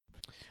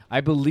I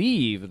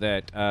believe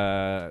that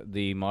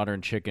the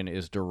modern chicken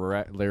is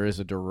direct. There is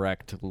a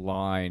direct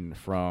line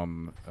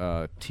from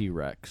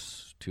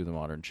T-Rex to the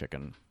modern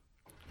chicken.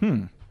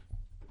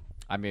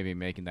 I may be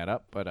making that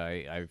up, but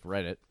I've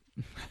read it.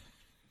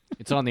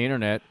 It's on the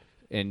internet,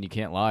 and you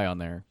can't lie on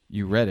there.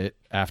 You read it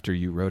after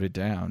you wrote it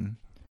down.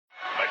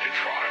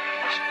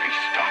 Megatron must be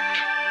stopped,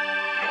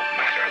 no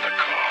matter the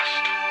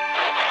cost.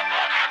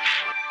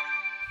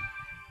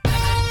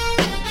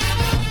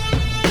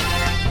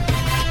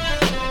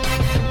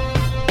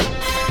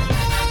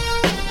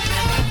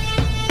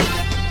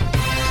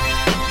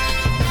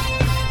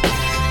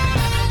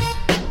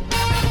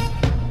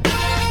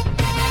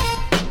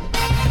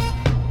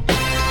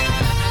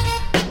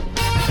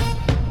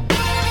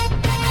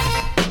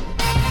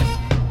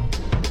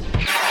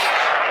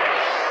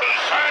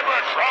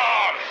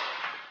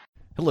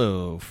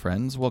 Hello,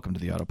 friends. Welcome to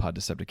the Autopod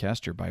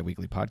Decepticast, your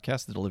bi-weekly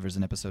podcast that delivers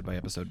an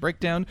episode-by-episode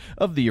breakdown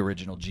of the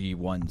original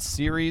G1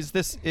 series.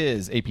 This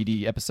is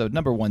APD episode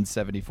number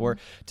 174.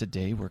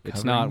 Today we're covering...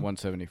 It's not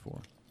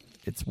 174.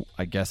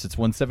 I guess it's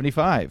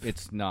 175.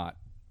 It's not.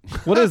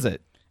 What is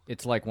it?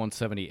 It's like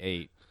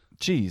 178.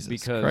 Jesus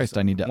Because Christ,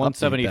 I need to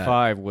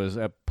 175 was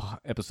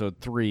episode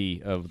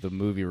 3 of the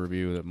movie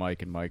review that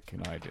Mike and I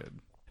did.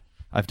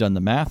 I've done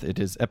the math. It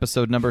is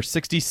episode number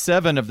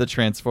 67 of the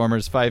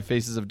Transformers 5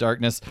 Faces of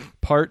Darkness,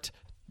 part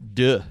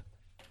 2.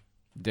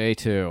 Day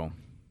 2.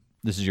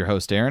 This is your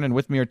host, Aaron, and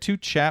with me are two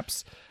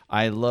chaps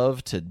I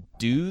love to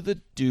do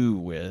the do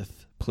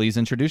with. Please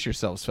introduce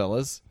yourselves,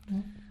 fellas.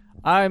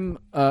 I'm,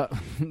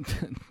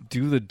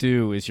 do the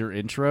do is your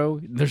intro.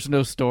 There's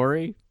no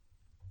story.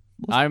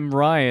 I'm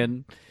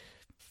Ryan.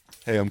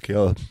 Hey, I'm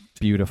Caleb.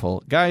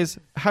 Beautiful. Guys,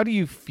 how do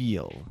you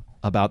feel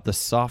about the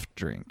soft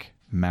drink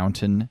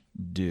Mountain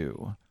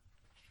Dew?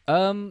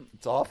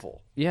 It's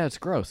awful. Yeah, it's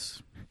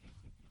gross.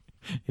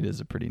 It is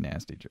a pretty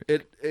nasty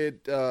drink.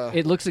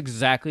 It looks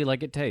exactly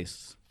like it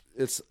tastes.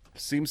 It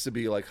seems to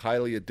be like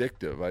highly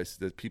addictive.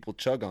 That people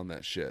chug on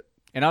that shit.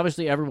 And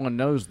obviously everyone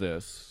knows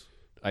this,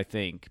 I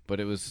think, but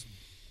it was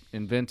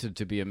invented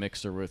to be a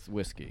mixer with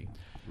whiskey.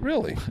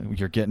 Really?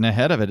 You're getting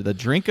ahead of it. The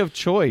drink of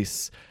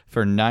choice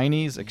for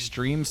 90s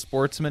extreme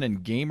sportsmen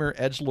and gamer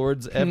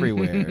edgelords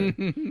everywhere.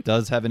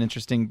 Does have an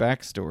interesting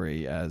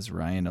backstory, as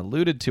Ryan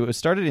alluded to. It was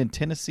started in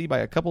Tennessee by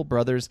a couple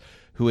brothers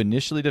who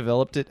initially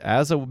developed it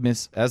as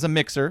a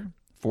mixer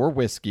for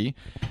whiskey.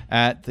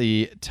 At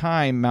the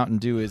time, Mountain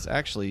Dew is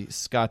actually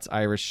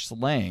Scots-Irish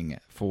slang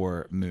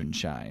for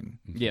moonshine.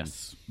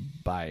 Yes.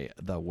 By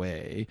the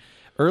way.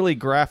 Early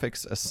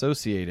graphics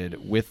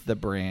associated with the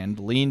brand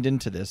leaned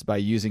into this by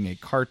using a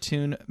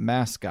cartoon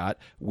mascot,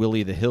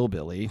 Willie the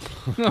Hillbilly,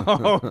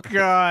 Oh,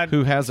 God.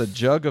 who has a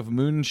jug of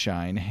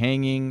moonshine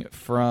hanging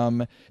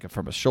from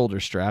a shoulder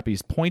strap.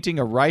 He's pointing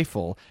a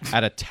rifle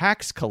at a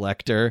tax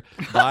collector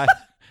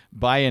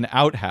by an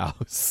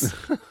outhouse.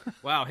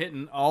 Wow,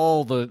 hitting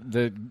all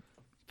the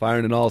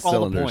Firing in all the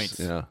cylinders. points.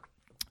 Yeah.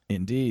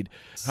 Indeed.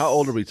 How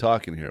old are we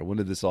talking here? When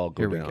did this all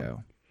go Here down? we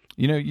go.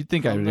 You know, you'd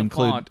think I from would the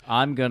include... font,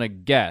 I'm going to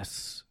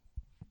guess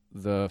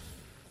the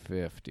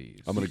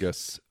 50s. I'm gonna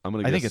guess.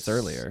 I think it's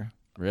earlier.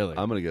 Really?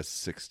 I'm gonna guess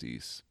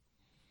 60s.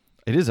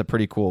 It is a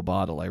pretty cool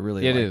bottle. It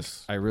like,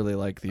 is. I really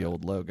like the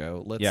old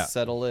logo. Let's Yeah.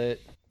 settle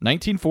it.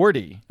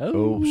 1940.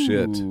 Oh,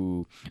 shit.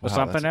 Ooh. Wow,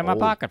 Something that's in my old.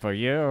 pocket for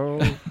you.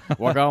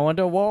 We're going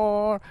to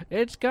war.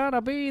 It's going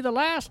to be the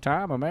last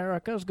time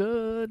America's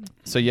good.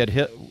 So you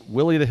had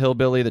Willie the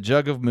Hillbilly, the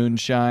jug of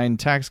moonshine,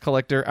 tax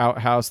collector,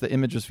 outhouse. The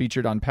image was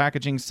featured on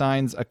packaging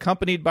signs,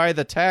 accompanied by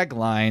the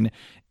tagline,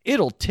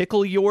 "It'll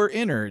tickle your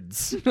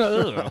innards,"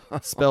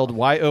 spelled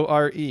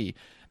Y-O-R-E.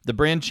 The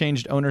brand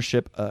changed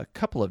ownership a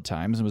couple of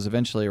times and was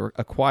eventually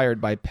acquired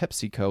by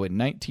PepsiCo in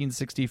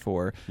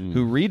 1964,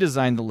 who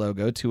redesigned the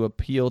logo to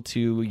appeal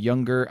to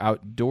younger,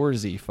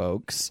 outdoorsy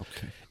folks.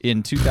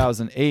 In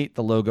 2008,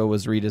 the logo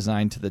was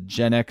redesigned to the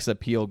Gen X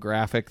appeal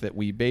graphic that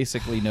we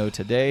basically know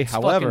today. It's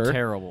However, fucking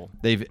terrible.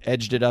 they've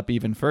edged it up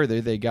even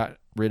further. They got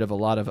rid of a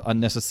lot of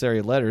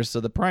unnecessary letters, so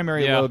the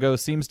primary logo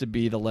seems to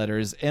be the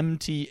letters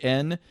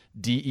MTNDEW.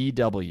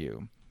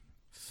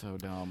 So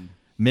dumb.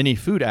 Many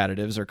food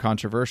additives are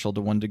controversial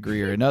to one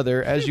degree or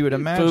another. As you would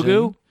imagine,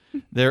 Fugu?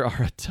 there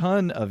are a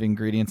ton of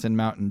ingredients in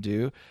Mountain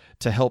Dew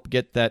to help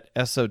get that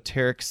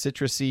esoteric,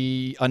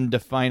 citrusy,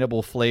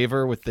 undefinable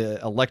flavor with the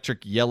electric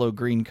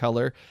yellow-green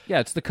color. Yeah,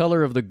 it's the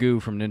color of the goo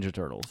from Ninja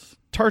Turtles.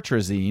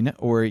 Tartrazine,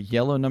 or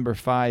yellow number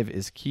 5,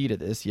 is key to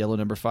this. Yellow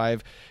number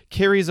 5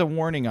 carries a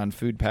warning on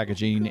food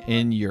packaging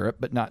in Europe,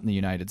 but not in the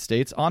United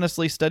States.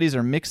 Honestly, studies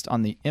are mixed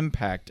on the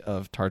impact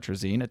of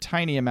tartrazine. A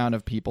tiny amount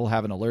of people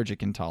have an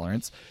allergic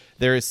intolerance.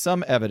 There is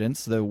some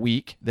evidence, though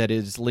weak, that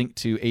is linked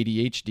to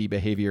ADHD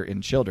behavior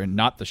in children,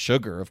 not the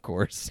sugar, of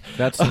course.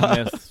 That's the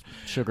myth.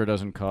 Sugar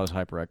doesn't cause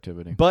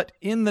hyperactivity. But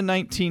in the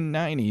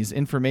 1990s,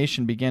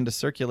 information began to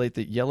circulate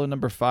that yellow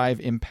number 5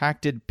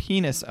 impacted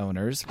penis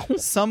owners,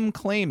 some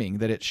claiming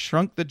that it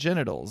shrunk the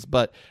genitals,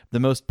 but the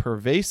most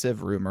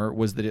pervasive rumor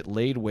was that it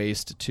laid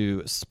waste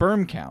to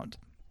sperm count.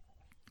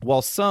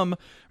 While some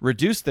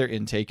reduced their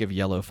intake of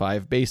Yellow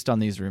 5 based on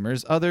these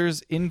rumors,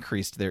 others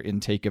increased their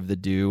intake of the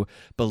dew,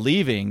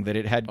 believing that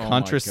it had Oh my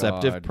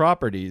contraceptive God.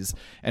 properties.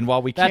 And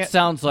while we That can't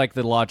sounds like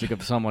the logic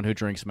of someone who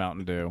drinks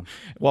Mountain Dew.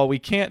 while we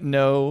can't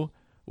know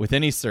with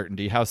any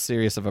certainty how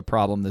serious of a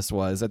problem this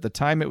was, at the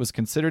time it was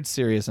considered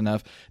serious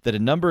enough that a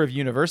number of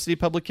university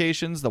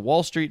publications, the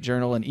Wall Street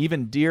Journal, and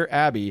even Dear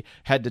Abby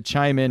had to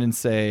chime in and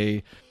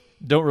say,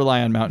 don't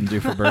rely on Mountain Dew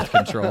for birth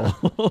control.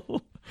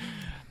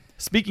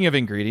 Speaking of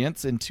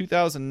ingredients, in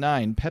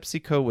 2009,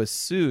 PepsiCo was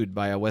sued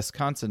by a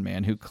Wisconsin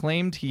man who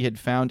claimed he had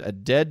found a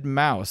dead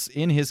mouse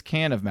in his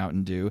can of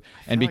Mountain Dew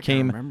and like I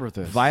became remember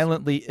this.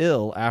 violently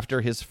ill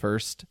after his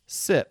first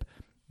sip.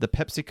 The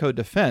PepsiCo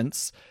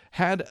defense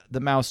had the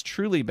mouse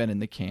truly been in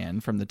the can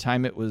from the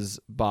time it was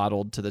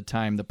bottled to the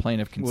time the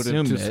plaintiff Would have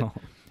consumed it. dissolved.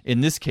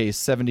 In this case,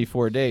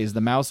 74 days, the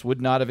mouse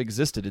would not have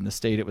existed in the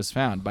state it was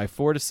found. By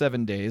 4 to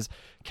 7 days,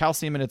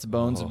 calcium in its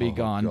bones would be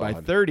gone. By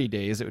 30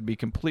 days, it would be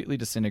completely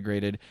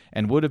disintegrated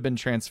and would have been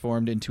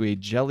transformed into a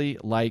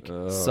jelly-like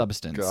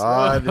substance.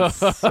 God,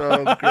 it's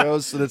so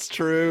gross, and it's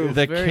true.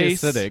 The very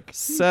case acidic.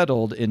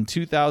 settled in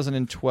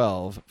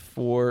 2012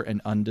 for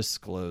an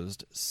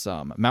undisclosed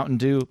sum. Mountain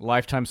Dew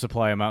Lifetime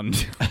supply of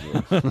Mountain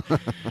Dew.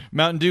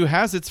 Mountain Dew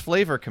has its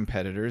flavor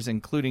competitors,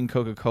 including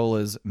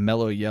Coca-Cola's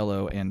Mellow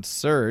Yellow and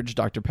Surge.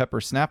 Dr.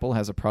 Pepper Snapple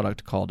has a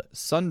product called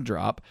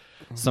Sundrop.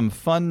 Some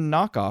fun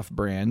knockoff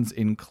brands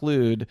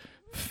include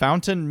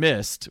Fountain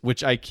Mist,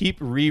 which I keep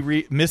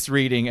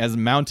misreading as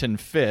Mountain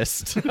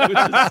Fist, which is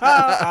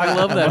I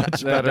love that.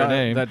 much better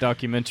name. That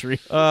documentary.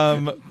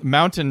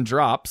 Mountain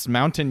Drops,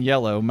 Mountain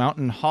Yellow,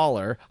 Mountain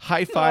Holler,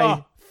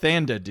 Hi-Fi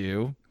Thanda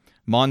Dew,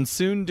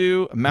 Monsoon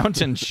Dew,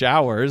 Mountain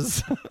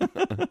Showers,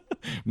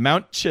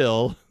 Mount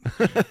Chill,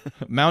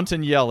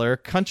 Mountain Yeller,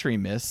 Country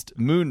Mist,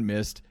 Moon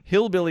Mist,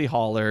 Hillbilly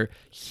Holler,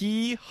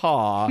 Hee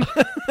Haw,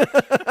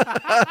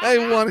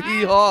 I want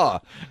hee-haw.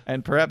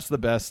 and perhaps the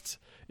best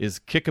is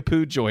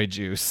Kickapoo Joy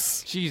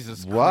Juice.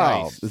 Jesus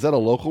Wow. Christ. Is that a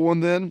local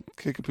one then?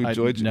 Kickapoo I-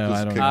 Joy? no,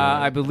 I don't know.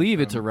 I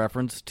believe it's a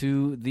reference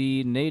to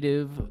the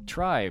native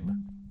tribe,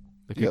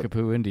 the Yep.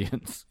 Kickapoo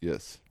Indians.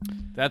 Yes.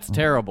 That's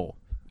terrible.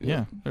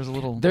 Yeah, there's a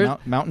little There-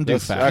 Mountain Dew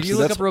That's fact. actually you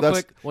look that's, up real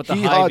that's, quick what the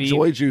hee-haw Hy-Vee-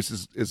 Joy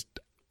Juice is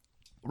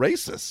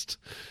racist.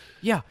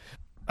 Yeah.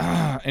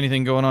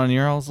 Anything going on in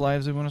your all's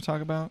lives we want to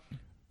talk about?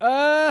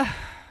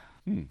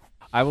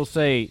 I will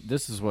say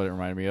this is what it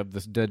reminded me of.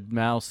 This dead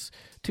mouse.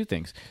 Two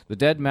things. The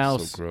dead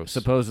mouse, gross.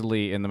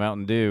 supposedly in the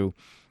Mountain Dew,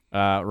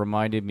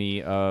 reminded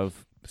me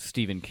of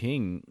Stephen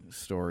King's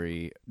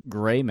story,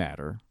 Gray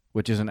Matter,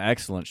 which is an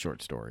excellent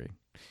short story.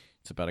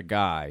 It's about a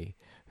guy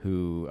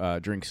who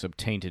drinks some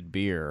tainted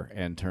beer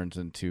and turns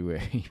into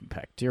a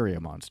bacteria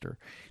monster.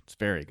 It's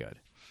very good.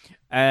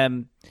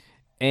 And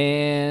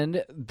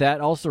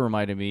that also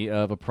reminded me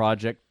of a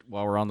project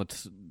while we're on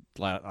the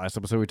last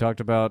episode we talked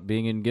about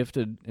being in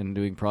Gifted and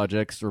doing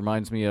projects.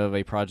 Reminds me of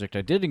a project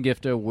I did in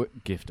Gifted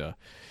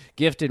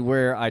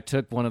where I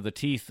took one of the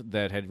teeth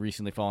that had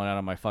recently fallen out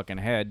of my fucking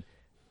head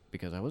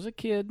because I was a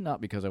kid,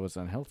 not because I was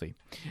unhealthy.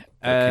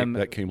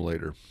 That came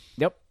later.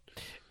 Yep.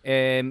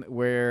 And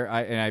where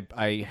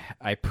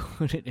I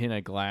put it in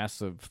a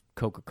glass of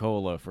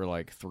Coca-Cola for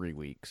like 3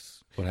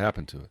 weeks. What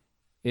happened to it?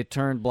 It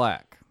turned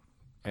black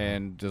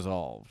and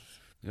dissolved,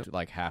 Yep.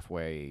 like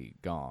halfway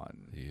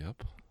gone.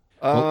 Yep.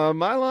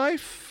 My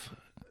life.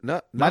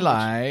 Not My much-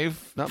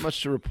 life. Not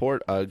much to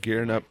report.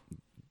 Gearing up.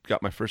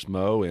 Got my first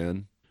mow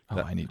in.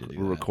 Oh, I need to do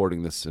We're that.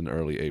 recording this in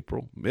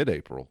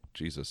mid-April.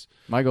 Jesus.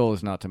 My goal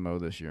is not to mow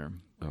this year.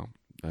 Oh,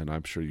 and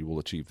I'm sure you will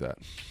achieve that.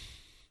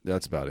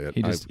 That's about it.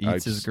 He just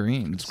eats his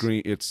greens. It's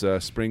green. It's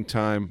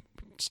springtime.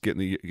 Just getting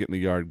the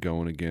yard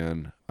going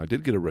again. I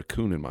did get a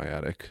raccoon in my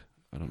attic.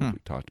 I don't know if we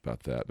talked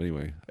about that, but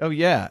anyway. Oh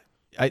yeah,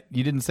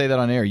 you didn't say that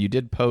on air. You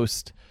did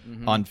post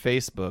on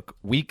Facebook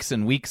weeks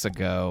and weeks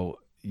ago.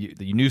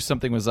 You knew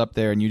something was up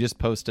there, and you just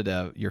posted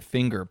your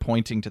finger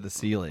pointing to the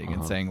ceiling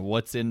and saying,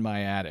 "What's in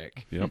my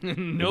attic?" Yep.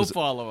 No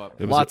follow-up.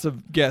 It was Lots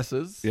of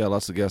guesses. yeah,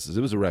 lots of guesses.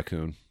 It was a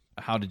raccoon.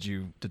 How did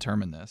you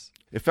determine this?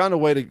 It found a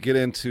way to get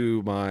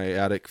into my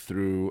attic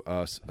through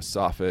a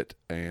soffit,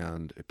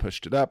 and it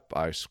pushed it up.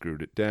 I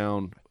screwed it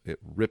down. It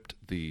ripped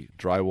the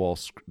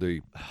drywall,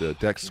 the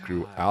deck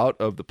screw out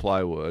of the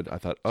plywood. I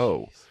thought,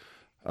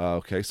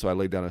 okay. So I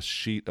laid down a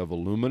sheet of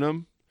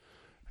aluminum,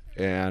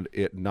 and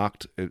it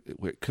knocked.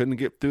 It couldn't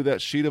get through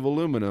that sheet of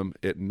aluminum.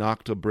 It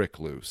knocked a brick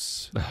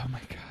loose. Oh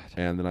my god!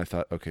 And then I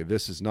thought, okay,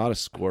 this is not a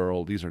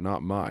squirrel. These are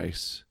not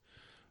mice.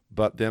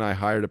 But then I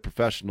hired a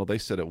professional. They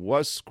said it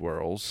was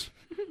squirrels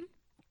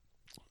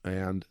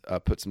and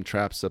put some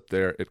traps up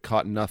there. It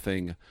caught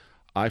nothing.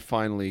 I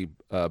finally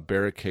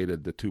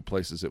barricaded the two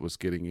places it was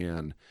getting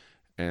in.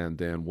 And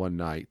then one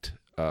night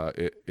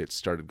it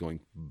started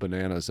going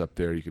bananas up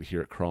there. You could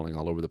hear it crawling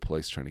all over the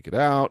place trying to get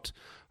out.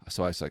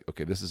 So I was like,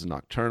 okay, this is a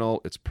nocturnal.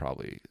 It's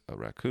probably a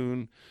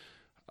raccoon.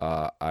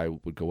 I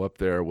would go up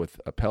there with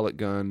a pellet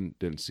gun,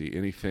 didn't see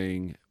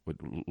anything, would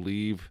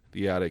leave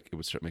the attic. It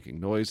would start making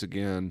noise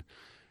again.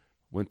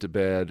 Went to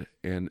bed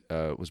and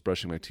was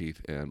brushing my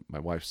teeth, and my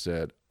wife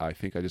said, I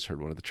think I just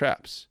heard one of the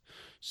traps.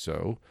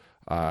 So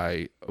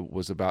I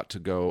was about to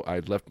go.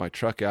 I'd left my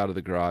truck out of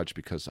the garage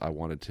because I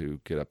wanted to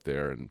get up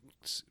there and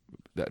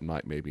that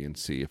night maybe and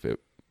see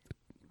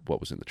what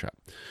was in the trap.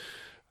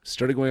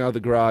 Started going out of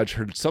the garage,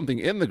 heard something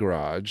in the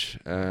garage,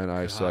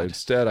 and so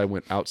instead I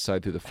went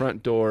outside through the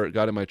front door,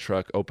 got in my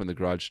truck, opened the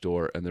garage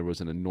door, and there was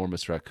an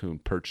enormous raccoon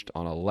perched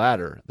on a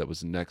ladder that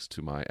was next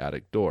to my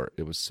attic door.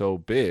 It was so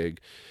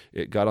big,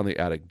 it got on the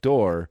attic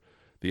door.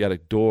 The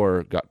attic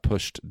door got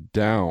pushed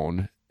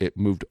down. It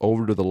moved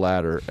over to the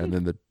ladder, and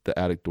then the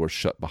attic door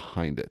shut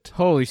behind it.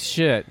 Holy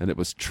shit. And it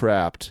was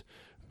trapped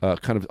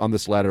kind of on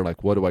this ladder,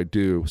 like, what do I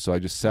do? So I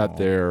just sat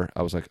there.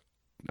 I was like,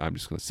 I'm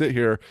just going to sit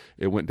here.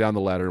 It went down the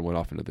ladder and went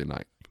off into the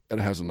night. And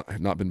it has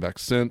not been back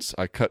since.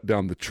 I cut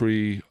down the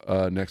tree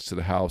next to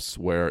the house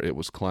where it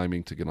was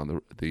climbing to get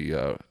on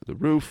the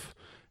roof.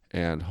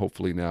 And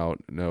hopefully now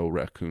no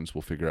raccoons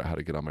will figure out how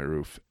to get on my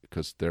roof,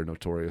 because they're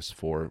notorious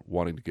for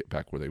wanting to get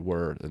back where they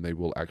were, and they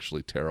will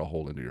actually tear a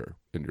hole into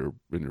your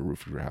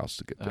roof of your house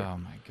to get there. Oh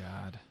my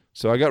God.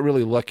 So I got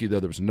really lucky though.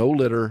 There was no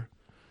litter,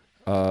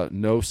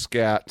 no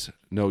scat,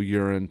 no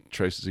urine,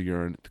 traces of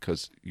urine,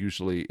 because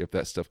usually if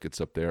that stuff gets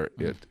up there,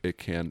 it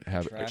can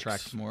have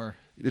Attracts more.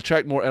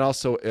 attract more, and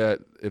also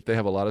if they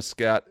have a lot of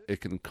scat,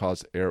 it can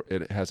cause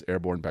it has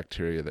airborne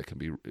bacteria that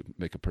can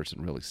make a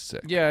person really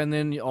sick. Yeah, and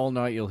then all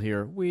night you'll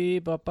hear wee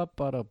bop bop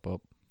bop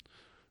bop.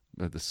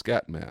 The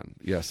scat man.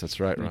 Yes, that's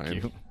right, Thank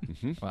Ryan.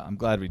 you. Well, I'm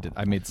glad we did.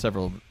 I made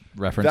several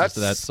references to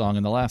that song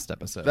in the last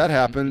episode. That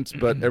happens,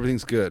 but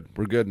everything's good.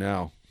 We're good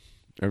now.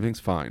 Everything's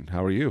fine.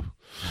 How are you?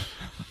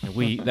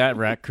 That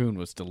raccoon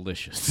was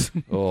delicious.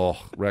 Oh,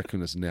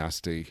 raccoon is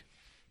nasty.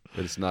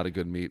 It's not a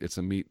good meat. It's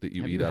a meat that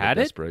you Have eat you out had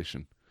of it?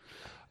 desperation.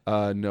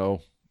 No.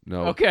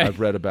 Okay.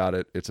 I've read about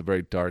it. It's a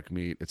very dark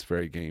meat. It's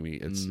very gamey.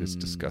 It's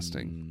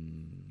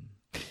disgusting.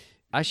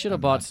 I should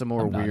have bought some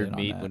more I'm not in weird on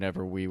meat that.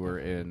 whenever we were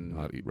in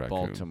Not eat raccoon.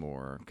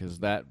 Baltimore, because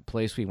that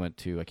place we went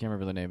to, I can't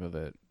remember the name of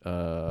it.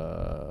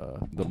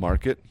 The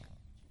market.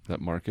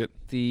 That market.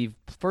 The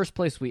first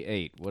place we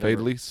ate.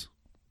 Whatever. Fadeley's.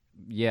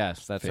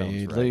 Yes, that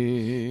sounds right.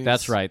 Fadeley's.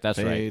 That's right. That's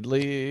right.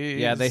 Fadeley's.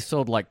 Yeah, they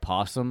sold like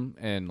possum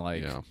and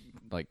Yeah.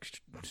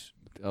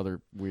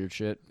 other weird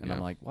shit, and Yeah.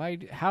 I'm like, why?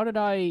 How did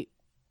I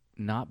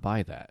not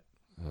buy that?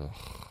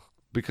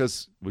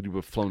 Because would you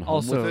have flown home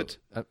Also, with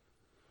it?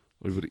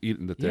 We would have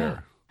eaten it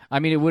there. I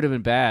mean, it would have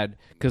been bad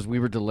because we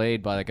were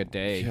delayed by like a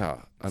day.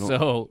 Yeah. I don't.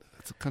 So,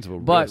 It's kind of a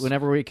but risk.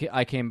 whenever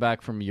I came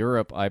back from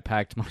Europe, I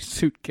packed my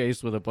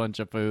suitcase with a bunch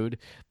of food.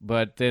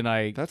 But then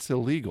That's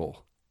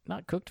illegal.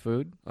 not cooked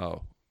food.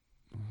 Oh.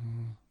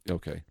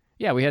 Okay.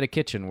 Yeah, we had a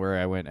kitchen where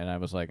I went, and I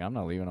was like, I'm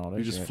not leaving all this.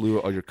 You just shit. flew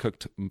all your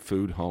cooked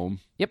food home.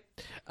 Yep.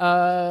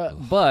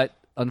 But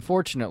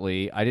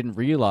unfortunately, I didn't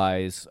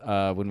realize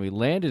when we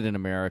landed in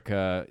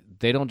America,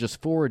 they don't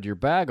just forward your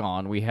bag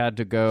on. We had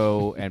to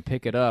go and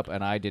pick it up,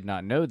 and I did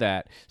not know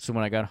that. So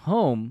when I got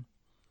home,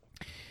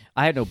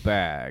 I had no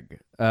bag,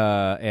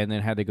 and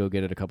then had to go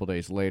get it a couple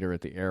days later at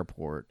the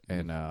airport,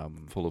 and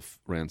Full of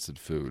rancid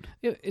food.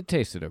 it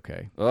tasted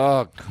okay.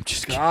 Oh,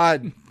 Just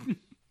God.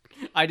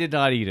 I did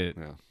not eat it.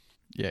 Yeah.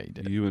 Yeah, you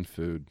did. You and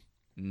food.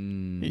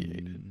 He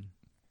ate it.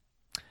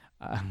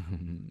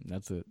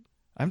 That's it.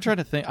 I'm trying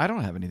to think. I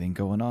don't have anything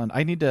going on.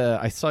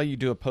 I saw you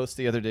do a post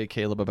the other day,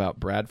 Caleb, about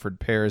Bradford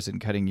pears and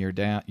cutting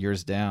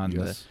yours down.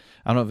 Yes.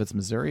 I don't know if it's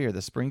Missouri or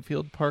the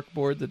Springfield Park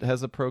Board that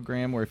has a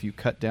program where if you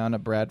cut down a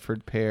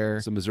Bradford pear,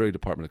 It's the Missouri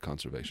Department of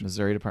Conservation.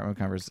 Missouri Department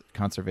of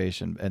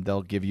Conservation, and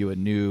they'll give you a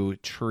new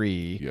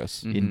tree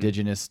Yes.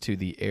 indigenous to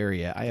the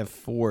area. I have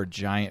 4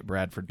 giant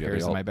Bradford Yeah, pears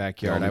they in all- my they all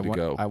backyard. need to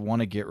go. I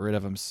want to get rid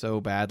of them so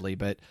badly,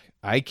 but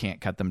I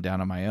can't cut them down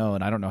on my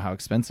own. I don't know how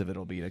expensive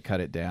it'll be to cut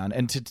it down.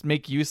 And to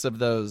make use of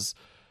those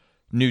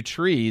new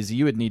trees,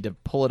 you would need to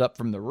pull it up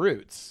from the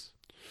roots.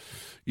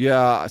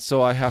 Yeah,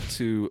 so I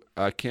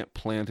can't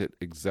plant it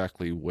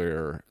exactly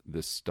where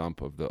this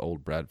stump of the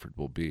old Bradford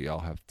will be. I'll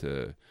have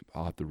to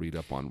read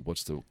up on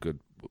what's the good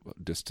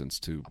distance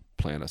to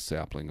plant a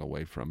sapling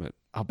away from it.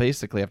 I'll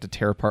basically have to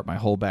tear apart my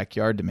whole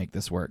backyard to make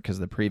this work because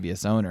the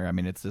previous owner, I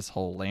mean, it's this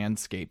whole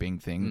landscaping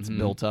thing that's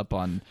built up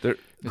on They're-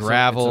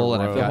 gravel. it's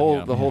a And I've road.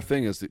 got, The whole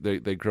thing is that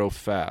they grow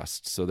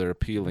fast, so they're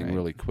appealing Right.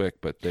 really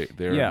quick, but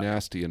they're Yeah. a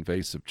nasty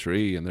invasive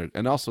tree,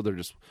 and also they're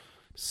just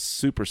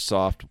super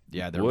soft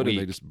Yeah, they're wood, and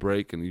they weak. just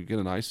break, and you get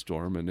an ice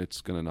storm, and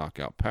it's going to knock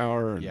out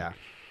power. And Yeah.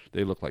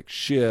 they look like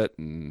shit,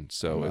 and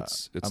so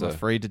it's I'm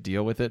afraid to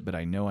deal with it, but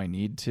I know I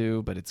need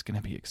to. But it's going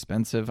to be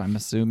expensive, I'm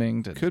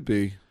assuming. Could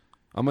be.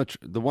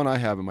 The one I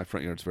have in my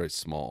front yard is very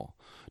small.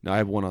 Now I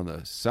have one on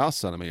the south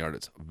side of my yard.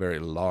 It's very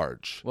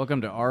large.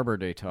 Welcome to Arbor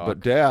Day talk.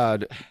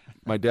 But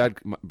my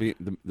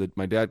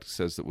dad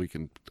says that we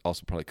can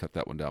also probably cut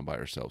that one down by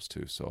ourselves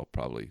too. So I'll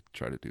probably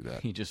try to do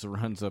that. he just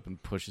runs up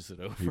and pushes it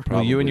over. He Will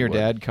probably you and your would.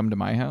 dad come to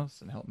my house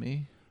and help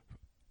me?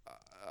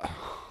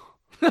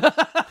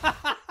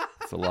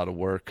 It's a lot of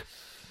work.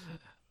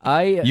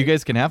 You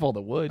guys can have all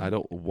the wood I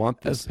don't want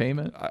as this.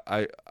 payment.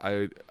 I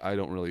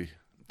don't really.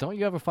 Don't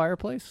you have a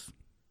fireplace?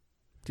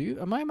 Do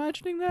you? Am I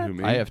imagining that? Who,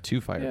 me? I have 2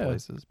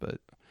 fireplaces, but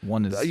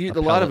one is a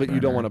lot of it you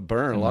don't want to burn,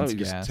 burn. A and lot of one's it you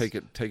just gas.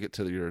 take it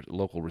to your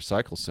local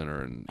recycle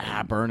center and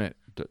Burn it.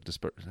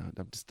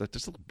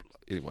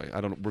 Anyway,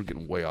 I don't. We're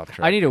getting way off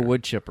track. I need a here.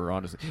 wood chipper,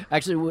 honestly.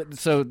 Actually,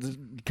 so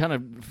kind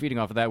of feeding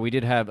off of that, we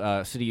did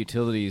have City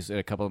Utilities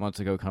a couple of months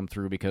ago come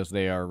through because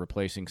they are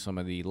replacing some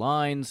of the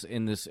lines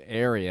in this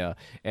area,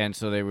 and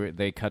so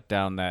they cut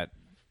down that.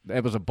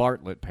 It was a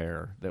Bartlett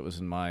pear that was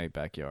in my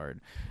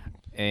backyard,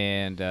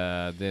 and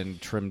then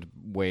trimmed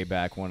way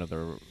back one of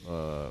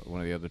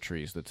the other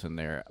trees that's in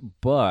there.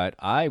 But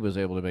I was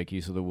able to make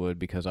use of the wood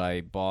because I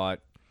bought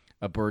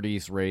a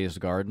Birdie's raised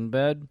garden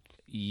bed.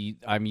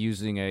 I'm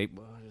using a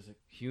what is it?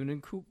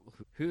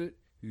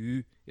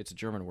 It's a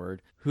German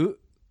word.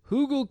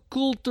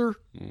 Hugelkultur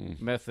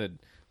method,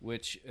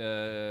 which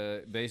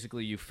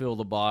basically you fill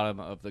the bottom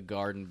of the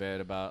garden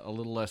bed about a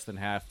little less than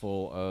half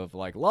full of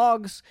like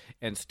logs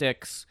and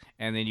sticks,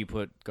 and then you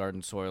put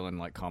garden soil and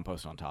like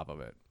compost on top of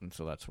it, and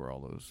so that's where all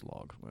those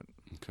logs went.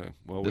 Okay.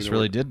 Well, This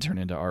really did turn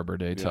into Arbor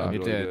Day Yeah, talk. it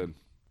really did.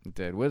 It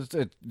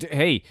did.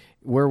 Hey,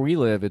 where we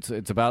live, it's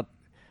about.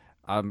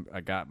 I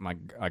got my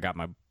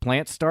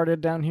plants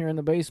started down here in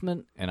the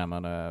basement, and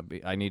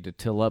I need to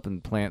till up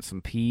and plant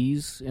some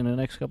peas in the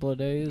next couple of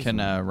days. Can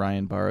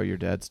Ryan borrow your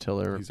dad's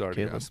tiller? He's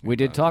already Caleb? asked me we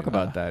did about talk it.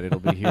 about that. It'll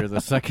be here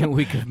the second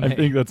week of May. I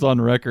think that's on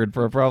record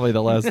for probably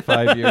the last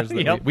 5 years.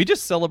 That Yep. we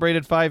just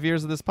celebrated 5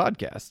 years of this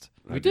podcast.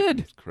 We did.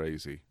 It's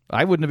crazy.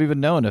 I wouldn't have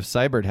even known if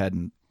Cybert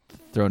hadn't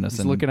thrown us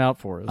He's in. looking out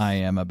for us. I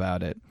am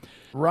about it.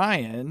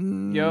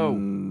 Ryan. Yo.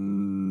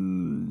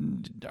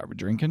 Are we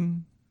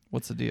drinking?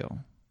 What's the deal?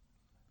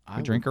 I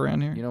We drink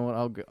around here? You know what?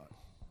 I'll go.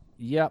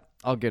 Yep,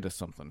 I'll get us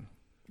something.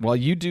 While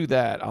you do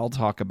that, I'll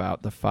talk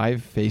about the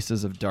 5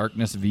 Faces of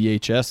Darkness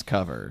VHS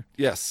cover.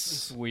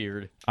 Yes.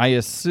 Weird. I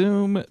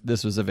assume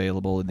this was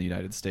available in the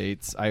United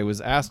States. I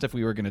was asked if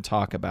we were going to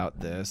talk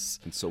about this,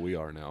 And so we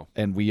are now.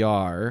 and we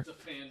are.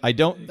 I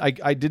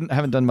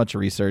haven't done much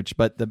research,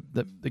 but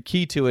the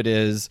key to it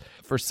is,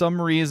 for some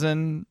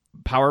reason,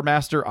 Power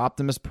Master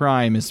Optimus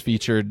Prime is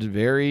featured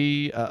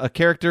a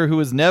character who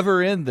was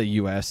never in the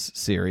US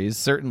series,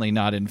 certainly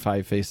not in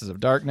 5 Faces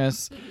of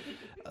Darkness.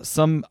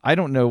 I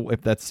don't know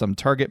if that's some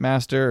Target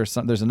Master or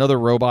some. There's another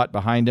robot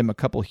behind him, a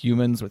couple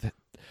humans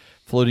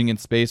floating in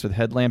space with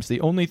headlamps.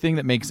 The only thing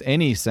that makes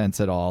any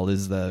sense at all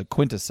is the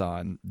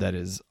Quintesson that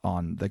is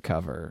on the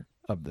cover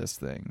of this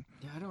thing.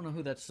 Yeah, I don't know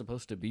who that's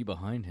supposed to be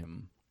behind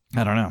him.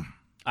 I don't know.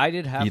 I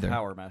did have Either.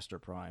 Power Master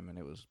Prime, and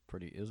it was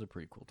a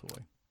pretty cool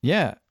toy.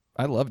 Yeah,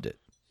 I loved it,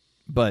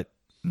 but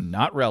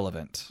not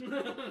relevant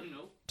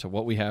to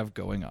what we have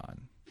going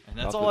on. And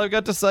that's all I've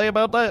got to say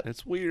about that.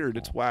 It's weird.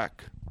 It's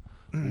whack.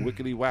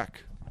 Wickety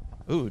whack.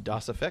 Ooh,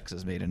 DOS FX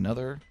has made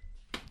another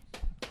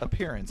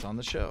appearance on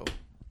the show.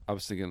 I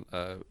was thinking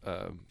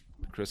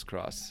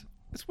crisscross.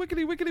 It's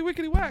wickety wickety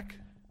wickety whack.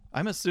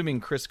 I'm assuming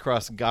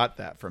Crisscross got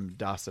that from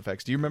DOS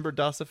FX. Do you remember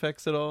DOS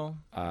FX at all?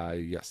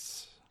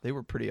 Yes. They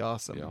were pretty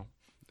awesome. Yeah.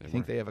 I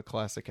think they have a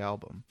classic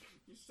album.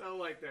 You sound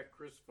like that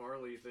Chris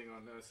Farley thing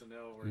on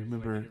SNL. Where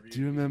Do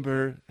you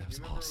remember? That was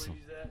awesome.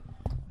 That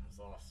was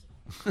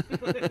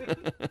awesome.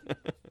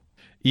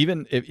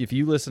 Even if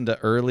you listen to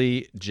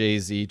early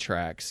Jay-Z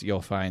tracks,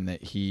 you'll find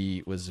that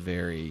he was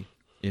very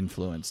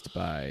influenced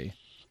by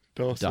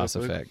DOS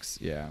FX.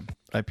 Yeah.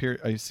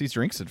 I see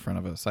drinks in front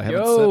of us. I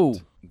haven't Yo!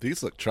 sipped.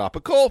 These look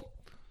tropical.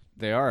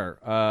 They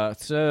are.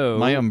 So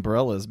My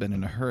umbrella's been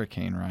in a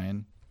hurricane,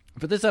 Ryan.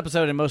 for this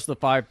episode and most of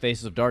the 5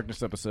 Faces of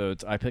Darkness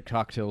episodes, I picked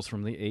cocktails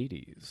from the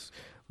 80s.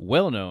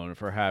 Well known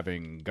for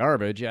having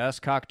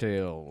garbage-ass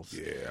cocktails.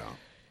 Yeah.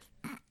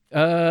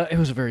 It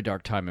was a very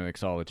dark time in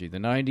mixology. The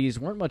 90s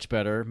weren't much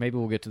better. Maybe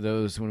we'll get to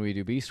those when we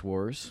do Beast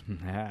Wars.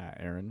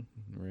 Aaron,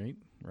 right?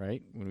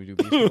 When we do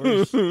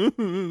Beast Wars.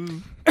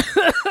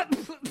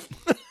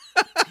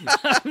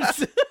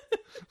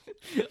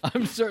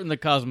 I'm certain the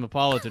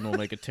Cosmopolitan will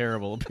make a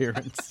terrible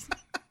appearance.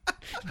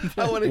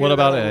 What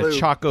about a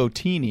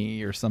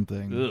Chocotini or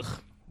something? Ugh.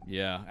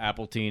 Yeah,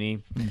 Apple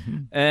Teeny.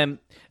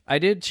 I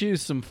did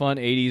choose some fun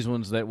 80s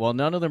ones that, while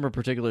none of them are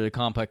particularly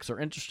complex or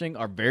interesting,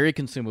 are very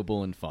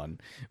consumable and fun,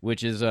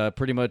 which is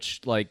pretty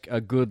much like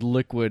a good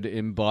liquid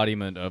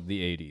embodiment of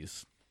the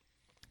 80s.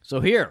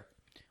 So here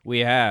we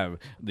have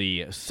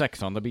the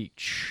Sex on the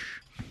Beach.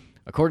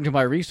 According to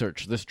my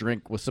research, this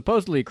drink was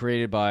supposedly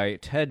created by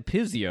Ted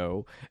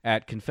Pizzio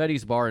at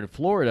Confetti's Bar in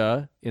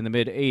Florida in the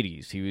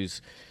mid-80s. He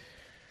was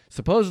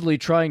supposedly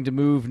trying to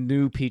move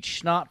new peach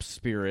schnapps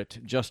spirit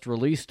just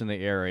released in the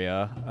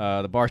area.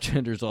 The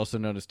bartender is also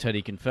known as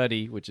Teddy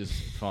Confetti, which is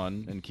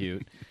fun and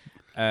cute.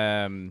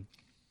 I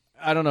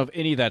don't know if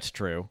any of that's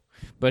true,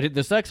 but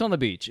the Sex on the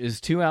Beach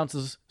is 2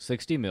 ounces,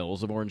 60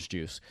 mils of orange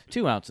juice,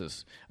 2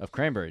 ounces of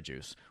cranberry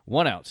juice,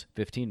 1 ounce,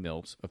 15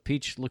 mils of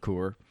peach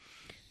liqueur,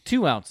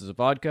 2 ounces of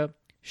vodka,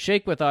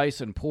 shake with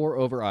ice and pour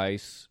over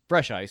ice,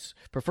 fresh ice,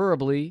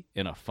 preferably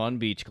in a fun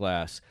beach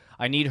glass.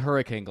 I need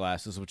hurricane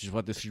glasses, which is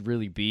what this should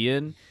really be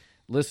in.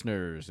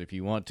 Listeners, if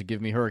you want to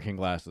give me hurricane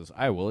glasses,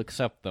 I will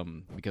accept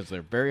them because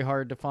they're very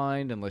hard to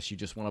find unless you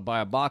just want to buy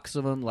a box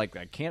of them. Like,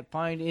 I can't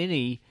find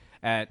any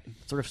at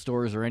thrift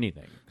stores or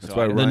anything. That's So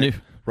why I-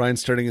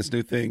 Ryan's starting his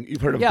new thing.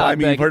 You've heard of Yeah, buy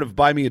me. Meg. You've heard of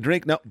buy me a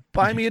drink. No,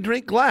 buy me a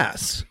drink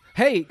glass.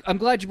 Hey, I'm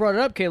glad you brought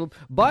it up, Caleb.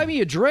 Buy me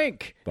a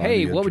drink. Buy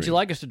Hey, me a what would you drink.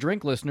 like us to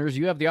drink, listeners?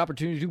 You have the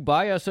opportunity to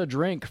buy us a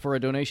drink for a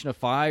donation of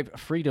 $5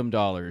 Freedom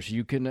Dollars.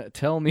 You can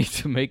tell me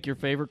to make your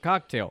favorite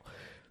cocktail.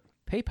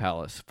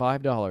 PayPal us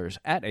 $5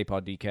 at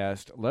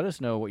APODcast. Let us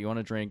know what you want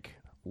to drink,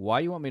 why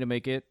you want me to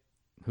make it,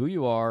 who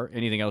you are,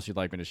 anything else you'd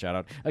like me to shout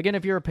out. Again,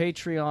 if you're a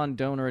Patreon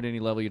donor at any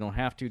level, you don't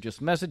have to.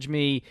 Just message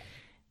me,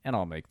 and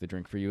I'll make the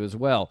drink for you as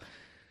well.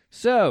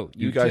 So,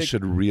 You guys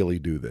should really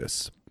do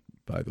this,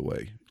 by the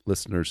way.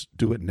 Listeners,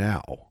 do it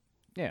now.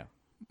 Yeah.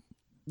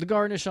 The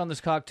garnish on this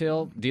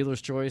cocktail,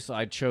 dealer's choice.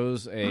 I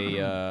chose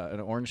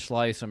an orange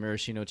slice, a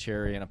maraschino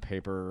cherry, and a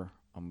paper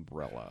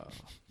umbrella.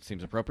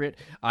 Seems appropriate.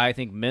 I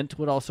think mint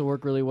would also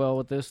work really well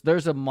with this.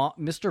 There's a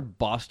Mr.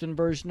 Boston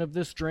version of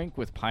this drink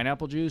with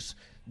pineapple juice.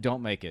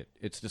 Don't make it.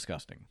 It's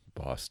disgusting.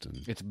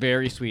 Boston. It's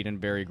very sweet and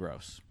very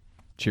gross.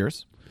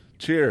 Cheers.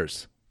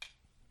 Cheers.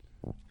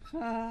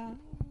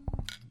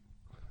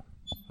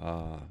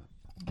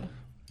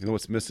 You know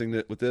what's missing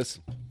with this?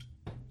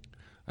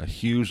 A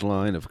huge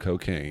line of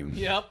cocaine.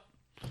 Yep.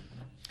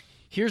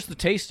 Here's the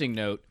tasting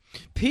note.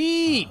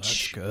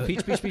 Peach. good.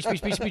 Peach, peach, peach,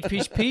 peach, peach, peach,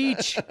 peach,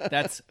 peach.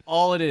 That's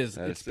all it is.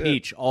 It's it.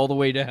 peach all the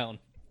way down.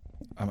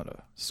 I'm going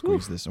to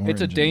squeeze this orange.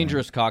 It's a in there.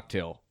 dangerous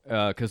cocktail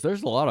because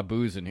there's a lot of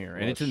booze in here,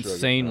 and it's sugar,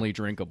 insanely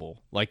drinkable.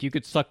 Like, you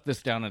could suck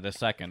this down in a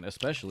second,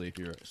 especially if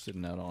you're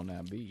sitting out on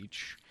that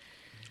beach.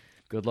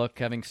 Good luck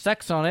having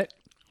sex on it,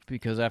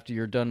 because after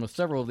you're done with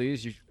several of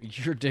these,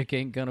 your dick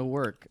ain't going to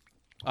work.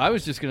 I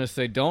was just going to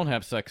say don't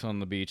have sex on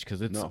the beach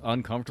because it's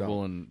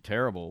uncomfortable and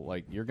terrible.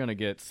 Like, you're going to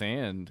get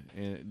sand.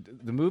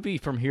 The movie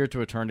From Here to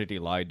Eternity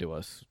lied to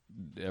us,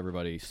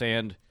 everybody.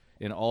 Sand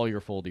in all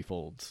your foldy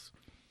folds.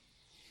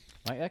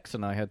 My ex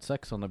and I had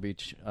sex on the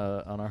beach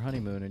on our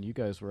honeymoon, and you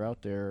guys were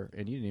out there,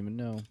 and you didn't even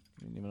know.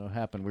 You didn't even know what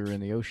happened. We were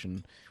in the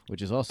ocean,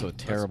 which is also a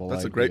terrible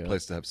That's a idea. great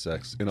place to have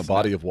sex. In a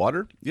body of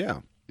water? Yeah.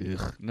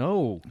 Ugh,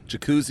 no.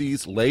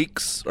 Jacuzzis,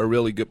 lakes are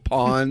really good.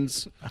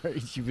 Ponds. Are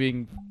you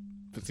being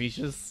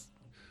facetious?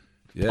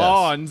 Yes.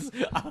 Ponds.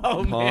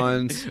 Oh, man.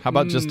 Ponds. How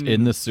about just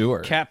in the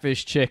sewer?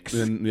 Catfish chicks.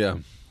 And, yeah.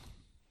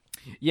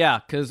 Yeah,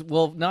 because,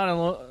 well, not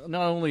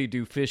only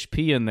do fish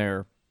pee in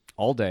there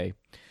all day,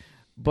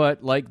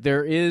 but, like,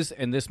 there is,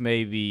 and this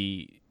may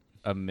be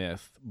a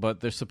myth, but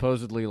there's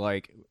supposedly,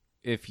 like,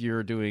 if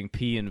you're doing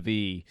P and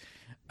V,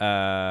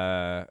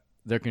 it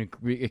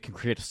can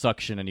create a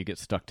suction and you get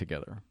stuck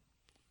together.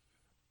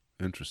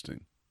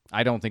 Interesting.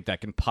 I don't think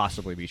that can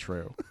possibly be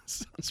true.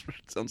 Sounds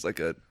like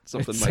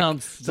something.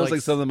 Sounds like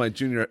like something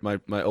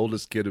my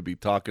oldest kid would be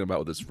talking about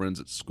with his friends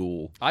at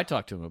school. I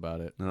talked to him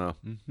about it. Oh.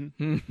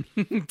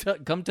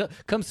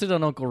 Come sit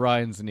on Uncle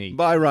Ryan's knee.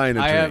 Buy Ryan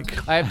a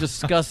drink. I have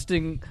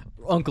disgusting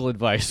uncle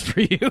advice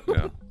for you.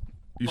 Yeah.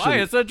 You Buy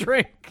us a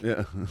drink.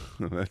 Yeah,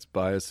 let's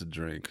buy us a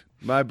drink.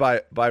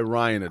 Buy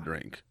Ryan a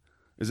drink.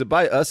 Is it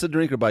buy us a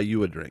drink or buy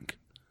you a drink?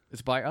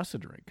 It's buy us a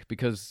drink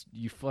because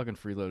you fucking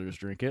freeloaders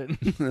drink it.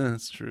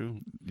 That's true.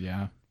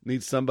 Yeah.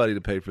 Need somebody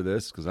to pay for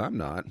this because I'm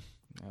not.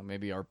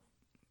 Maybe a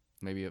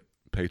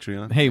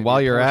Patreon. Hey,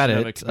 while you're at portion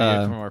of it, can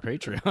be from our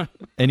Patreon.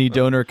 any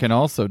donor can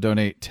also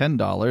donate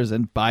 $10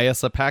 and buy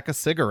us a pack of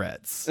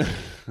cigarettes.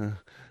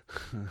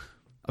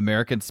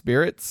 American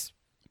Spirits,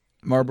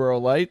 Marlboro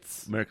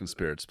Lights. American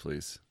Spirits,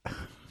 please.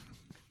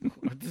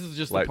 This is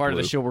just Light the part of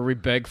blue. the show where we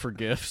beg for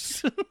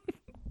gifts.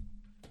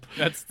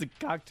 That's the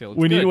cocktail. It's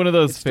We need good. one of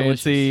those It's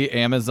fancy delicious.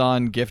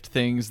 Amazon gift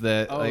things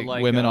that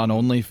like, women on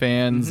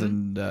OnlyFans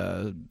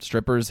and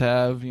strippers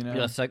have, you know?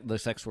 Yeah, the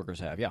sex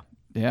workers have. Yeah,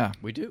 Yeah.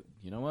 we do.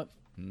 You know what?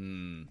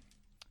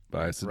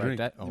 Buy us a Write drink.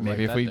 that. I'll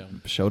Maybe write if we that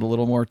down. showed a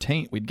little more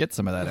taint, we'd get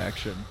some of that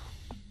action.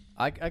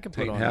 I could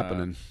put Ain't on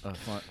happening. a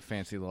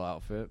fancy little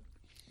outfit.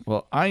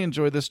 Well, I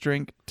enjoy this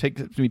drink.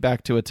 Takes me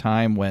back to a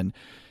time when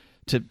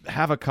to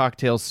have a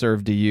cocktail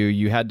served to you,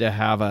 you had to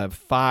have a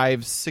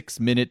 5-6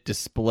 minute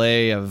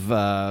display of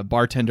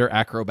bartender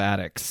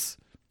acrobatics.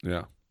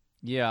 Yeah.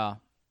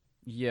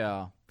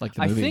 Yeah. Like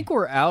the I movie. think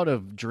we're out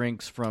of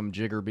drinks from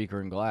Jigger, Beaker,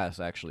 and Glass,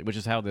 actually, which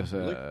is how this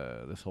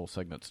this whole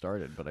segment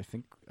started. But I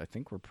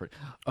think we're pretty.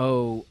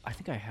 Oh, I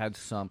think I had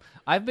some.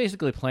 I've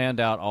basically planned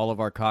out all of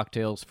our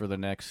cocktails for the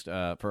next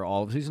for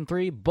all of season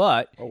 3.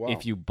 But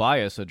if you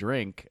buy us a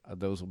drink,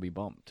 those will be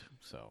bumped.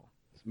 So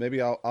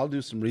Maybe I'll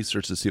do some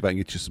research to see if I can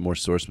get you some more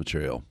source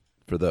material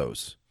for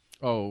those.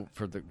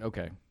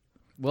 okay.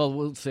 Well,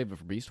 we'll save it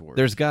for Beast Wars.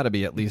 There's got to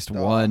be at least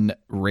one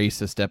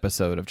racist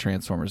episode of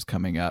Transformers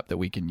coming up that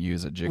we can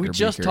use a Jigger we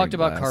just Beaker talked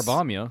and about Glass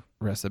Carbamia.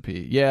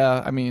 recipe.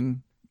 Yeah, I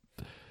mean,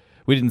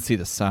 we didn't see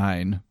the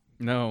sign.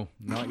 No,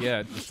 not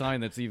yet. The sign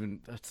that's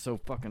so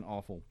fucking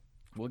awful.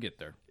 We'll get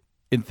there.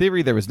 In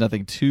theory, there was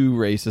nothing too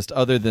racist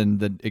other than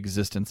the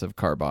existence of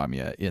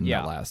Carbamia in the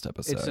last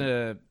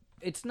episode.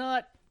 It's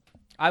not.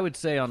 I would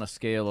say on a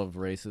scale of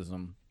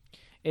racism,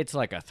 it's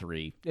like a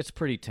 3. It's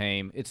pretty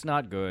tame. It's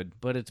not good,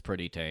 but it's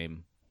pretty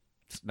tame.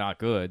 It's not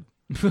good,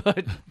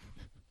 but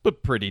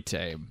pretty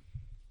tame.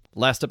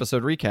 Last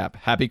episode recap.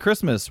 Happy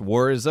Christmas.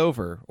 War is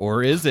over.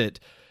 Or is it?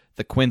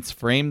 The Quints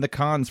frame the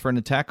cons for an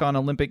attack on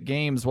Olympic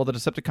Games while the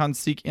Decepticons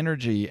seek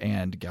energy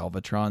and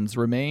Galvatron's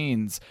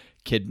remains.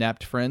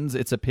 Kidnapped friends,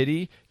 it's a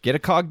pity. Get a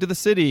cog to the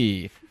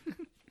city.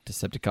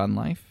 Decepticon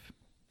life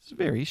is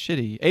very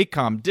shitty.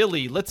 ACOM,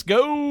 Dilly, let's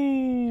go.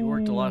 You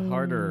worked a lot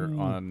harder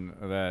on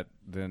that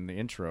than the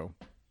intro.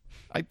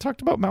 I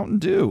talked about Mountain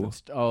Dew.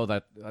 Oh,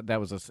 that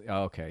was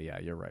okay. Yeah,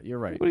 you're right. You're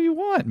right. What do you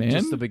want, man?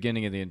 Just the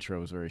beginning of the intro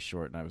was very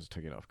short, and I was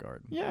taken off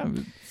guard. Yeah.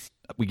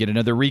 We get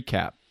another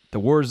recap. The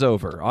war's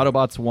over.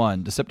 Autobots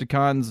won.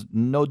 Decepticons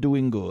no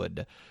doing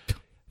good.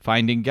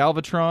 Finding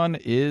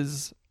Galvatron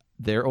is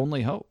their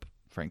only hope,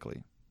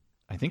 frankly.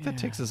 I think that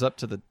takes us up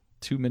to the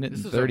 2 minute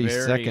and 30 This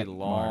is a very second mark.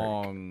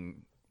 long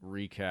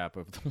recap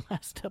of the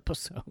last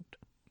episode.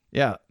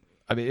 Yeah.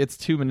 I mean, it's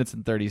 2 minutes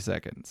and 30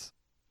 seconds.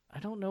 I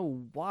don't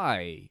know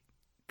why.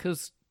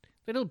 Because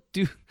they don't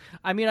do...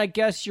 I mean, I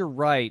guess you're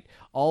right.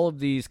 All of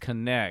these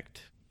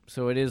connect.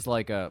 So it is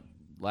like a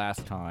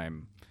last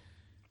time.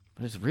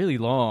 But it's really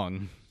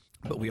long.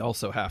 But we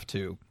also have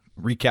to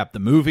recap the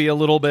movie a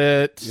little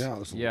bit.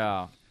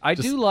 Yeah. I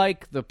Just do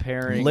like the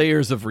pairing.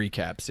 Layers of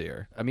recaps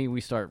here. I mean,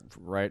 we start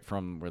right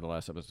from where the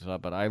last episode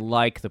stopped, but I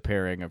like the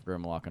pairing of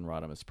Grimlock and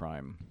Rodimus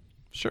Prime.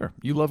 Sure.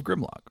 You love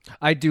Grimlock.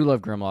 I do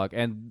love Grimlock,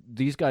 and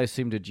these guys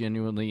seem to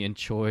genuinely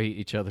enjoy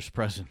each other's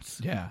presence.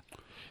 Yeah.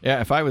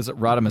 Yeah, if I was at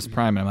Rodimus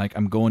Prime and I'm like,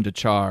 I'm going to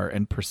Char,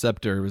 and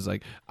Perceptor was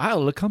like,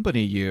 I'll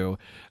accompany you,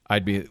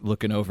 I'd be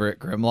looking over at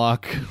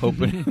Grimlock,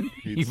 hoping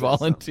he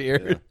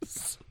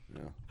volunteers.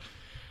 Yeah.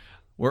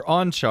 We're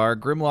on Char.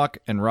 Grimlock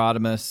and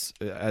Rodimus,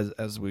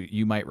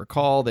 you might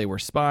recall, they were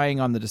spying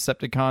on the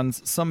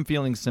Decepticons, some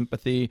feeling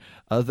sympathy,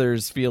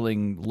 others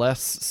feeling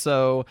less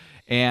so,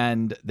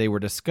 and they were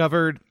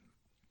discovered,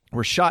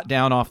 were shot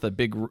down off the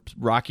big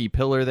rocky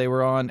pillar they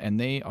were on, and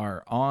they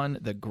are on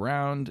the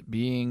ground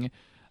being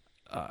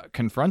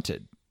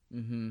confronted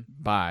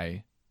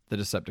by the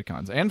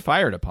Decepticons and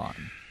fired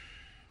upon.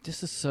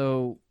 This is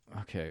so...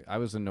 Okay, I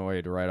was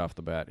annoyed right off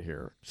the bat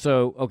here.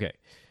 So, okay,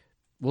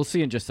 we'll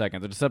see in just a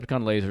second. The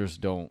Decepticon lasers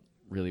don't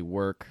really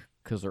work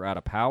because they're out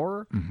of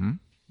power. Mm-hmm.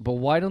 But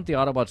why don't the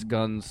Autobots'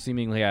 guns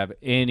seemingly have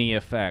any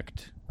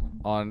effect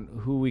on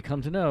who we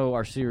come to know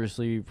are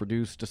seriously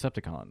reduced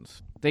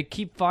Decepticons? They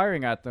keep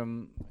firing at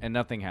them, and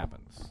nothing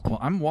happens. Well,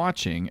 I'm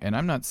watching, and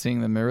I'm not seeing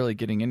them really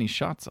getting any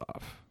shots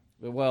off.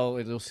 Well,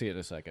 we'll see in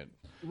a second.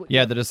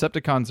 Yeah, the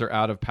Decepticons are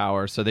out of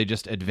power, so they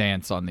just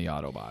advance on the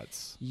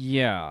Autobots.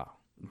 Yeah.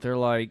 They're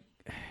like...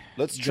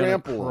 Let's gonna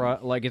trample.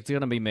 like it's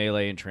gonna be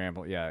melee and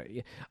trample. Yeah,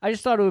 I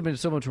just thought it would have been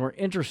so much more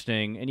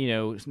interesting, and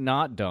it's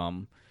not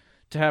dumb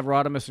to have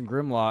Rodimus and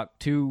Grimlock,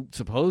 two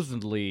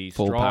supposedly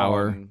Full strong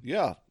power.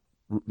 Yeah.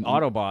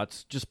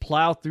 Autobots, just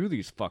plow through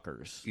these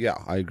fuckers. Yeah,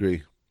 I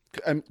agree.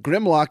 And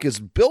Grimlock is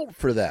built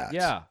for that.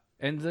 Yeah,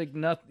 and like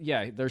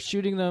they're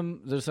shooting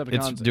them. The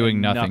Decepticons. It's doing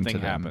and nothing to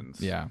them. happens.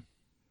 Yeah.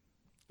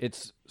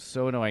 It's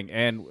so annoying,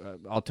 and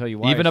I'll tell you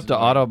why. Even it's up to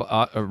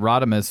annoying.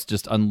 Rodimus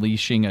just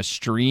unleashing a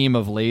stream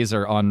of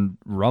laser on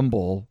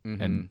Rumble,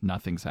 and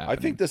nothing's happening.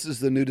 I think this is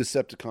the new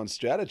Decepticon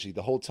strategy.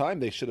 The whole time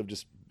they should have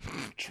just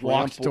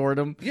walked trampled. toward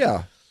them.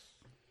 Yeah.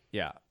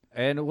 Yeah,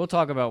 and we'll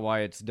talk about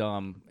why it's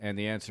dumb, and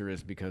the answer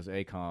is because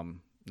ACOM,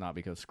 not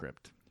because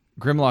script.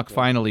 Grimlock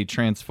finally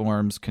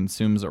transforms,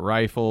 consumes a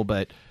rifle,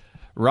 but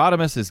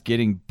Rodimus is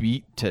getting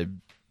beat to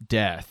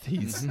death.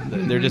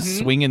 They're just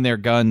swinging their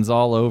guns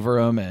all over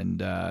him, and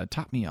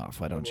top me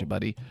off, why don't you,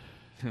 buddy?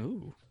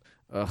 Ooh.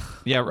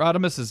 Yeah,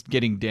 Rodimus is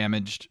getting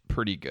damaged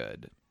pretty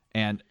good,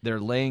 and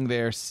they're laying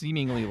there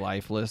seemingly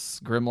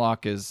lifeless.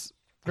 Grimlock's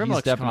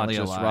Grimlock's definitely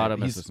conscious. alive.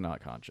 Rodimus He's is not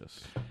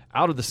conscious.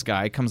 out of the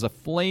sky comes a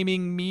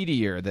flaming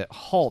meteor that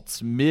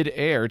halts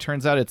mid-air.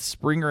 Turns out it's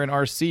Springer and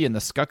RC in the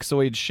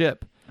Skuxoid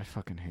ship. I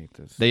fucking hate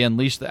this. They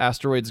unleash the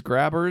asteroid's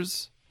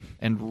grabbers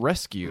and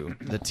rescue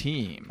the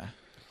team.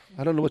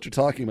 I don't know what you're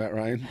talking about,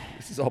 Ryan.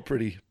 This is all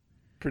pretty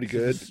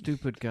good.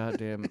 Stupid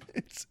goddamn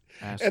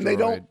asteroid.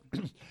 And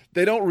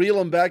they don't reel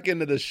them back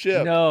into the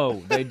ship.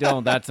 No, they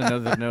don't. That's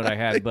another note I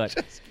had.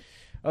 But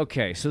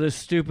okay, so this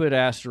stupid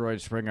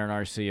asteroid Springer and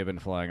RC have been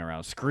flying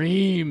around.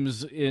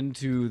 Screams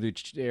into the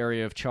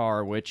area of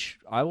Char, which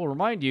I will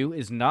remind you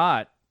is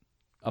not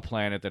a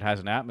planet that has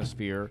an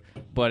atmosphere,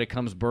 but it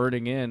comes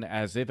burning in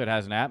as if it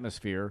has an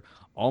atmosphere,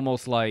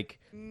 almost like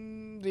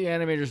the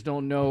animators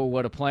don't know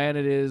what a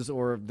planet is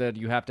or that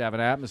you have to have an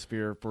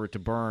atmosphere for it to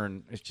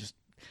burn. It's just,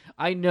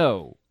 I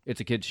know it's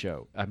a kid's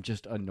show. I'm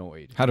just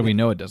annoyed. How do we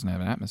know it doesn't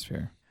have an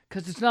atmosphere?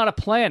 Because it's not a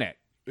planet.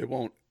 It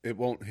won't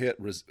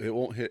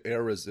hit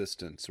air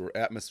resistance or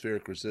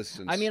atmospheric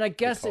resistance. I mean, I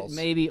guess it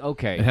may be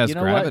okay. It has you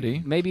know gravity.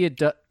 What? Maybe it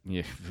does.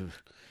 Yeah.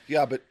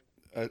 Yeah, but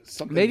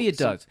something. Maybe it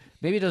does.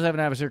 Maybe it does have an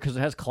atmosphere because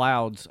it has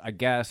clouds, I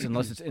guess,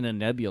 unless it's in a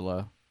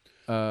nebula.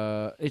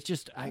 It's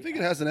just. I think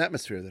it has an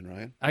atmosphere then,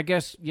 Ryan. I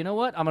guess, you know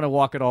what? I'm going to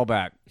walk it all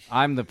back.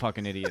 I'm the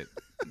fucking idiot.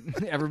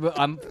 Everybody,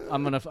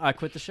 I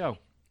quit the show.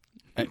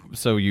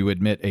 So you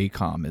admit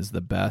ACOM is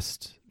the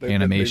best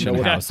animation know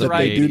what- house That's of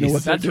right. the They do know 80s.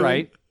 what they're That's doing.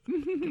 right.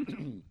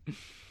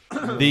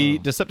 The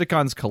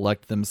Decepticons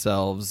collect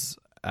themselves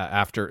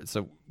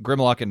so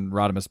Grimlock and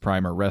Rodimus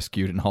Prime are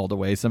rescued and hauled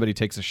away. Somebody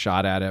takes a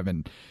shot at him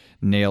and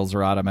nails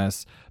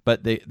Rodimus,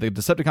 but the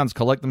Decepticons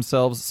collect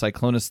themselves.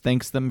 Cyclonus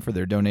thanks them for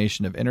their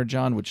donation of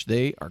Energon, which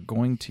they are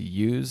going to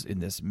use in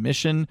this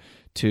mission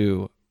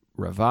to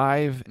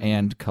revive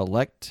and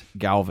collect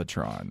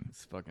Galvatron.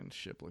 This fucking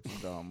ship looks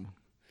dumb.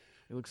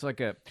 It looks like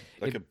a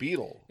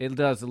beetle. It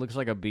does. It looks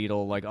like a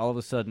beetle. Like all of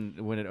a sudden,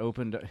 when it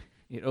opened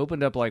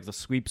up like the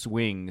sweep's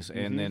wings,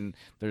 and then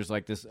there's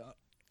like this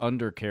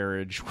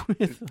undercarriage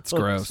with It's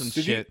gross. and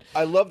Did you- shit.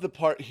 I love the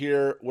part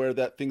here where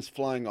that thing's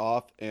flying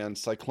off and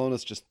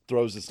Cyclonus just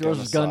throws his gun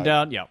aside.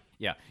 Down.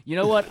 Yeah. You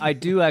know what? I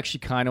do actually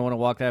kind of want to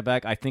walk that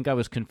back. I think I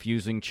was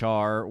confusing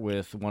Char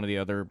with one of the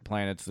other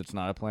planets that's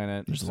not a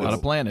planet. There's a lot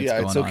of planets Yeah,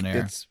 going it's okay. on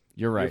here.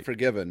 You're right. You're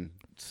forgiven.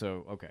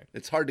 So, okay.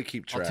 It's hard to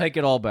keep track. I'll take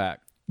it all back.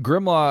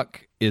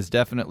 Grimlock is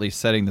definitely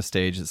setting the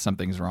stage that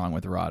something's wrong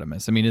with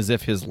Rodimus. I mean, as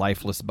if his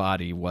lifeless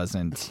body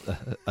wasn't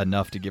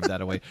enough to give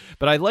that away.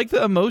 But I like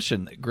the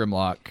emotion that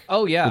Grimlock,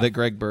 that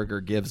Greg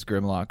Berger gives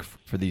Grimlock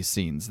for these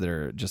scenes that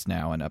are just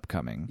now and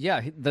upcoming.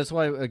 Yeah, that's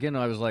why, again,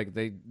 I was like,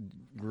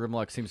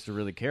 Grimlock seems to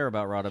really care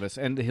about Rodimus,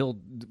 and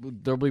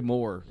there'll be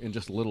more in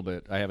just a little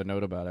bit. I have a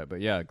note about it. But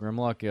yeah,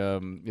 Grimlock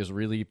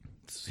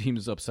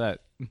seems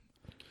upset.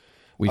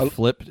 We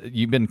flipped.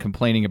 You've been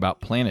complaining about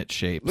planet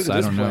shapes. Look at I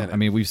this don't know. planet. I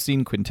mean, we've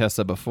seen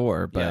Quintessa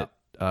before, but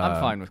I'm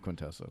fine with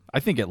Quintessa. I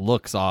think it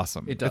looks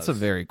awesome. It It's a does.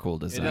 very cool It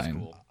design. is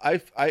cool. I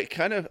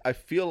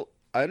feel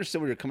I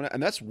understand where you're coming at,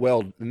 and that's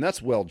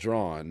well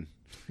drawn.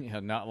 Yeah,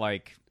 not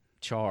like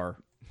Char.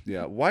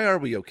 Yeah. Why are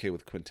we okay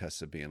with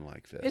Quintessa being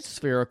like this? It's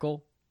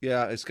spherical.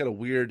 Yeah, it's got a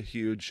weird,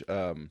 huge.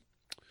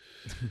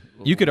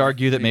 You could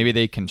argue that maybe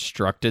they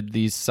constructed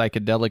these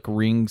psychedelic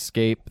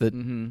ringscape that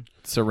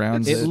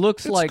surrounds It it.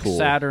 looks It's like cool.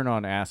 Saturn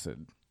on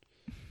acid.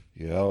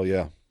 Yeah, oh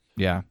yeah.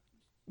 Yeah.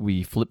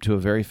 We flip to a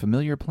very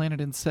familiar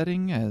planet and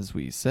setting. As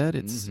we said,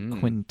 it's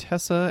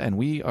Quintessa, and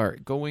we are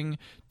going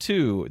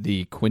to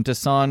the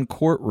Quintesson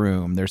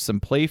courtroom. There's some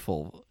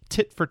playful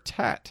tit for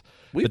tat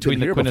We've between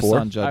been the here before.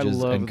 Quintesson judges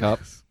I love and Cup.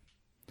 this.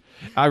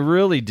 I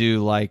really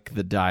do like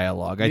the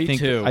dialogue. Me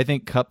too. I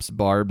think Cup's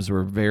barbs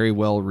were very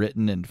well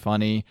written and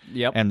funny.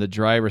 Yep. And the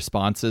dry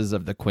responses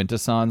of the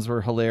Quintessons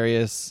were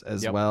hilarious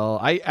as Yep. well.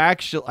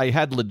 I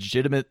had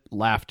legitimate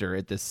laughter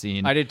at this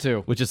scene. I did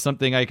too. Which is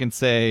something I can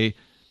say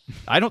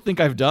I don't think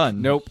I've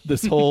done. Nope.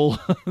 This whole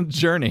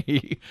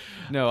journey.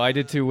 No, I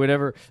did too.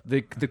 Whenever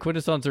the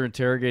Quintessons are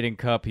interrogating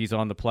Cup, he's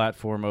on the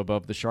platform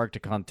above the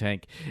Sharkticon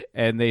tank,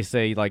 and they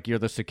say, like, you're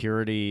the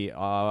security,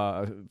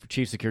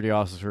 chief security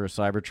officer of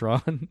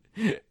Cybertron.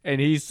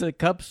 And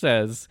Cup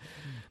says,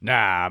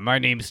 nah, my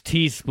name's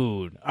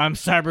Teaspoon. I'm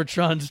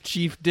Cybertron's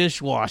chief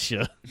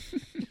dishwasher.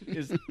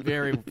 It's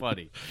very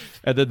funny.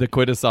 And then the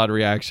Quintesson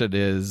reaction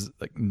is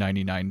like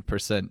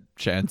 99%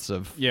 chance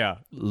of Yeah.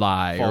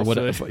 lie or Falsehood.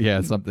 whatever.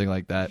 Yeah, something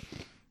like that.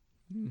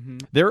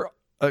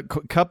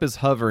 Cup is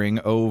hovering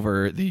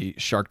over the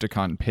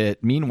Sharkticon pit.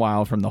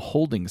 Meanwhile, from the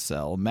holding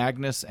cell,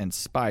 Magnus and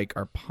Spike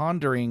are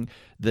pondering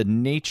the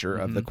nature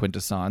of the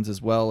Quintessons,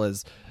 as well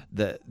as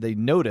they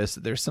notice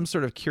that there's some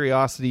sort of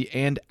curiosity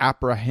and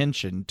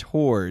apprehension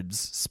towards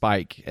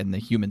Spike and the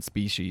human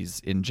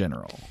species in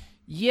general.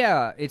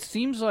 Yeah, it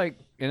seems like,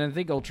 and I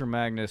think Ultra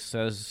Magnus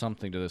says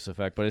something to this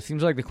effect, but it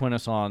seems like the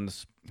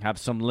Quintessons have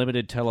some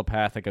limited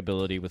telepathic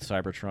ability with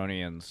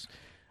Cybertronians.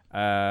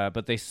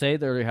 But they say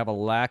they have a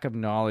lack of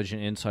knowledge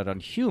and insight on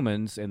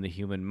humans and the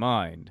human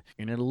mind.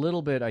 And in a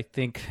little bit, I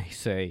think they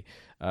say,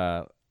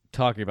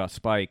 talking about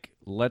Spike,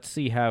 let's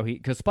see how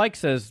because Spike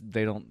says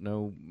they don't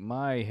know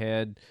my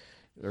head,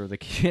 or they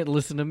can't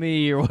listen to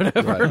me, or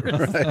whatever.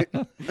 Right.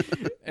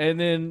 And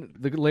then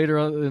later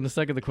on in the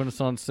second, the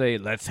Quintessons say,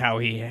 "Let's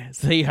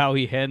see how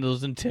he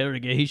handles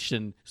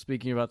interrogation."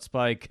 Speaking about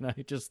Spike, and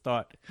I just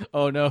thought,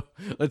 "Oh no,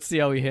 let's see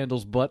how he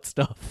handles butt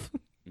stuff."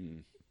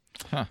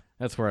 Huh.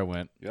 That's where I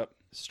went. Yep.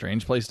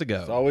 Strange place to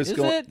go. It's always Is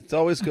going. it?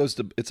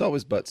 It's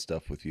always butt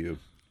stuff with you.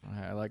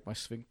 I like my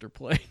sphincter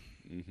play.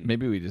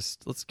 Maybe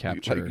let's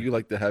capture. You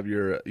like to have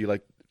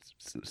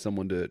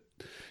someone to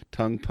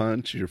tongue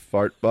punch your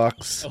fart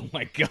box. Oh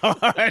my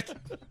god!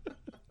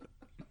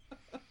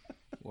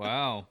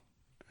 Wow.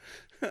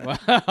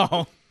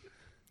 Wow.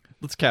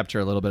 Let's capture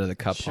a little bit of the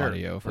Cup Sure.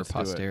 audio for Let's do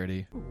it.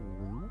 posterity.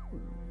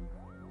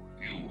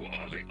 You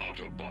are the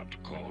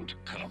Autobot called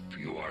Cup.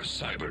 You are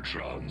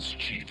Cybertron's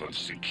chief of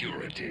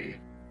security.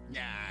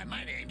 Nah,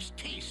 my name's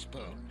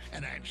Teaspoon,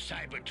 and I'm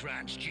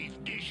Cybertron's chief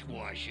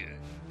dishwasher.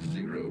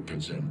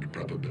 0%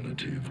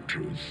 probability of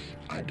truth.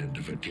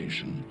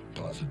 Identification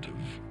positive.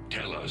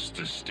 Tell us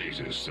the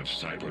status of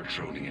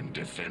Cybertronian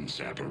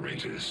defense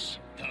apparatus.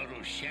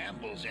 Total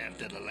shambles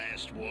after the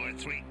last war.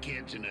 3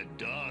 kids and a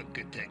dog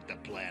could take the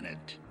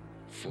planet.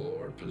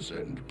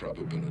 4%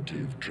 probability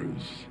of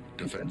truth.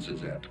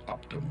 Defenses at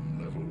optimum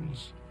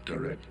levels.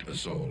 Direct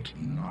assault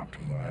not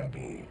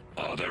viable.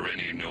 Are there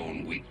any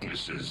known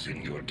weaknesses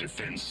in your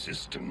defense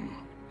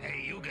system?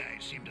 Hey, you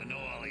guys seem to know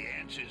all the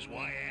answers.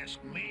 Why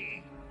ask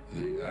me?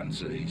 The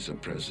answer he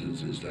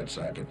suppresses is that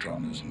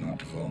Cybertron is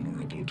not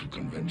vulnerable to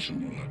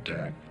conventional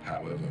attack.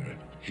 However,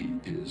 he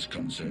is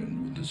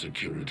concerned with the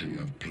security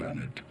of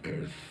planet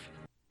Earth.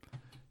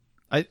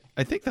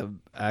 I think the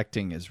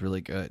acting is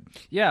really good.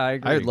 Yeah, I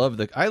agree.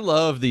 I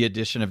love the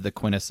addition of the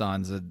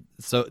Quintessons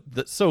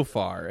so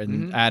far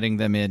and adding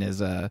them in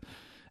as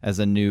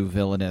a new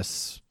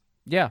villainous.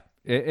 Yeah,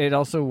 it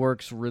also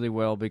works really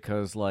well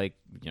because, like,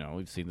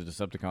 we've seen the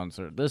Decepticons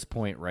at this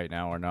point right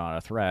now are not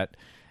a threat,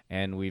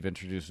 and we've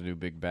introduced a new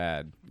big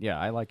bad. Yeah,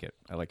 I like it.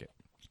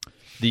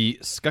 The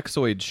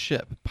Skuxoid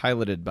ship,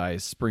 piloted by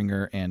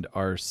Springer and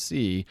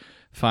RC,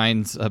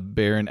 finds a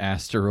barren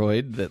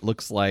asteroid that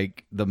looks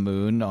like the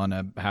moon on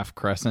a half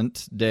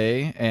crescent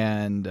day,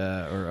 and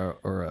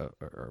or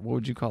what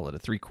would you call it? A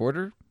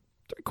three-quarter?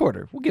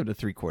 Three-quarter. We'll give it a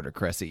three-quarter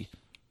Cressy.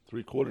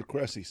 3/4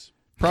 Cressies.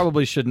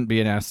 Probably shouldn't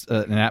be an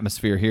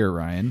atmosphere here,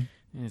 Ryan.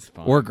 It's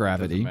fine. Or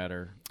gravity. Doesn't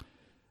matter.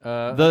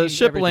 The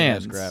ship everything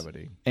lands, has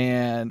gravity.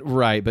 and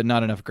but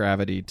not enough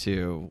gravity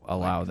to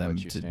allow Like them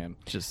what you to stand.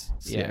 just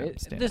Yeah,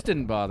 stand. this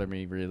didn't bother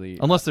me really.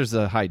 Unless there's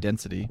a high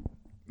density.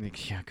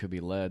 Yeah, it could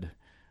be lead.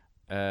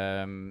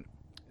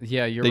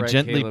 Yeah, you're They right.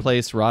 gently Caleb.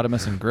 place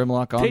Rodimus and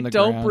Grimlock on They the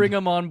don't ground. bring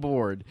them on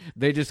board.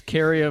 They just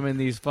carry them in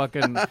these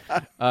fucking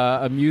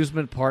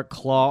amusement park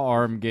claw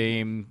arm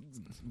game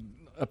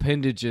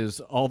appendages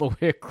all the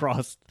way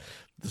across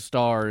the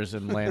stars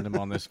and land them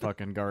on this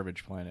fucking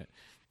garbage planet.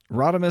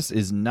 Rodimus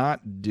is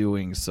not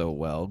doing so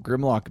well.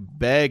 Grimlock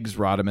begs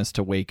Rodimus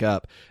to wake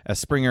up. As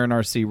Springer and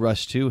RC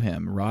rush to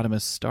him,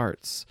 Rodimus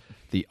starts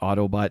the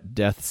Autobot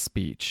death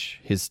speech.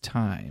 His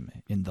time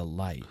in the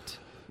light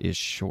is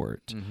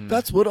short.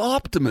 That's what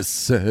Optimus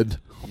said.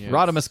 Yes.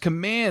 Rodimus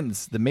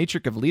commands the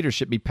matrix of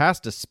leadership be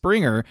passed to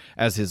Springer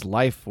as his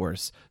life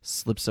force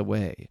slips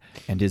away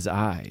and his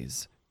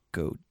eyes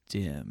go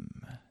dim.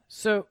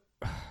 So,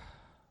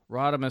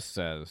 Rodimus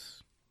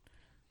says,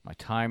 "My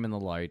time in the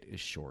light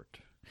is short."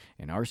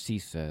 And RC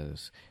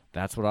says,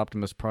 "That's what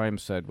Optimus Prime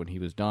said when he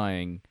was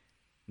dying."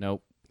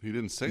 Nope. He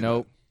didn't say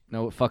Nope.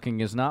 No, it fucking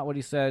is not what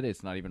he said.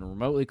 It's not even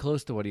remotely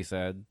close to what he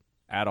said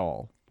at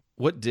all.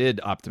 What did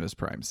Optimus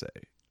Prime say?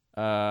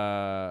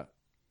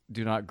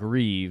 Do not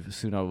grieve.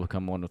 Soon I will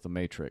become one with the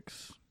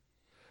Matrix.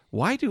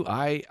 Why do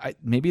I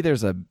maybe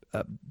there's a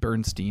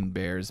Bernstein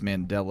Bears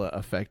Mandela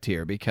effect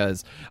here,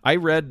 because I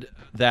read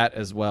that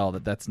as well,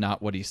 that's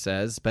not what he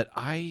says, but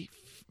I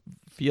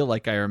feel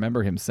like I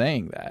remember him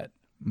saying that.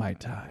 My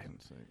time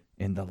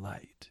in the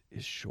light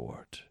is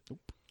short.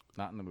 Nope.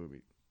 Not in the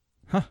movie.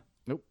 Huh.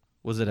 Nope.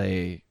 Was it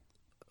a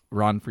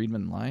Ron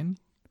Friedman line?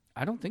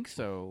 I don't think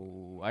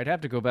so. I'd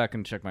have to go back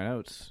and check my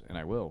notes, and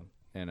I will.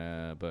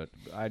 But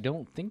I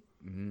don't think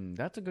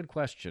that's a good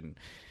question.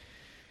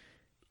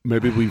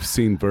 Maybe we've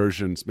seen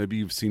versions. Maybe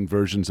you've seen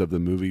versions of the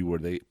movie where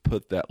they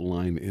put that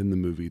line in the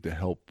movie to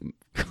help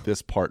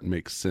this part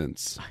make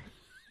sense.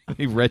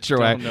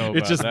 Retroactive. Don't know It's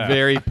about just that.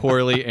 very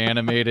poorly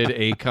animated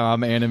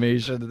ACOM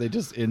animation that they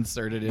just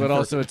inserted in. But for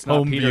also, it's not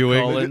home Peter viewing.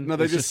 Cullen. No,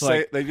 they It's just say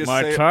like, they just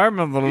my say it- time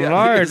in the Yeah,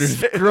 light they is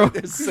say it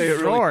really-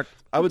 short.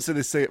 I would say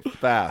they say it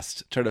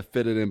fast, try to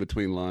fit it in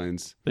between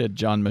lines. They had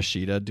John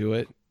Machida do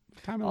it.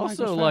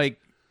 Also,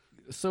 like,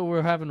 so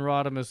we're having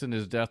Rodimus in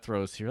his death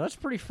throes here. That's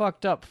pretty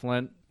fucked up,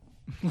 Flint.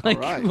 Like,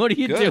 All right, what are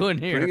you good. doing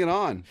here? Bring it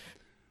on.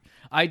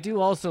 I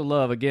do also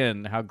love,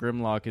 again, how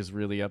Grimlock is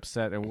really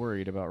upset and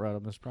worried about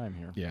Rodimus Prime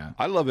here. Yeah.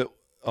 I love it.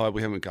 Oh,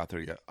 we haven't got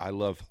there yet. I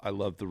love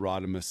the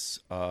Rodimus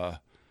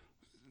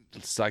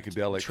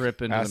psychedelic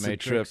Trip into the acid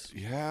Matrix.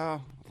 Trip. Yeah,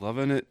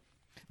 loving it.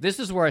 This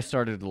is where I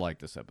started to like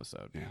this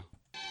episode. Yeah.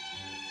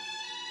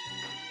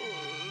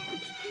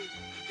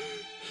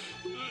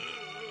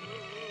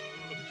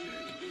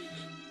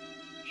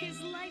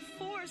 His life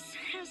force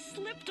has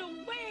slipped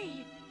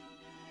away.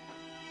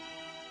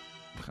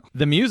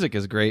 The music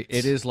is great.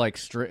 It is like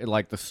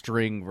like the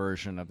string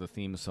version of the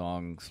theme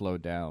song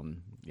slowed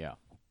down. Yeah.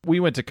 We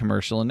went to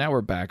commercial and now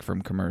we're back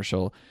from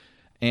commercial.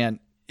 And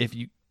if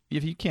you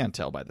can't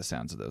tell by the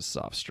sounds of those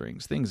soft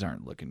strings, things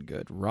aren't looking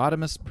good.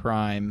 Rodimus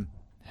Prime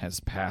has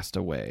passed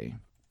away.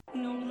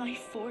 No life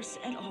force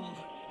at all.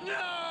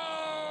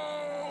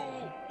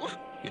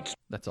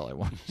 That's all I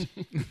want.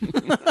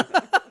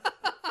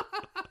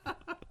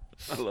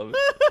 I love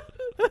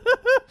it.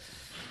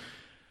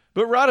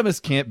 But Rodimus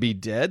can't be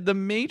dead. The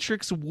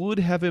Matrix would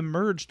have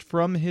emerged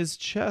from his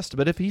chest.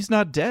 But if he's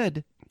not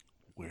dead,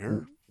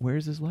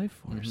 where's his life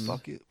force?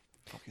 Fuck it.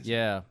 Fuck it.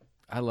 Yeah.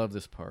 I love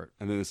this part.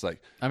 And then it's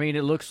like, I mean,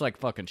 it looks like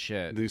fucking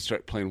shit. then you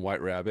start playing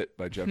White Rabbit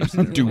by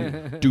Jefferson.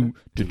 Do.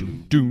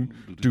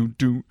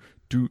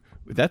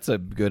 That's a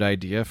good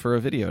idea for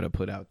a video to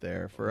put out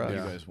there for us. You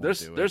guys won't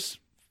do it.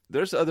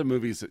 There's other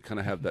movies that kind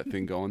of have that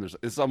thing going.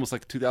 It's almost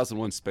like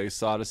 2001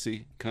 Space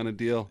Odyssey kind of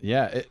deal.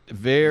 Yeah,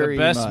 very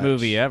The best much.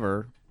 movie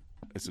ever.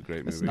 It's a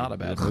great movie. It's not a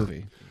bad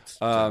movie.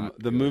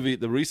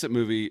 The recent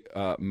movie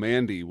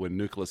Mandy, when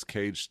Nicolas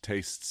Cage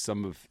tastes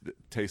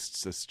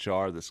this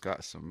jar that's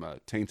got some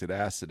tainted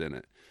acid in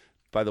it.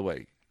 By the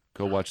way,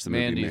 go watch the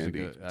movie Mandy's Mandy.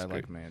 good. I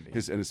like Mandy.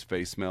 His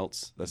face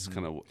melts. That's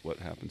kind of what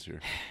happens here.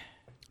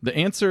 The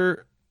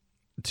answer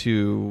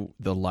to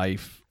the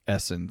life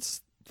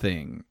essence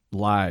thing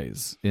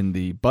lies in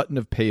the button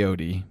of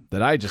peyote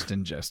that I just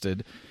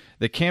ingested.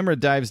 The camera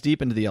dives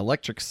deep into the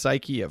electric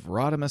psyche of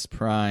Rodimus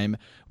Prime.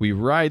 We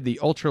ride the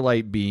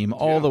ultralight beam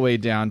all the way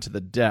down to the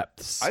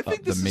depths I think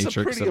of this the is a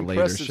matrix pretty of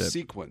impressive leadership.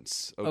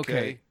 sequence. Okay.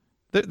 Okay.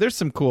 There's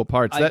some cool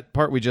parts. That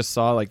part we just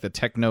saw, like the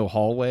techno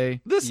hallway.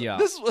 This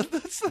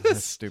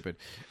That's stupid.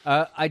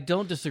 I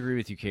don't disagree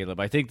with you, Caleb.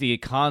 I think the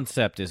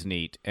concept is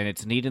neat, and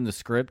it's neat in the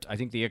script. I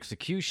think the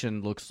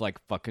execution looks like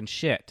fucking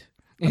shit.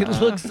 It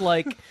looks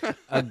like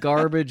a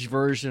garbage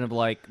version of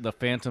like the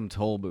Phantom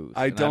Toll Booth.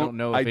 I And I don't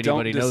know if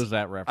anybody knows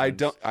that reference.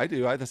 I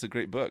do. That's a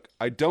great book.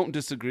 I don't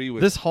disagree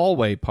with This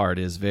hallway part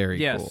is very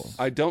Yes. cool.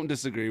 I don't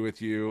disagree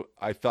with you.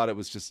 I thought it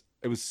was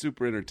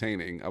super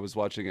entertaining. I was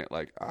watching it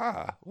like,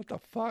 what the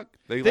fuck?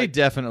 They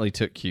definitely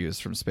took cues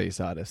from Space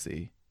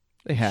Odyssey.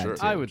 They had Sure.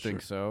 to. I would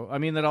think so. I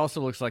mean, that also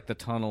looks like the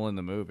tunnel in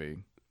the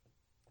movie.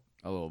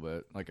 A little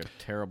bit. Like a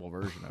terrible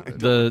version of it.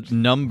 The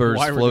numbers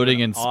Why we're floating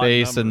doing in odd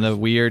space and the numbers.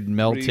 weird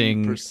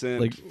melting,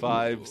 3%,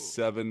 like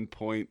 7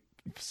 point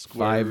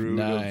square root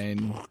of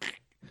 5'9".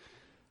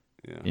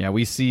 Yeah. Yeah,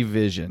 we see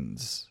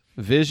visions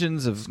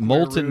of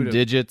molten root of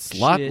digits,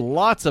 shit.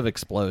 lots of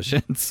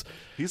explosions.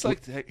 This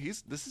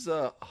is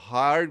a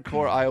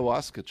hardcore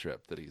ayahuasca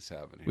trip that he's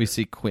having here. We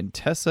see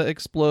Quintessa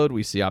explode.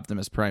 We see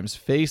Optimus Prime's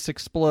face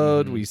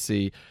explode. We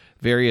see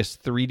various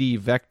 3D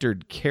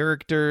vectored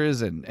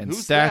characters and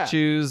Who's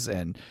statues.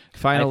 And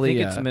finally,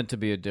 I think it's meant to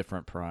be a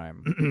different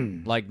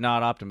Prime. Like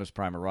not Optimus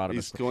Prime or Rodimus.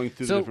 He's going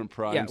through So, different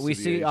primes. Yeah, we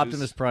through the see ages.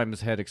 Optimus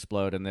Prime's head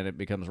explode, and then it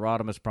becomes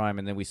Rodimus Prime,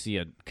 and then we see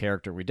a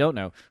character we don't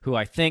know, who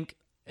I think,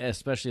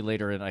 especially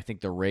later in, I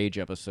think, the Rage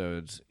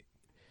episodes,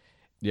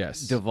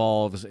 yes.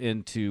 devolves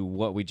into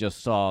what we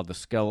just saw, the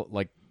skeleton.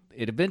 Like,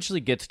 it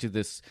eventually gets to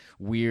this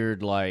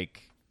weird,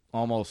 like,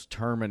 almost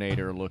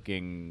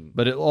Terminator-looking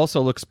But it also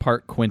looks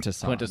part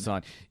Quintesson.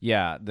 Quintesson.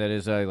 Yeah, that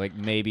is like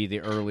maybe the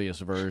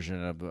earliest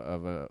version of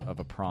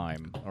a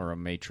Prime or a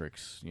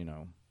Matrix. You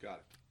know. Got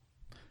it.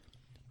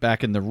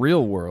 Back in the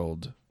real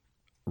world,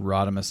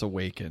 Rodimus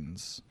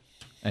awakens,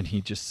 and he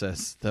just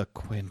says, "The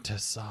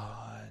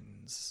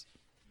Quintessons."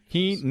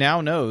 He now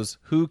knows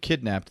who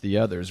kidnapped the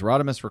others.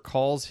 Rodimus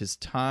recalls his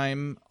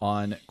time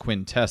on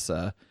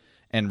Quintessa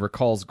and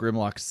recalls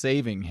Grimlock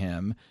saving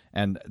him,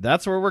 and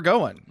that's where we're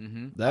going.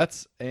 Mm-hmm.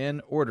 That's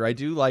an order. I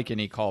do like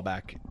any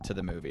callback to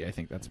the movie. I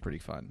think that's pretty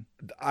fun.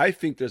 I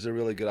think there's a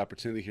really good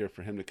opportunity here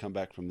for him to come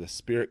back from the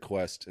Spirit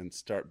Quest and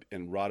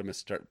Rodimus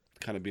start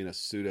kind of being a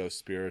pseudo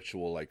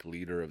spiritual like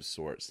leader of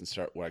sorts and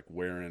start like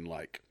wearing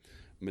like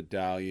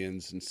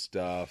medallions and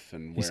stuff.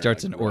 And He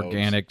starts wearing, an like, robes.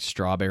 organic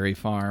strawberry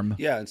farm.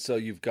 Yeah, and so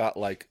you've got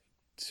like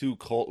two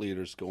cult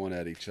leaders going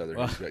at each other.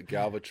 You've got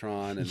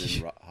Galvatron and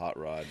then Hot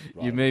Rod.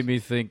 You made me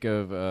think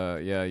of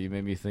you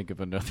made me think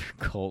of another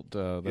cult,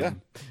 the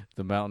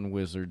Mountain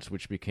Wizards,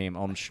 which became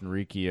Om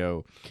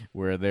Shinrikyo,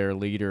 where their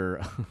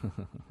leader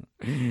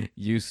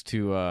used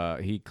to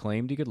he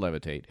claimed he could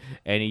levitate,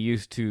 and he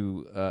used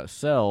to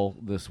sell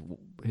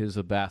his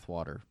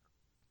bathwater.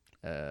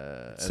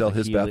 Sell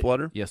his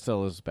bathwater? Yeah,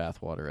 sell his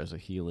bathwater as a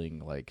healing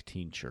like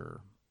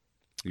tincture.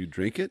 You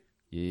drink it?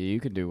 You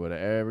can do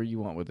whatever you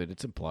want with it.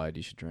 It's implied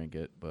you should drink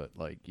it, but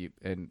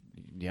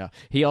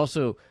he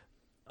also.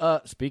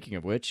 Speaking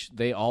of which,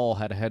 they all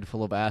had a head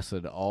full of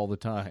acid all the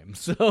time,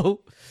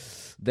 so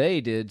they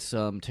did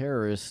some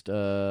terrorist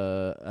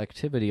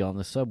activity on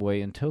the subway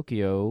in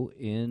Tokyo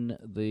in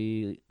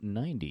the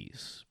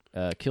 90s.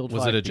 Killed.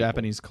 Was 5 it a people.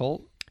 Japanese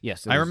cult?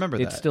 Yes, I remember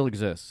It that. still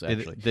exists.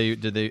 Actually,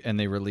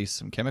 They released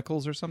some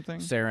chemicals or something?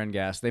 sarin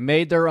gas. They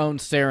made their own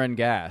sarin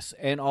gas,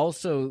 and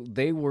also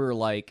they were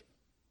like.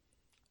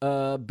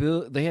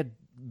 They had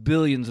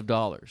billions of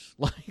dollars.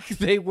 Like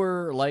they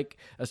were like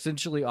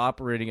essentially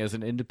operating as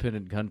an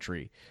independent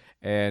country,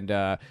 and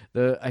I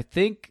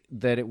think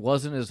that it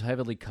wasn't as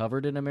heavily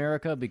covered in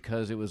America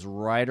because it was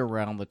right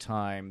around the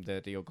time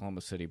that the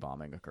Oklahoma City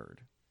bombing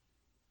occurred.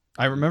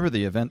 I remember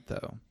the event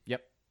though.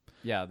 Yep.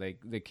 Yeah,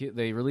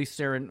 they released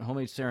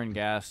homemade sarin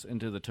gas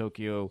into the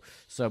Tokyo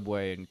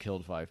subway and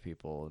killed 5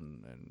 people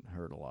and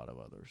hurt a lot of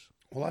others.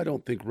 Well, I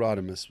don't think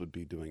Rodimus would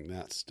be doing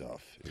that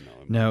stuff.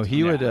 No,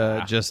 he would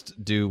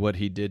just do what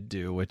he did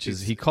do, which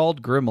is he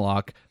called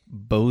Grimlock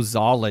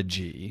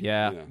Bozology.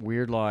 Yeah, Yeah.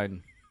 weird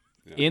line.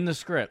 In the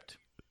script.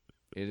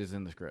 It is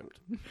in the script.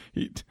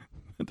 It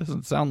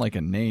doesn't sound like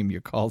a name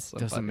you call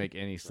somebody. Doesn't make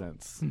any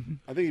sense.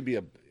 I think he'd be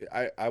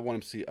I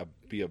want him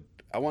to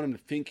I want him to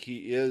think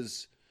he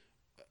is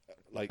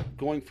like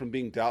going from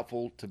being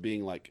doubtful to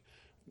being like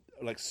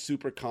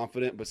super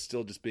confident, but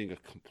still just being a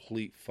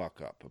complete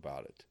fuck up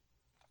about it.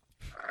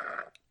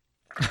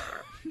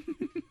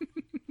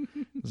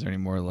 Is there any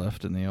more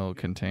left in the old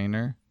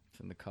container? It's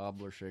in the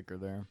cobbler shaker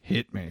there.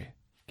 Hit me.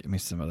 Give me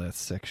some of that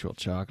sexual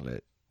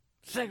chocolate.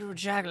 Sexual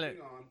chocolate.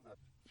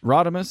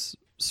 Rodimus,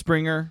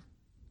 Springer,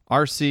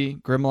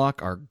 RC,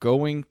 Grimlock are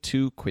going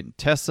to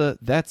Quintessa.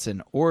 That's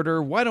in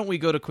order. Why don't we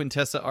go to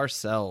Quintessa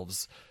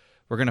ourselves?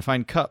 We're going to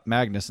find Cup,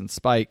 Magnus, and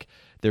Spike.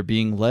 They're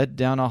being led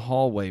down a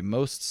hallway,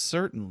 most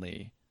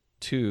certainly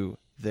to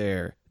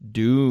their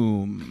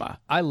doom.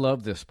 I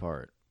love this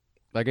part.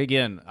 Like,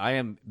 again, I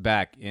am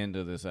back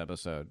into this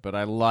episode, but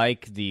I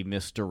like the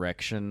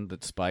misdirection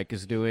that Spike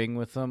is doing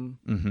with them.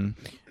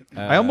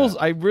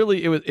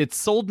 It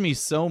sold me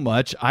so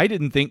much. I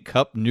didn't think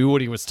Cup knew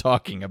what he was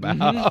talking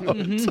about.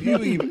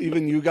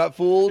 Even you got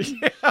fooled.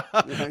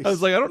 I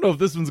was like, I don't know if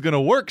this one's going to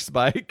work,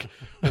 Spike.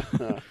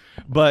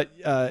 But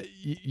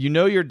you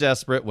know you're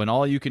desperate when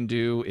all you can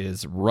do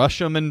is rush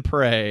them and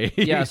pray.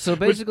 Yeah, so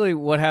basically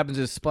what happens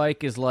is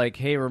Spike is like,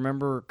 hey,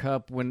 remember,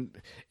 Cup, when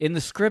in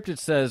the script it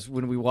says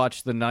when we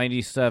watched the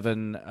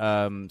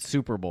 97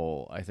 Super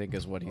Bowl, I think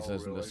is what he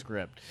says in the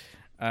script.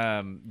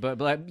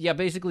 But yeah,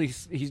 basically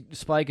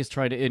Spike is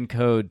trying to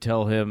encode,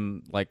 tell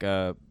him, like,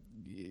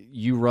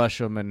 you rush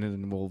them and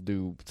then we'll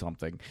do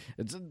something.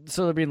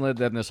 So they're being led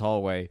down this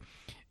hallway.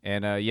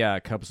 And yeah,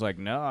 Cup's like,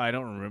 no, I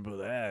don't remember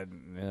that.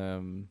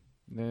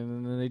 And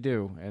then they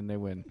do, and they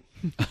win.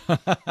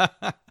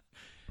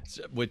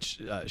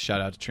 Which, shout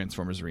out to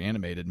Transformers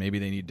Reanimated. Maybe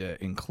they need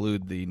to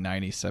include the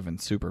 97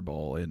 Super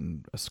Bowl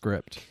in a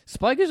script.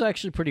 Spike is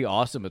actually pretty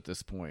awesome at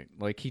this point.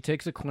 Like, he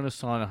takes a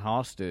Quintesson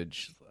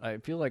hostage. I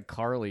feel like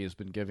Carly has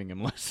been giving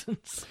him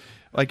lessons.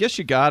 Well, I guess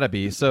you gotta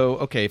be. So,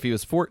 okay, if he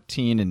was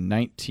 14 in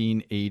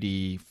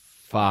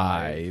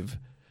 1985,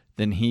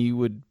 then he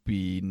would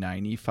be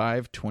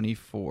 95,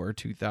 24,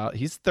 2000.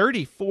 He's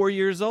 34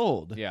 years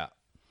old. Yeah.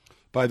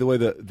 By the way,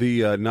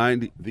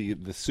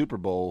 the Super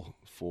Bowl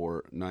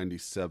for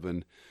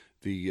 97,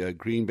 the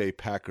Green Bay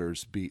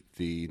Packers beat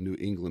the New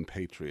England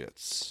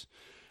Patriots.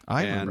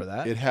 I remember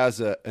that. It has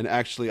and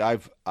actually I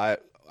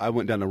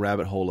went down a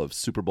rabbit hole of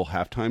Super Bowl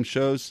halftime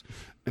shows,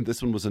 and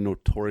this one was a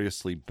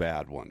notoriously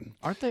bad one.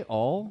 Aren't they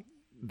all?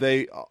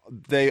 They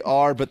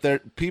are, but they're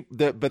people.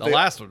 But the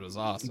last one was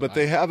awesome. But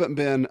they haven't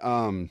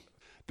been.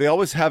 They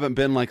always haven't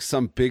been like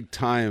some big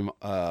time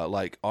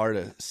like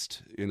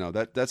artist. You know,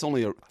 that's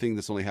only a thing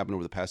that's only happened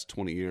over the past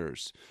 20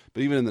 years.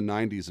 But even in the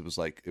 90s,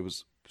 it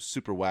was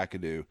super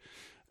wackadoo.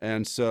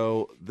 And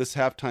so this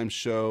halftime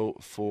show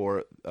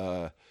for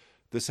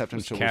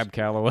Cab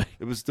Calloway.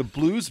 It was the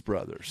Blues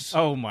Brothers.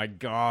 Oh my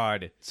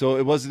God! So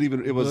it wasn't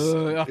even. It was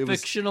a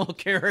fictional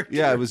character.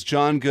 Yeah, it was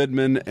John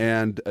Goodman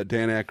and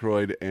Dan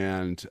Aykroyd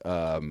and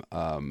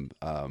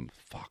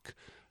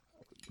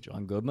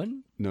John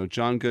Goodman? No,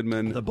 John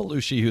Goodman. The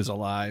Belushi who's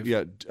alive.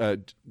 Yeah,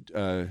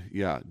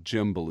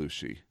 Jim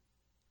Belushi.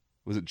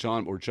 Was it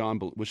John or John?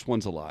 Which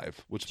one's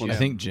alive? Which one? I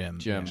think Jim.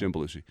 Jim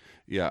Belushi.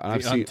 Yeah, The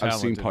I've seen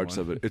parts untalented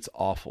of it. It's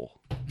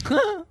awful.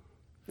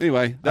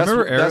 Anyway, I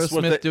remember that's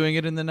what Aerosmith doing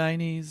it in the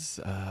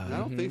 90s. I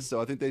don't think so.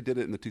 I think they did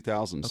it in the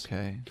 2000s.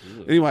 Okay.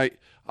 Anyway,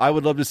 I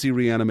would love to see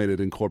Reanimated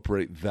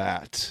incorporate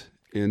that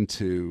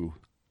into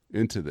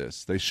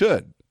this. They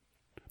should.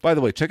 By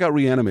the way, check out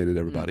Reanimated,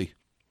 everybody.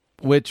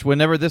 Which,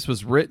 whenever this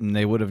was written,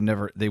 they wouldn't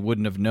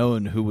have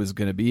known who was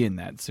going to be in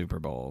that Super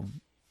Bowl.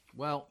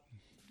 Well,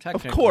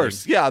 of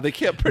course, yeah, they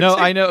can't predict. No,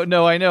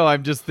 I know.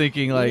 I'm just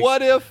thinking, like,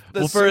 what if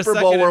the Super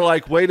Bowl were second,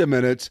 like, wait a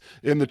minute,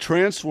 in the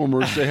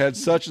Transformers they had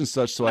such and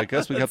such, so I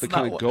guess we have to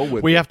kind of go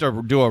with. We it. have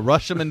to do a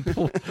rush 'em and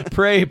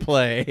pray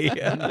play.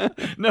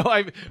 No,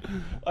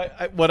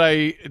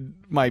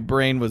 my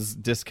brain was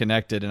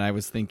disconnected, and I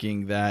was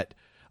thinking that.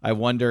 I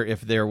wonder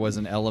if there was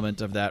an element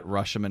of that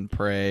rush 'em and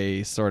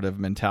pray sort of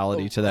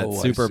mentality to that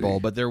Super Bowl,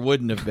 but there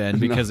wouldn't have been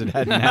because it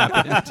hadn't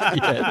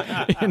happened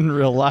yet in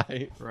real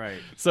life. Right.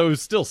 So it was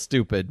still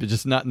stupid, but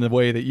just not in the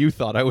way that you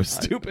thought I was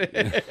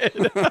stupid.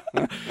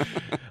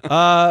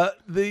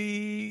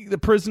 The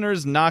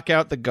prisoners knock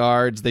out the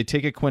guards. They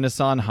take a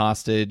Quintesson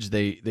hostage.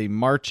 They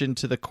march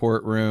into the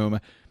courtroom,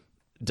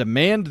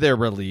 demand their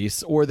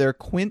release, or their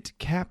Quint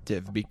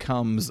captive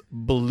becomes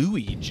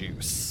Bluey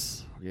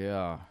Juice.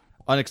 Yeah.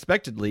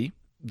 Unexpectedly,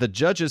 the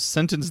judges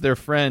sentence their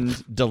friend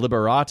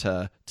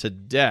Deliberata to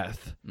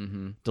death.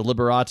 Mm-hmm.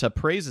 Deliberata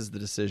praises the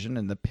decision,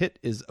 and the pit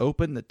is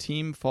open. The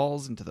team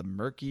falls into the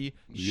murky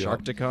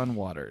Sharkticon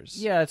waters.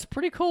 Yeah, it's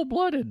pretty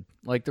cold-blooded.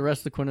 Like, the rest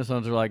of the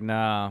Quintessons are like,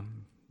 nah,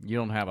 you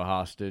don't have a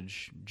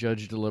hostage.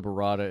 Judge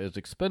Deliberata is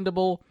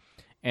expendable,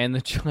 and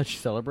the judge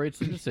celebrates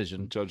the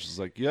decision. The judge is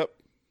like, yep.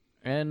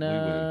 And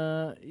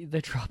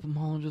they drop them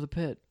all into the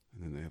pit.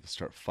 And then they have to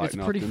start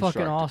fighting. It's pretty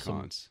fucking Sharkticons.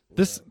 awesome.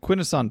 This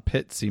Quintesson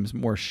pit seems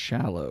more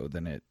shallow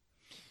than it.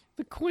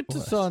 The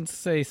Quintessons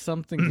say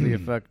something to the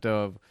effect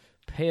of,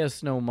 pay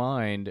us no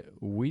mind,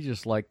 we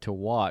just like to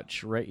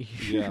watch right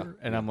here. Yeah.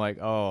 And I'm like,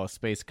 oh,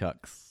 space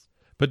cucks.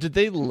 But did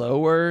they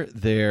lower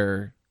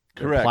their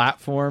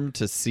platform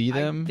to see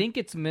them? I think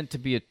it's meant to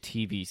be a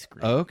TV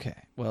screen.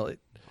 Okay. Well,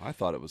 I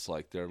thought it was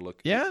like they're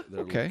looking. Yeah?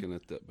 They're Okay. looking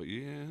at that, but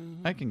yeah.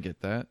 I can get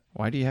that.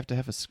 Why do you have to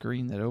have a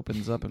screen that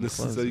opens up and This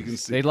closes? is so you can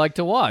see. They'd like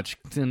to watch.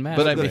 But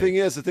The thing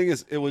is,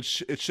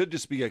 it should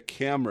just be a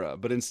camera,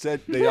 but instead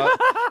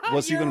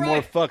what's even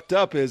more fucked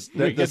up is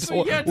that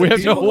we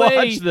have to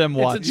watch them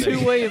watch. It's a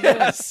two-way event.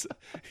 Yes,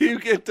 you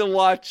get to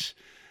watch.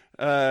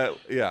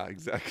 Yeah,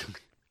 exactly.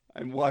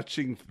 I'm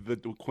watching the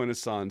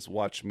Quintessons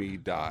watch me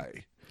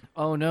die.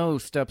 Oh no,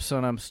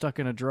 stepson, I'm stuck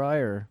in a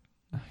dryer.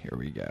 Here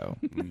we go.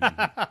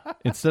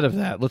 Instead of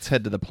that, let's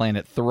head to the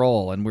planet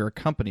Thrall, and we're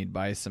accompanied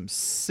by some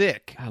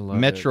sick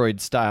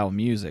Metroid-style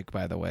music,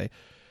 by the way.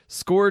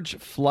 Scourge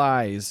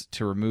flies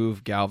to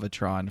remove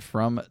Galvatron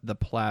from the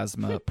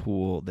plasma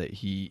pool that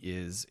he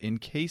is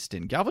encased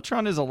in.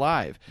 Galvatron is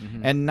alive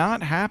and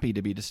not happy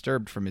to be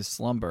disturbed from his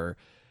slumber.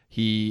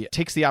 He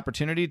takes the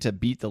opportunity to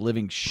beat the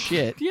living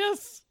shit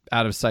Yes.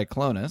 out of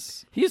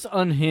Cyclonus. He's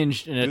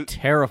unhinged in a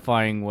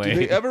terrifying way. Do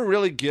they ever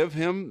really give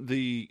him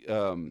the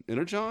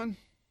Energon?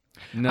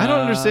 I don't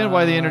understand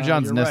why the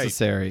Energon's you're right.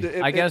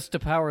 necessary. I guess to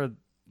power.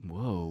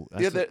 Whoa.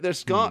 Yeah,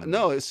 there's gone.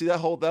 No, see that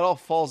all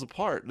falls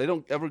apart. They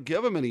don't ever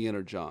give him any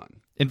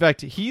Energon. In fact,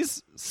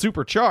 he's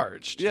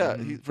supercharged. Yeah,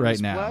 from Right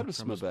his now.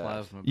 plasma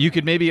bag. You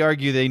could maybe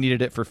argue they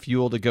needed it for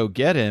fuel to go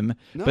get him,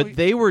 No, but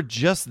they were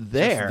just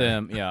there.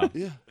 Them, yeah.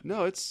 Yeah,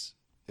 no,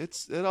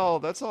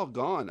 that's all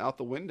gone out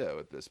the window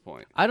at this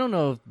point. I don't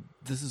know if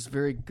this is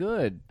very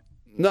good.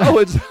 No,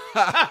 it's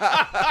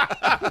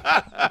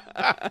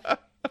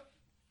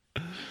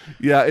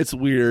yeah, it's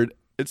weird.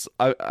 It's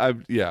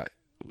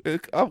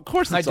of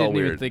course I it's all didn't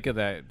weird. even think of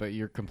that, but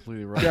you're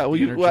completely right. Yeah, The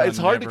it's Energon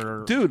hard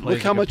never to, dude. plays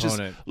Look how a much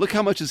component. look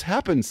how much has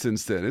happened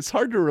since then. It's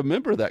hard to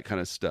remember that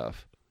kind of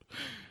stuff.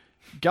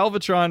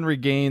 Galvatron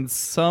regains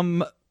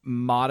some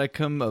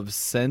modicum of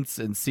sense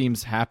and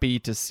seems happy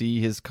to see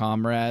his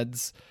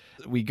comrades.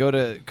 We go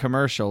to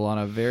commercial on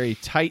a very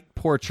tight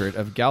portrait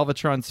of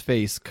Galvatron's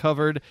face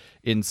covered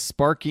in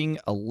sparking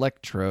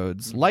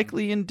electrodes,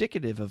 likely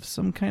indicative of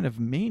some kind of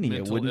mania,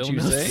 Mental wouldn't you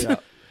illness. say? Yeah.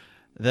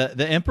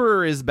 The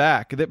Emperor is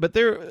back, but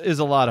there is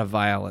a lot of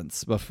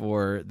violence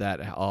before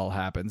that all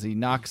happens. He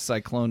knocks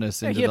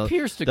Cyclonus he into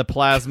appears to- the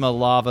plasma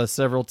lava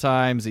several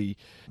times. He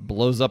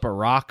blows up a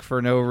rock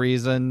for no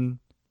reason.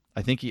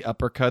 I think he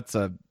uppercuts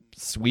a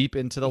sweep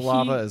into the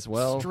lava as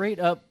well. Straight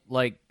up,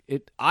 like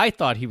it. I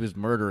thought he was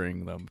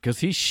murdering them because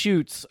he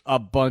shoots a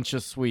bunch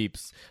of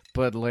sweeps,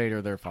 but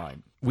later they're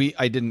fine.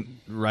 I didn't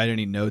write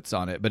any notes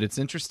on it, but it's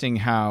interesting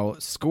how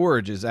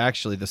Scourge is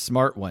actually the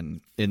smart one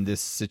in this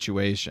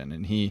situation,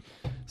 and he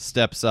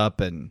steps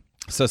up and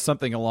says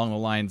something along the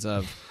lines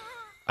of,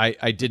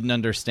 I didn't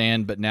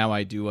understand, but now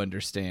I do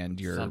understand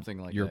your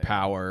Something like your that.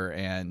 power,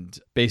 and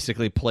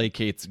basically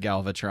placates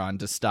Galvatron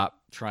to stop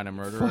Trying to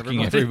murder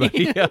fucking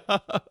everybody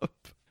up.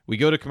 We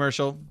go to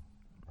commercial.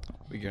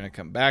 We're going to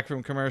come back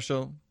from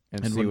commercial.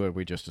 and And see when- what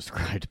we just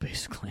described,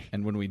 basically.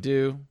 And when we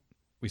do,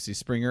 we see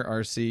Springer,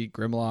 RC,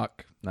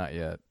 Grimlock. Not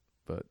yet,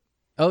 but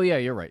oh yeah,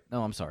 you're right.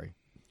 No, I'm sorry.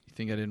 You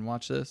think I didn't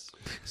watch this?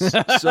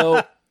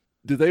 So,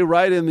 did they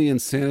write in the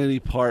insanity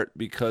part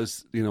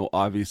because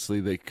obviously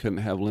they couldn't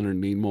have Leonard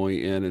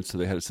Nimoy in, and so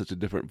they had such a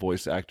different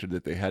voice actor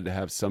that they had to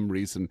have some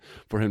reason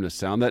for him to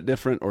sound that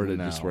different, or did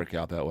it just No. work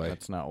out that way?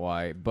 That's not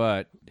why.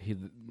 But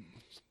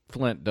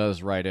Flint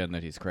does write in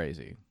that he's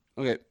crazy.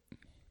 Okay,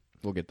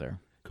 We'll get there.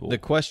 cool. The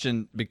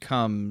question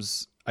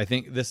becomes, I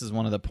think this is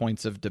one of the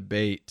points of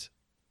debate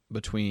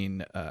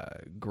between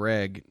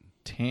Greg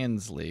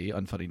Tansley,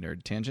 Unfunny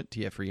Nerd Tangent,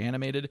 TF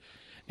Reanimated,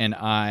 and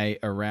I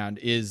around,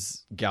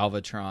 is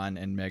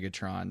Galvatron and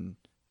Megatron,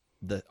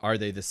 are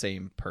they the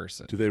same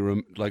person? Do they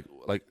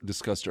like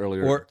discussed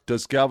earlier? Or-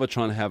 does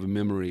Galvatron have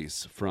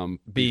memories from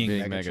Being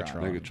Being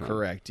Megatron. Megatron.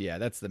 Correct, yeah,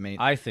 that's the main.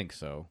 I think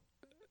so.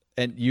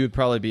 And you would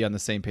probably be on the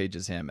same page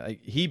as him.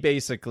 He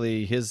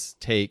basically, his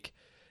take,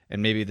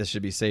 and maybe this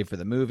should be saved for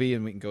the movie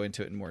and we can go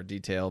into it in more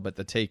detail, but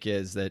the take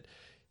is that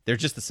they're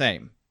just the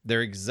same.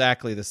 They're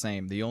exactly the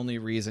same. The only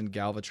reason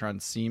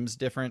Galvatron seems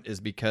different is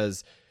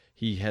because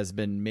he has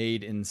been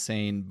made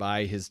insane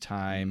by his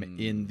time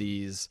in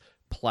these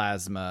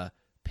plasma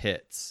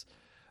pits.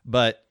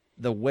 But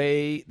the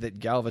way that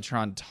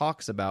Galvatron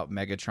talks about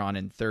Megatron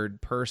in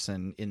third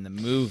person in the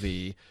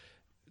movie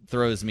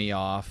throws me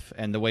off,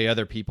 and the way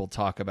other people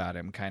talk about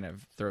him kind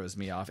of throws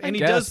me off. And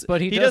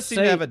but he does does seem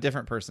say- to have a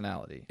different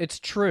personality. It's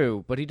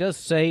true, but he does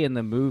say in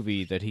the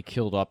movie that he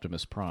killed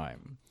Optimus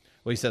Prime.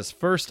 Well, he says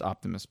first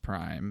Optimus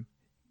Prime,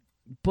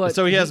 But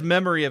so he has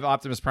memory of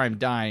Optimus Prime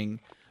dying,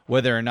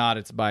 whether or not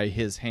it's by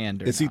his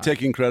hand or Is he not.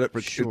 taking credit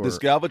for? Sure. Does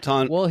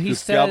Galvatron? Well, he does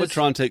says-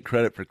 Galvatron take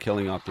credit for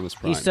killing Optimus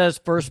Prime? He says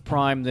first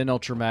Prime, then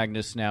Ultra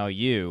Magnus, now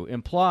you,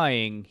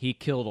 implying he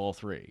killed all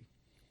three.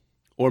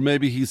 or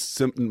maybe he's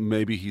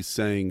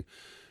saying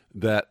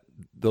that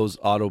those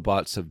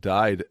Autobots have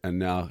died, and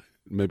now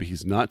maybe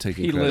he's not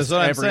taking He credit. lists That's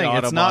what I'm every saying.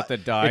 It's Autobot not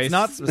that dies. It's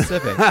not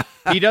specific.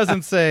 He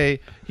doesn't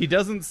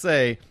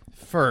say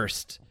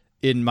first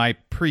in my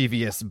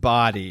previous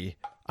body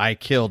I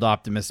killed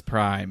Optimus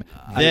Prime.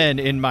 Then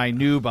in my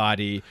new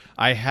body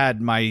I had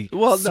my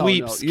Well, no,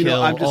 sweeps no. You know,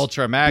 kill I'm just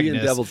Ultra being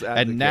Magnus, devil's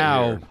advocate and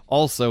now here.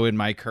 also in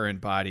my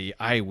current body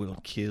I will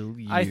kill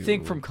you. I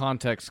think from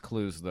context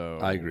clues, though.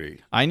 I agree.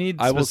 I need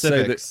I will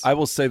specifics. I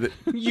will say that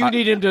You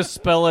need him to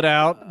spell it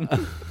out.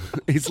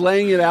 he's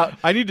laying it out.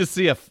 I need to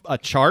see a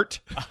chart.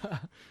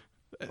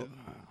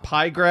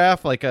 Pie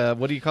graph, like a,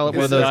 what do you call it?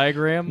 One of those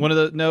diagram? One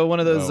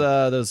of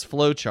those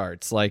flow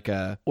charts, like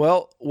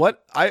Well,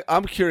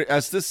 I'm curious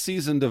as this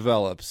season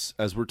develops,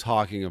 as we're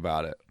talking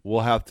about it,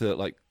 we'll have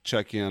to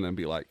check in and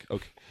be like,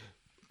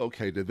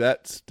 Okay, did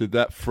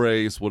that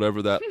phrase,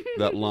 whatever that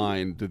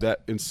line, did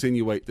that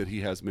insinuate that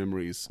he has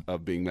memories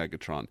of being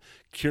Megatron?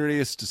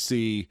 Curious to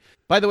see.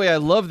 By the way, I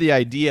love the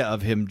idea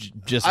of him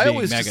just I being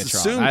always just Megatron.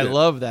 assumed I it.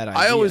 love that idea.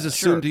 I always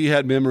assumed he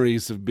had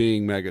memories of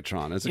being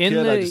Megatron. As a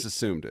kid, I just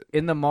assumed it.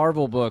 In the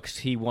Marvel books,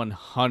 he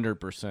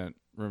 100%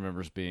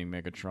 remembers being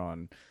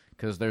Megatron.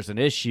 Because there's an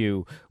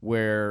issue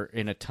where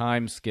in a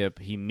time skip,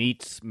 he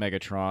meets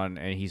Megatron,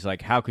 and he's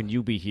like, how can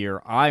you be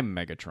here? I'm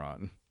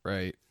Megatron.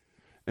 Right.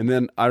 And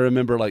then I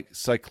remember like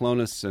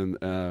Cyclonus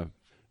and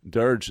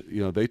Dirge,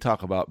 they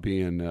talk about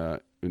being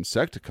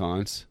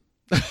Insecticons.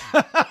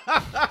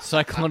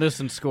 Cyclonus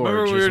and Scourge.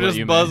 Remember we is were what just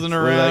you buzzing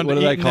meant. around, What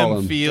do they eating call them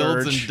them?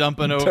 fields Turge. and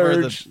dumping over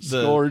Turge, the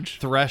Scourge.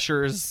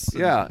 threshers.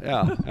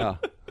 Yeah.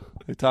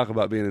 They talk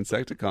about being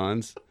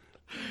Insecticons.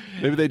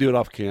 Maybe they do it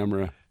off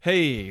camera.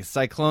 Hey,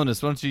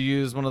 Cyclonus, why don't you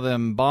use one of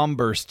them bomb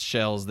burst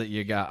shells that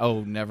you got?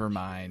 Oh, never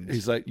mind.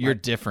 He's like, you're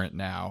different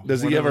now.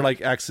 Does he ever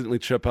like accidentally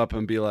trip up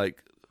and be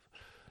like,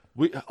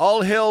 "We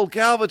all hail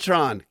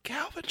Galvatron,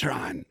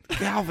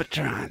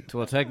 Galvatron"?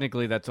 Well,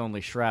 technically, that's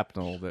only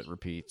shrapnel that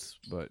repeats,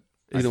 but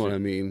You know what I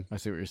mean? I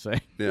see what you're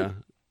saying. Yeah.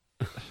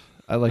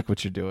 I like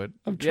what you're doing.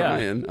 I'm Yeah.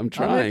 trying. I'm I'm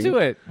trying. into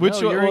it.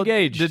 Which No, one? you're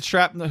engaged. Who did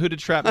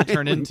shrapnel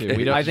turn into?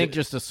 We don't. I think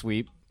just a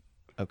sweep.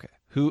 Okay.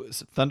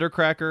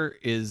 Thundercracker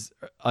is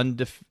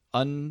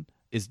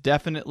is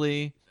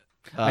definitely.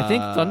 I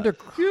think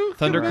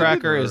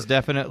Thundercracker is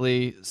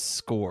definitely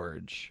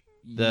Scourge.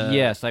 The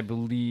yes, I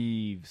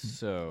believe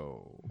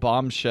so.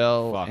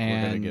 Bombshell Fuck, we're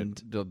and gonna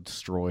get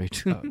destroyed.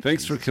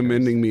 Thanks for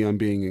commending me on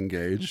being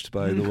engaged,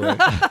 by the way.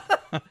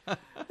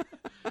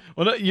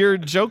 well, no, your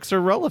jokes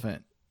are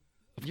relevant.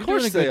 You're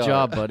course doing a they good are.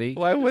 job, buddy.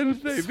 Why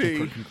wouldn't they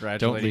be? Congratulating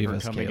Don't leave for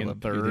us, coming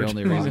Caleb. in You're third. the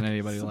only reason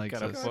anybody likes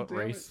Got a us. foot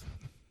race.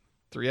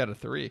 3 out of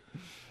 3.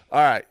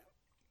 All right.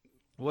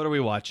 What are we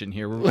watching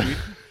here? We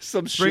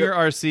Some Springer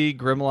shit. RC,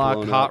 Grimlock,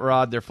 Blown Hot up.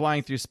 Rod, they're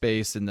flying through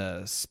space in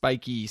the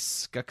spiky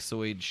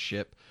Skuxoid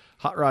ship.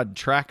 Hot Rod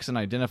tracks and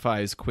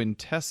identifies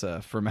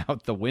Quintessa from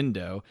out the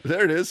window.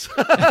 There it is. He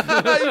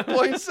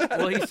points at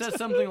Well, it. he said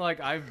something like,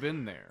 "I've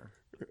been there."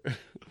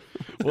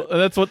 Well,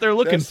 that's what they're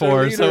looking That's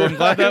their for, so leader. I'm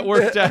glad that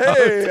worked out.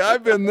 Hey,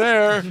 I've been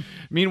there.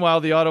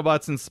 Meanwhile, the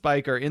Autobots and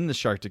Spike are in the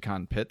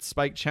Sharkticon pit.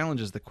 Spike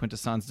challenges the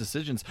Quintessons'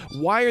 decisions.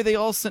 Why are they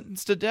all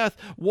sentenced to death?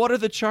 What are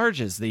the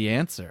charges? The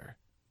answer: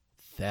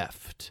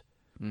 theft.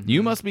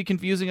 You must be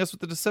confusing us with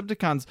the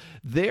Decepticons.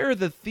 They're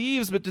the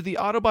thieves, but do the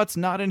Autobots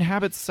not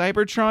inhabit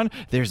Cybertron?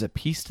 There's a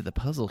piece to the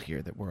puzzle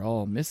here that we're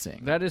all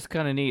missing. That is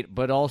kind of neat,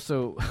 but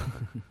also,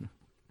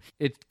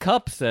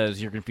 Cup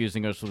says you're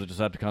confusing us with the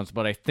Decepticons,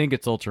 but I think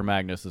it's Ultra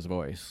Magnus's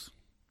voice.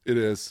 It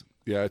is.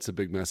 Yeah, it's a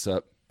big mess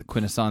up. The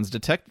Quintessons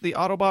detect the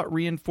Autobot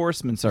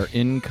reinforcements are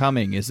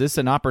incoming. Is this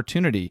an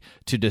opportunity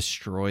to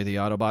destroy the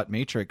Autobot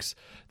matrix?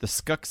 The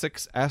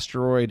Skuxix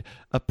asteroid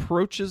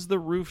approaches the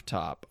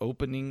rooftop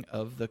opening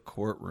of the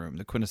courtroom.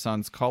 The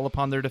Quintessons call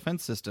upon their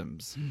defense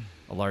systems.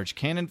 A large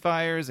cannon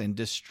fires and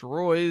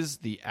destroys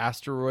the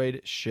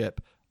asteroid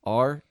ship.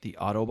 Are the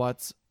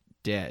Autobots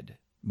dead?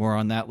 More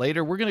on that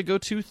later. We're going to go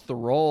to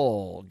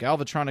Thrall.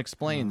 Galvatron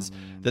explains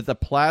that the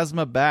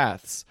plasma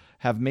baths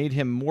have made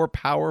him more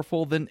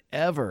powerful than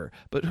ever.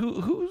 But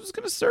who's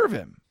going to serve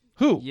him?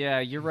 Who? Yeah,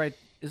 you're right.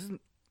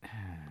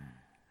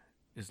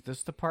 Is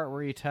this the part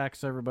where he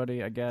attacks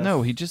everybody? I guess.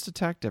 No, he just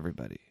attacked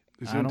everybody.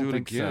 He's I gonna don't do it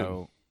think again.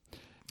 so.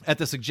 At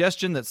the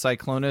suggestion that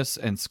Cyclonus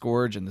and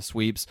Scourge and the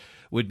Sweeps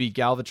would be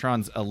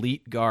Galvatron's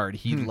elite guard,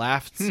 he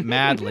laughs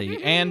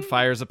madly and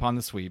fires upon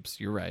the Sweeps.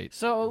 You're right.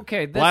 So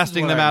okay, this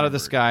Blasting is what them I out of the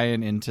remembered. sky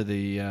and into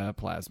the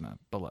plasma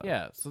below.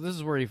 Yeah, so this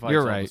is where he fights.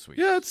 You're all right. The sweeps.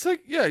 Yeah, it's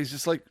like, he's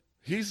just like,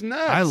 he's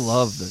nuts. I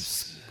love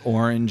this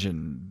orange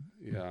and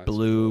Yeah, it's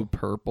blue, cool.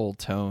 purple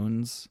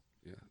tones.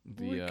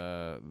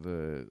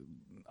 The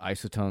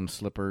isotone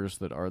slippers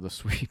that are the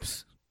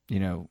sweeps. You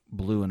know,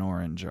 blue and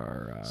orange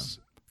are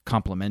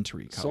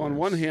complementary colors. So on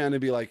one hand,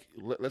 it'd be like,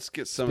 let's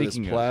get some of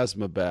Speaking this of-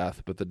 plasma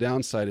bath, but the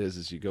downside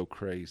is you go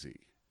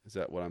crazy. Is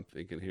that what I'm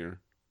thinking here?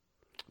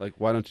 Like,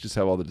 why don't you just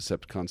have all the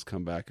Decepticons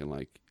come back and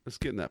like, let's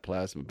get in that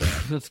plasma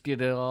bath? Let's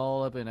get it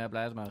all up in that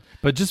plasma.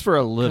 but just for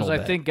a little Because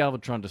bit. I think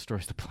Galvatron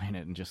destroys the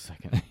planet in just a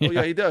second. Well,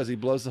 yeah, he does. He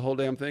blows the whole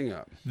damn thing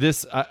up.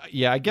 This,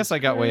 I guess I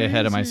got way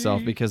ahead of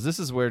myself because this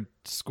is where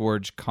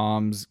Scourge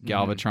calms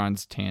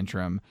Galvatron's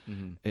tantrum.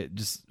 It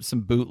just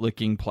some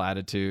bootlicking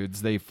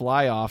platitudes. They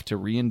fly off to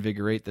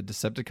reinvigorate the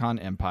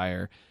Decepticon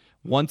Empire.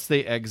 Once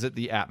they exit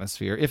the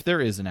atmosphere, if there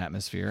is an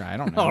atmosphere, I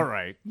don't know. all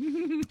right.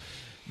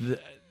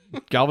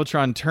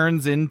 Galvatron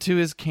turns into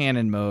his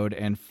cannon mode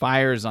and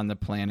fires on the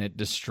planet,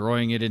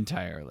 destroying it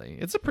entirely.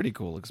 It's a pretty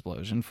cool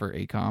explosion for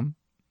ACOM.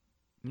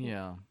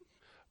 Yeah.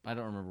 I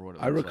don't remember what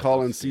it I looks recall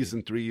like. in Let's see.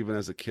 season 3, even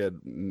as a kid,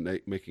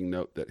 making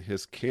note that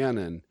his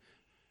cannon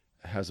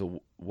has a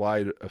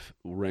wide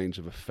range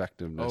of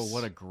effectiveness. Oh,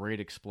 what a great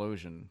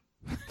explosion.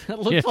 That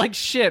looks like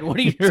shit. What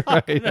are you You're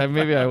talking right. about?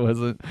 Maybe I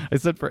wasn't. I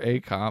said for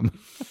ACOM.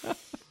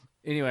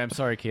 Anyway, I'm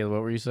sorry, Caleb.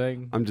 What were you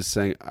saying? I'm just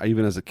saying,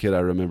 even as a kid,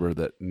 I remember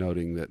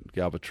noting that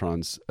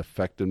Galvatron's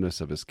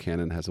effectiveness of his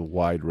cannon has a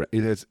wide range.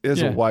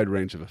 Yeah. A wide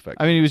range of effect.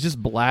 I mean, he was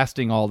just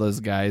blasting all those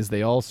guys.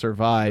 They all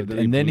survived, But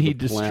then and then blew he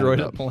the destroyed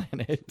a planet up.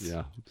 planet.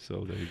 Yeah.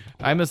 So there you go.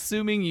 I'm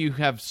assuming you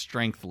have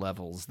strength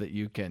levels that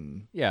you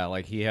can. Yeah,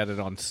 like he had it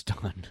on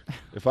stun.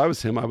 If I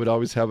was him, I would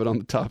always have it on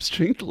the top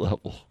strength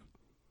level.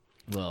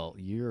 Well,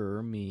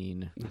 you're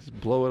mean. Just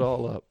blow it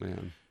all up,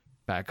 man.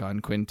 Back on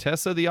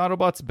Quintessa, the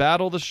Autobots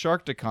battle the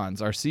Sharkticons.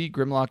 RC,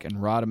 Grimlock, and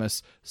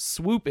Rodimus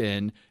swoop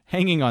in,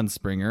 hanging on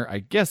Springer. I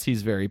guess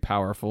he's very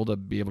powerful to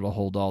be able to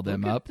hold all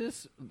them Look up. at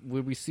this.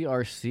 When we see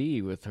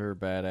RC with her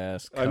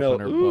badass cup I know. in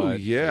her Ooh, butt.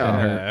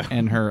 yeah.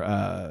 And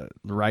her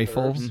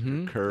rifle.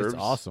 Mhm. Curves.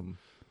 It's awesome.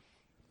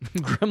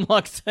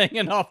 Grimlock's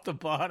hanging off the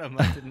bottom.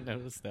 I didn't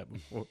notice that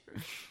before.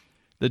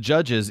 The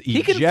judges He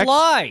eject. can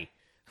fly.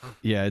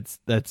 Yeah,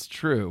 that's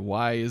true.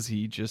 Why is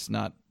he just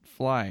not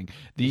flying?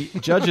 The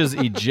judges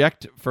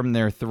eject from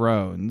their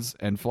thrones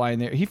and fly in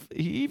there. He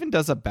even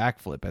does a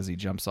backflip as he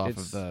jumps off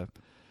It's- of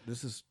the.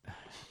 It's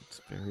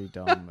very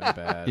dumb and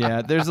bad.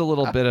 Yeah, there's a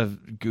little bit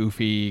of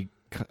goofy.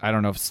 I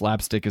don't know if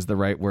slapstick is the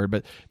right word,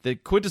 but the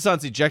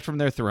Quintessons eject from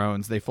their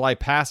thrones. They fly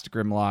past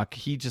Grimlock.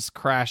 He just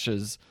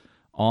crashes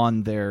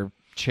on their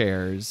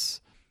chairs.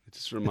 It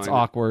just It's reminded.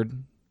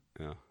 awkward.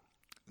 Yeah.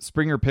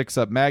 Springer picks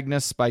up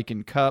Magnus, Spike,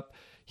 and Cup.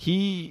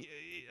 He's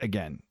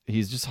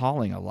just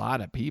hauling a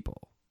lot of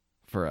people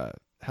for a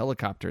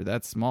helicopter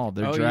that small.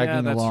 They're dragging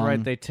yeah, that's along.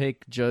 right. They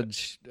take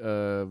Judge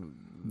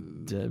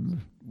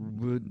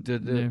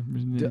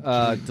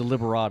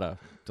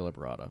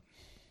Deliberata.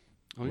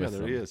 Oh yeah, With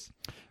there he them. is.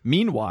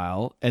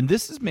 Meanwhile, and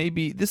this might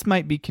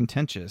be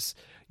contentious.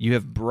 You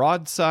have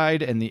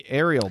Broadside and the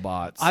aerial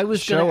bots. I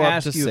was show going to up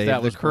ask to you save if that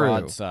the was crew.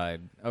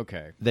 broadside.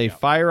 Okay. They Yeah.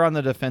 fire on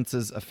the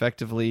defenses,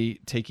 effectively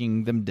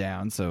taking them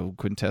down. So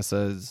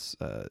Quintessa's,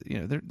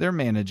 they're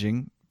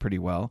managing pretty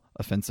well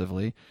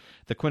offensively.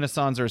 The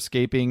Quintessons are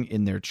escaping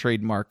in their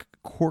trademark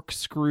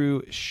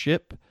corkscrew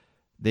ship.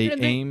 They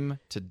aim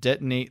to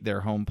detonate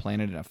their home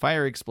planet in a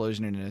fire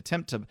explosion in an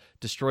attempt to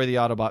destroy the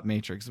Autobot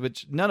Matrix,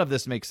 which none of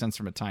this makes sense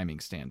from a timing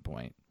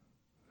standpoint.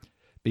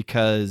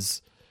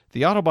 Because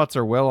the Autobots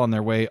are well on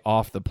their way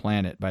off the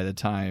planet by the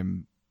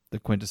time the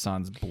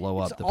Quintessons blow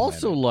up It's the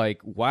also planet. like,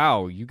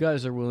 wow, you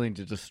guys are willing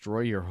to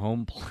destroy your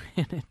home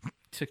planet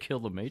to kill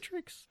the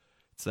Matrix?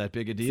 It's that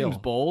big a deal.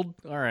 Seems bold.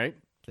 All right.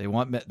 They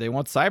want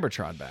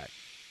Cybertron back.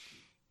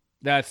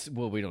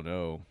 We don't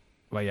know.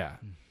 Well, yeah.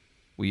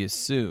 We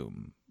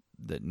assume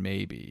that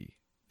maybe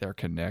they're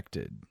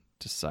connected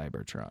to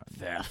Cybertron.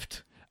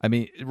 Theft. I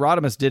mean,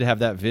 Rodimus did have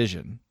that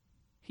vision.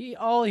 He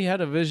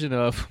had a vision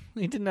of.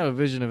 He didn't have a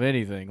vision of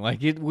anything.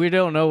 We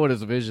don't know what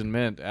his vision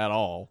meant at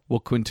all. Well,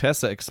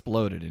 Quintessa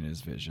exploded in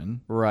his vision.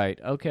 Right.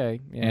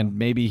 Okay. Yeah. And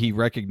maybe he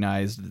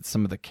recognized that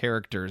some of the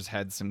characters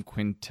had some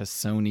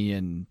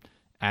Quintessonian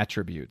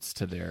attributes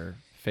to their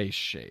face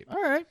shape.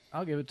 all right,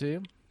 I'll give it to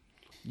you.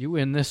 You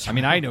win this. I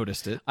mean, I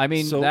noticed it. I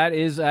mean, So- that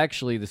is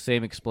actually the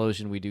same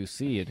explosion we do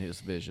see in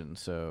his vision.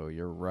 So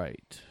you're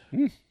right.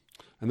 And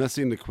that's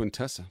in the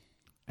Quintessa.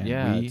 And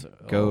Yeah, we it's-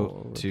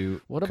 go oh.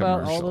 to What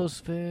about all commercial. those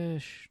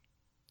fish?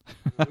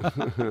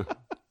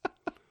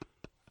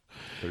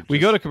 We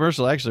go to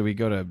commercial. Actually, we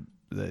go to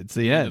it's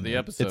the end of the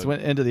episode. It's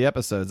end of the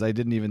episodes. I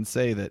didn't even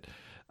say that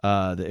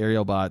the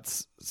aerial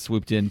bots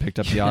swooped in, picked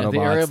up the Autobots. the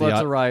aerial The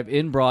bots Au- arrive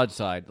in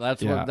Broadside.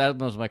 Yeah. That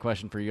was my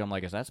question for you. I'm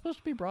like, is that supposed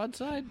to be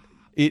Broadside?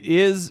 It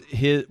is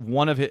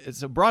one of his.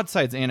 So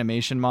Broadside's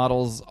animation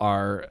models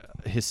are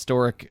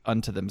historic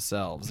unto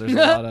themselves. There's a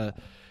lot of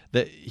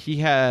that he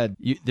had.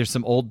 There's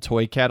some old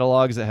toy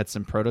catalogs that had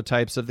some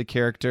prototypes of the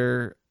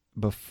character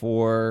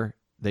before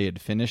they had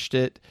finished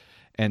it.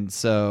 And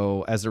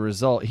so as a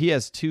result, he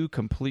has two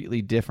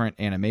completely different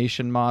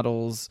animation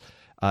models.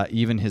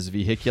 Even his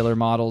vehicular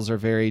models are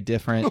very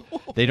different.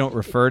 They don't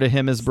refer to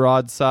him as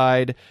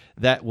Broadside.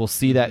 That we'll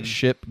see that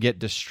ship get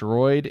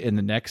destroyed in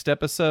the next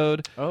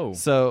episode. Oh.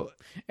 So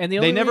And the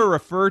they only never rea-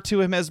 refer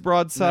to him as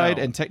Broadside,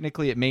 No. and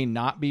technically it may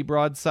not be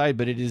Broadside,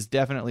 but it is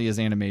definitely his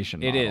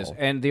animation It model. is,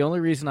 and the only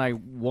reason I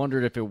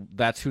wondered if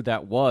that's who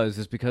that was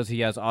is because he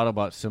has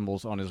Autobot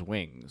symbols on his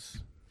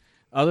wings.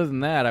 Other than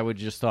that, I would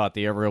just thought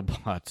the aerial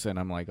bots, and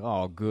I'm like,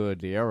 oh, good,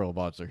 the aerial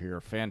bots are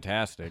here,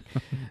 fantastic.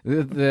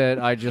 that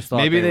I just thought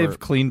Maybe they they've were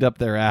cleaned up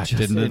their act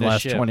just in the in a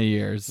last ship. 20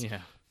 years. Yeah,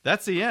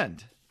 That's the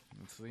end.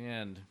 that's the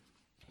end.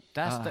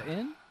 That's the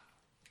end.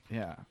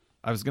 Yeah.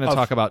 I was going to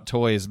talk about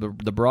toys. The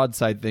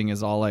Broadside thing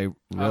is all I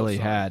really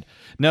had.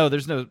 No,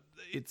 there's no.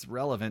 It's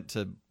relevant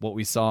to what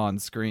we saw on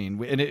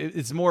screen, and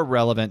it's more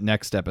relevant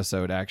next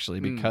episode actually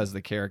because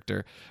the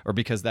character or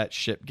because that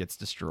ship gets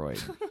destroyed,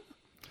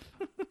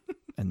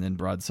 and then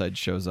Broadside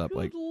shows up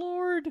like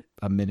Lord,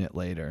 a minute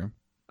later.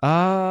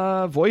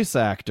 Voice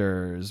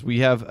actors. We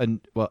have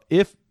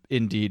if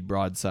indeed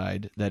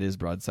Broadside, that is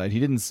Broadside. He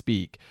didn't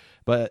speak,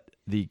 but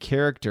the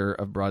character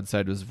of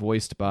Broadside was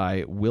voiced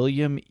by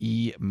William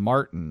E.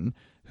 Martin,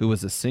 who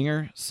was a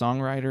singer,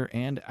 songwriter,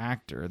 and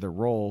actor. The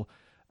role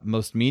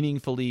most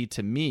meaningfully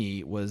to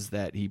me was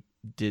that he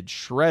did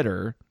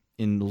Shredder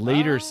in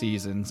later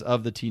seasons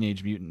of the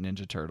Teenage Mutant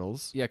Ninja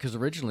Turtles. Yeah, because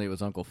originally it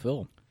was Uncle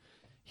Phil.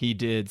 He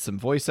did some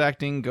voice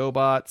acting,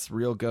 GoBots,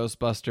 Real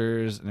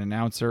Ghostbusters, an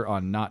announcer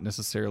on Not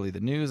Necessarily the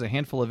News, a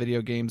handful of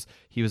video games.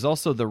 He was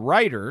also the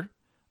writer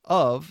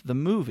of the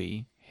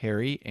movie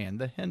Harry and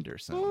the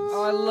Hendersons.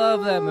 Oh, I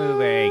love that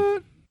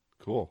movie.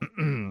 Cool.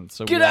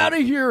 So Get out of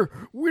here.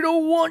 We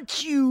don't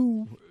want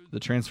you. The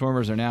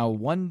Transformers are now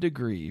 1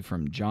 degree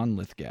from John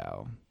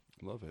Lithgow.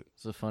 Love it.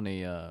 It's a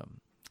funny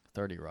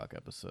 30 Rock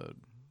episode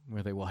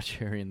where they watch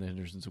Harry and the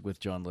Hendersons with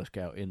John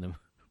Lithgow in the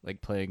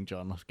playing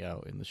John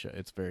Lithgow in the show.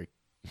 It's very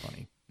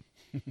funny.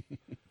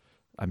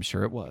 I'm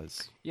sure it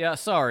was. Yeah,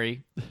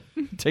 sorry.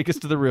 Take us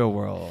to the real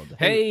world.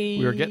 Hey,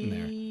 we were getting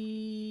there.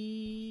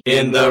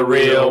 In the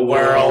real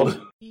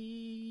world.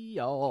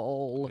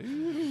 Y'all.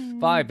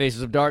 5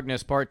 Faces of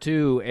Darkness Part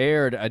 2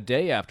 aired a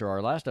day after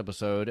our last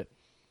episode,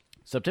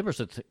 September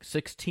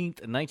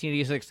 16th,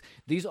 1986.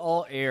 These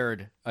all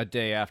aired a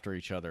day after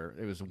each other.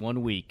 It was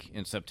 1 week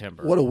in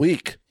September. What a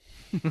week.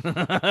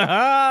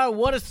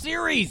 What a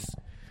series!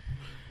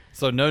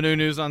 So no new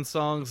news on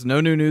songs, no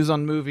new news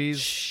on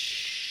movies.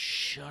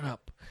 Shut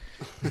up.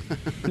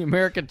 The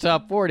American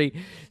Top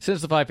 40.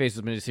 Since the 5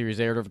 Faces miniseries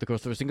aired over the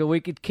course of a single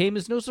week, it came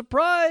as no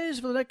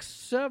surprise for the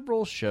next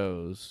several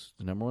shows.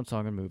 The number one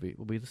song and movie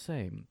will be the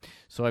same.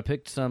 So I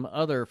picked some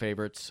other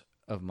favorites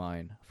of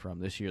mine from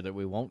this year that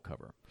we won't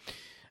cover.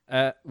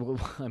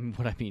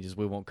 What I mean is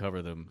we won't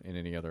cover them in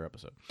any other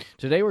episode.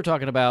 Today we're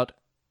talking about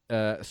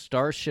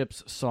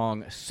Starship's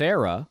song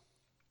Sarah,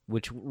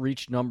 which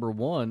reached number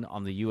 1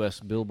 on the U.S.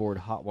 Billboard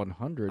Hot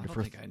 100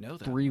 for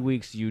 3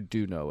 weeks. You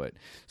do know it.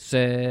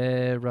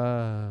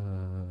 Sarah,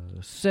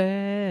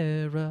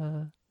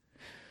 Sarah,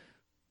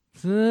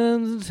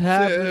 something's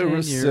happening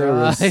in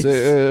your eyes.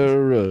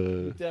 Sarah.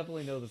 You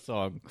definitely know the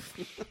song.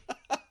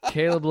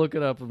 Caleb, look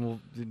it up, and we'll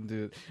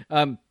do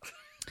it.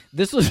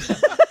 This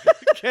was...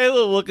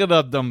 Caleb, look it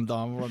up,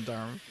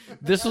 dum-dum.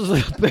 This was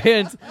a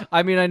band.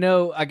 I mean,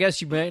 I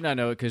guess you may not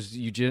know it because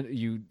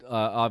you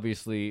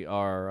obviously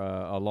are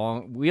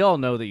along. We all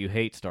know that you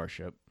hate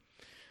Starship.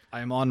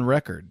 I'm on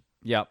record.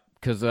 Yep,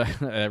 because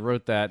I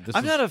wrote that.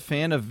 I'm not a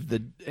fan of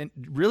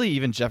really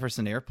even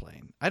Jefferson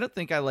Airplane. I don't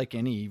think I like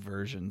any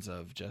versions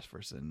of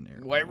Jefferson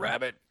Airplane. White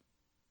Rabbit.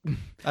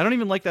 I don't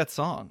even like that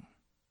song.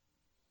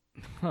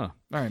 Huh.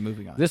 All right,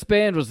 moving on. This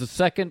band was the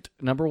second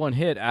number 1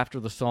 hit after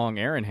the song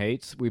Aaron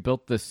hates. We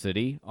built this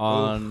city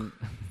on...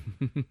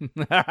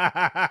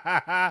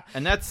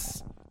 And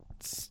that's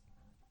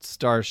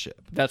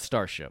Starship. That's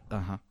Starship.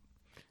 Uh-huh.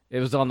 It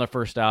was on their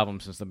first album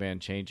since the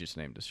band changed its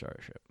name to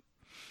Starship.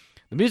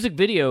 The music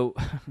video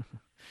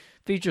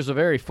features a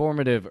very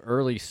formative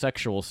early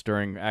sexual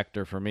stirring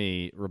actor for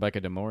me,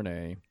 Rebecca De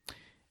Mornay,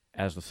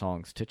 as the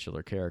song's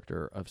titular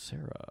character of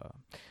Sarah.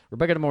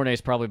 Rebecca De Mornay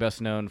is probably best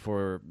known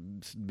for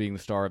being the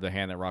star of The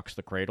Hand That Rocks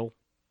the Cradle.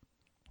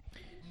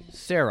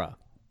 Sarah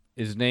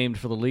is named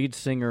for the lead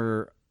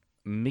singer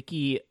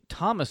Mickey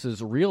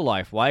Thomas's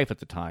real-life wife at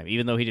the time,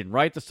 even though he didn't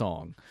write the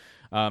song.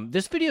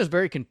 This video is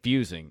very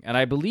confusing, and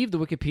I believe the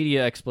Wikipedia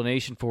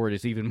explanation for it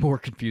is even more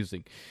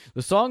confusing.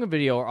 The song and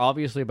video are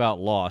obviously about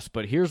loss,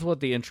 but here's what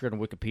the intro on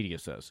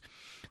Wikipedia says.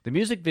 The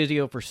music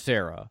video for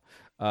Sarah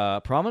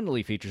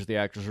prominently features the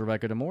actress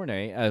Rebecca De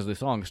Mornay as the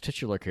song's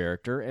titular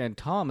character, and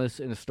Thomas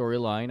in a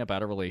storyline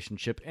about a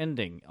relationship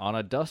ending on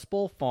a Dust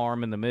Bowl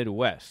farm in the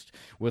Midwest,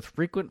 with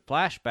frequent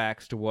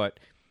flashbacks to what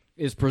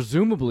is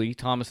presumably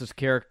Thomas's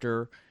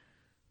character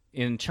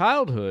in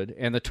childhood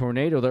and the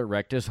tornado that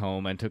wrecked his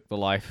home and took the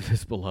life of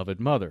his beloved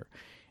mother.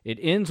 It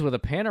ends with a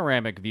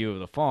panoramic view of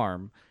the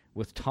farm,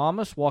 with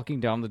Thomas walking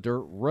down the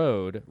dirt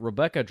road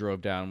Rebecca drove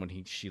down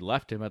when she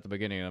left him at the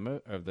beginning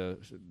of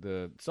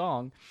the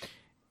song,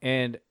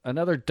 and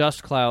another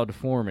dust cloud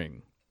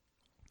forming.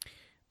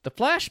 The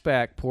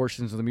flashback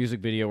portions of the music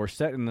video were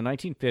set in the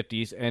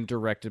 1950s and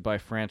directed by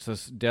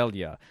Francis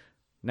Delia.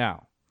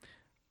 Now,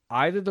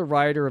 either the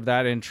writer of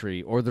that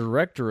entry or the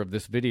director of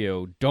this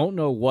video don't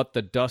know what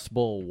the Dust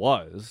Bowl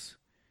was,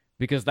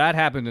 because that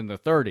happened in the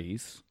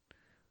 30s,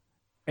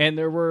 and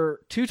there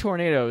were 2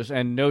 tornadoes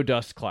and no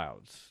dust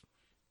clouds.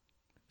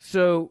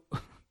 So,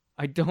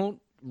 I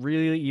don't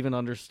really even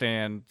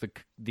understand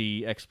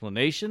the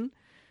explanation.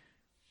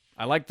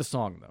 I like the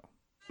song, though.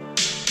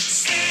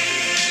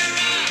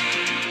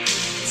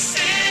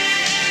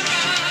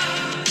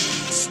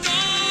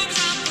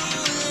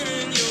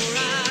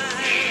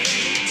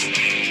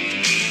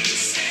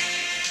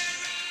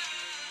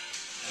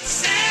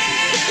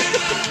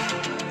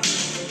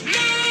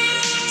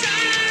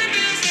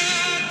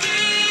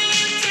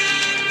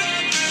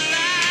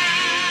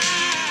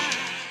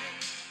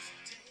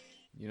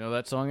 You know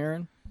that song,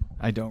 Aaron?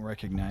 I don't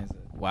recognize it.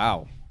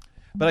 Wow.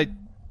 But I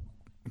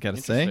gotta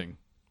say, Interesting.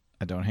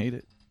 I don't hate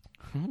it.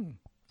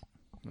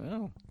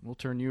 Well, we'll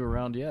turn you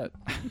around yet.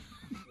 We'll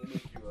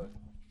make you a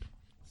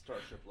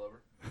Starship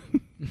lover.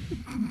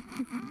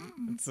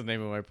 That's the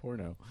name of my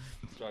porno.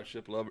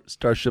 Starship lover.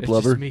 Starship It's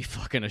lover. just me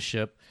fucking a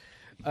ship.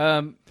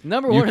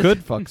 Number You one.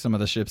 could fuck some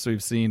of the ships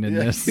we've seen in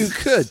Yeah, this. you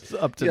could.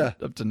 up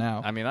to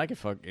now. I mean, I could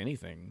fuck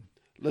anything.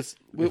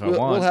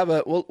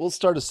 We'll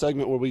start a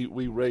segment where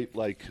we rate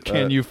like.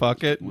 Can you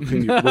fuck it?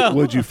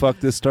 Would you fuck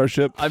this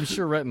starship? I'm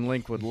sure Rhett and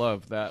Link would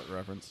love that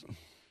reference.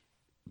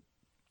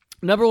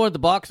 Number one at the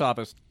box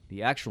office.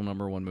 The actual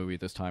number one movie at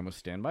this time was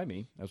Stand By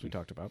Me, as we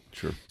talked about.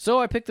 Sure. So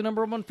I picked the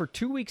number one for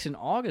 2 weeks in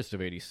August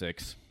of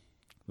 '86.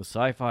 The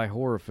sci-fi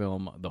horror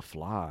film The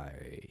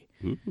Fly,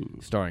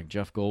 starring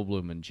Jeff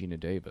Goldblum and Gina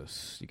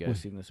Davis. You guys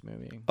seen this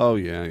movie? Oh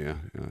yeah.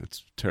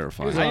 It's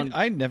terrifying.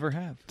 I never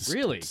have.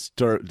 Really?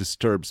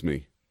 Disturbs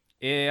me.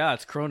 Yeah,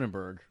 it's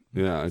Cronenberg.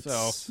 Yeah. It's.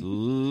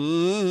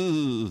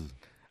 So-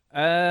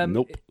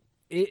 Nope.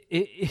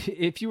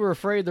 If you were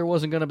afraid there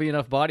wasn't going to be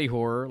enough body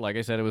horror, like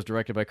I said, it was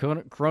directed by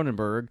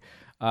Cronenberg,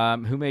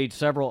 who made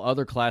several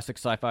other classic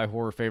sci-fi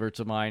horror favorites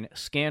of mine: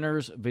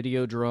 Scanners,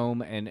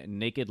 Videodrome, and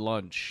Naked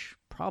Lunch.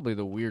 Probably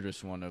the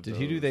weirdest one of those. Did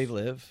he do They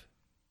Live?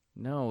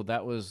 No,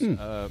 that was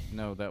George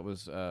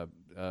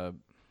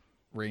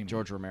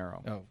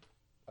Romero. Oh,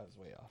 I was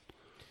way off.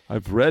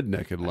 I've read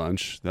Naked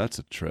Lunch. That's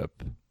a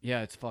trip.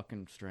 Yeah, it's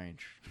fucking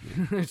strange.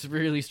 It's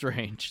really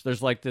strange.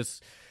 There's like this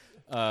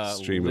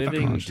Stream of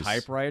living conscious-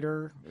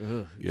 typewriter.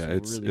 Ugh, Yeah,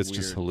 it's really just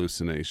weird.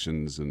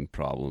 hallucinations and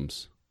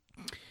problems.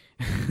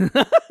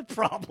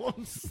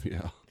 Problems.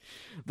 Yeah.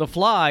 The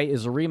Fly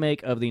is a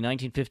remake of the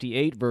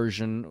 1958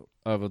 version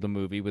of the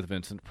movie with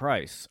Vincent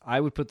Price. I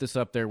would put this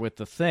up there with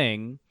The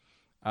Thing.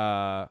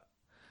 John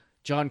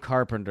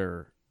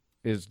Carpenter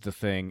is The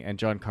Thing, and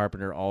John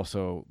Carpenter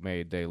also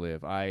made They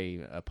Live. I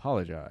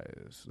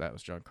apologize. That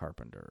was John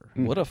Carpenter.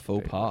 What a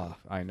faux They pas. Live.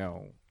 I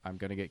know. I'm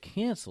going to get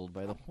canceled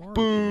by the horror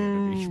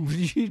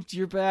community.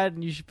 You're bad,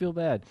 and you should feel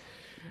bad.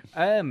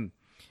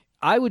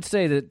 I would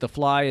say that The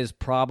Fly is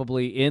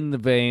probably in the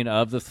vein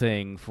of The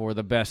Thing for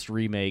the best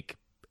remake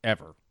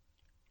ever.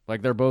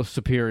 Like, they're both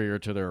superior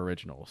to their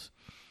originals.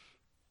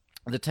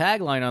 The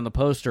tagline on the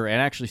poster,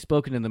 and actually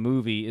spoken in the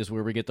movie, is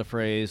where we get the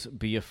phrase,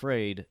 "Be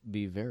afraid,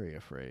 be very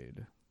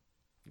afraid."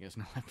 You guys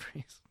know that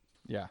phrase?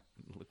 Yeah.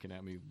 Looking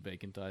at me,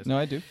 vacant eyes. No,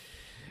 I do.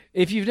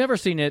 If you've never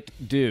seen it,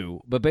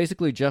 do. But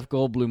basically, Jeff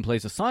Goldblum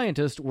plays a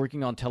scientist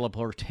working on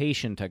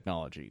teleportation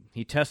technology.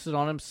 He tests it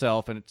on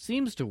himself, and it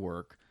seems to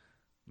work,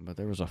 but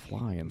there was a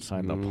fly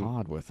inside the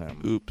pod with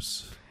him.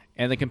 Oops.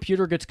 And the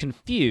computer gets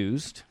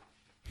confused.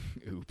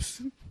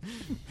 Oops.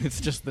 It's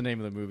just the name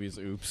of the movie is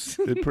Oops.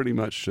 It pretty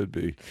much should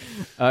be.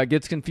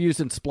 Gets confused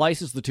and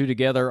splices the two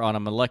together on a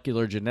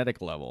molecular genetic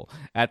level.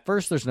 At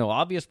first, there's no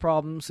obvious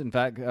problems. In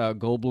fact,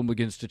 Goldblum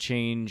begins to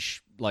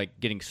change, like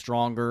getting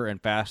stronger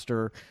and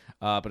faster.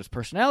 But his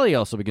personality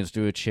also begins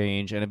to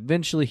change, and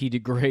eventually he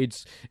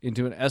degrades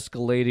into an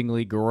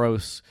escalatingly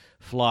gross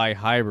fly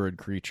hybrid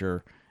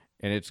creature,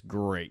 and it's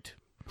great.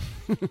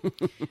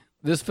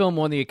 This film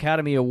won the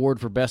Academy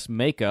Award for Best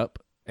Makeup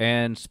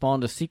and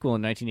spawned a sequel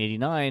in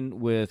 1989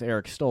 with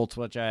Eric Stoltz,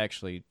 which I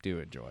actually do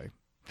enjoy.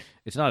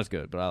 It's not as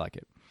good, but I like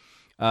it.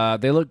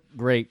 They look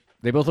great.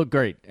 They both look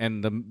great,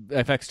 and the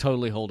effects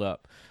totally hold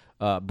up.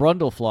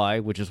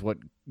 Brundlefly, which is what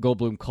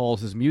Goldblum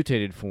calls his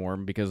mutated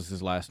form because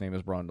his last name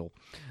is Brundle,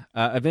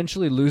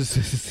 eventually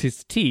loses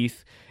his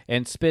teeth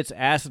and spits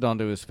acid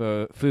onto his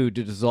food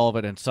to dissolve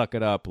it and suck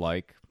it up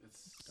like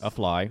a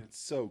fly. It's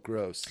so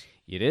gross.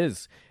 It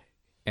is.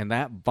 And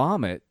that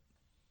vomit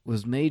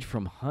was made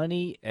from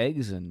honey,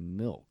 eggs, and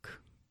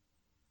milk,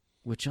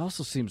 which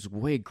also seems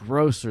way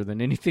grosser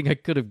than anything I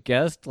could have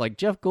guessed. Like,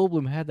 Jeff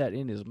Goldblum had that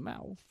in his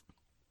mouth.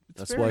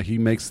 That's why he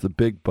makes the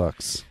big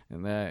bucks.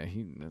 And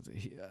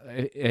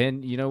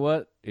and you know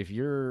what? If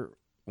you're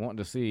wanting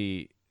to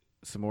see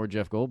some more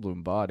Jeff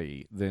Goldblum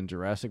body than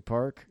Jurassic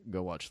Park,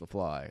 go watch The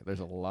Fly.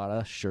 There's a lot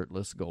of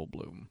shirtless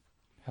Goldblum.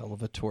 Hell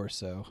of a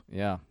torso.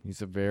 Yeah,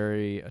 he's a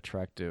very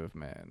attractive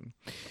man.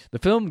 The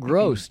film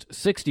grossed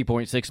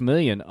 $60.6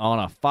 million on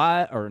a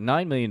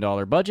 $9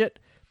 million budget,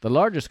 the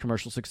largest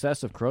commercial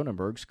success of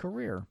Cronenberg's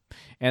career.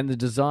 And the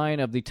design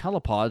of the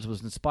telepods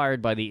was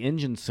inspired by the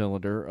engine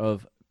cylinder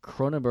of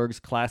Cronenberg's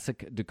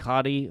classic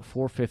Ducati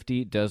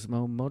 450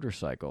 Desmo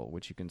motorcycle,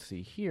 which you can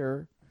see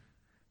here.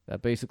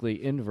 That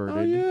basically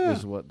inverted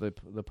is what the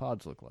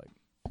pods look like.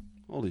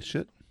 Holy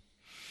shit.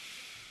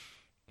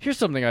 Here's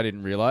something I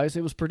didn't realize.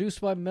 It was produced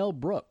by Mel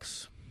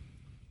Brooks.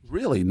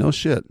 Really? No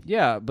shit.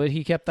 Yeah, but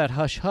he kept that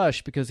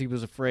hush-hush because he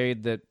was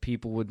afraid that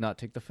people would not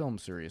take the film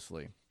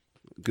seriously.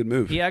 Good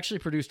move. He actually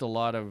produced a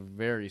lot of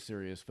very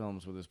serious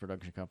films with his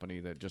production company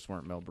that just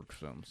weren't Mel Brooks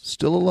films.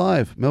 Still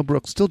alive. Mel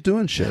Brooks still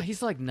doing Yeah, shit.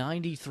 he's like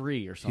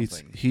 93 or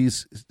something.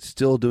 He's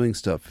still doing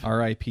stuff.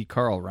 R.I.P.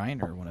 Carl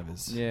Reiner, one of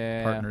his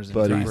partners in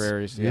buddies.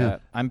 Contemporaries, Yeah. yeah.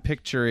 I'm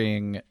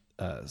picturing,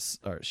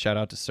 or shout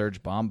out to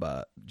Serge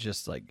Bomba,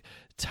 just like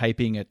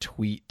typing a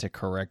tweet to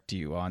correct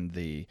you on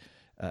the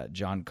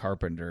John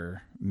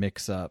Carpenter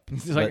mix-up.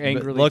 He's like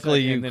angrily luckily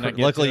saying, you and then I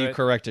get luckily to you it.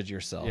 corrected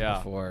yourself Yeah.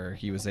 before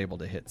he was able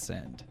to hit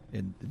send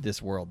in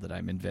this world that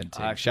I'm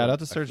inventing. I Shout feel- out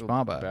to I Serge feel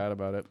Bomba. Bad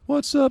about it.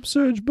 What's up,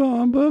 Serge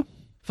Bomba?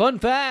 Fun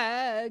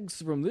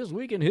facts from this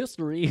week in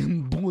history.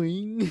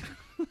 Boing.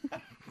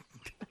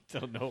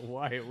 don't know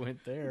why it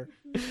went there.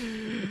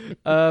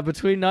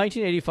 Between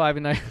 1985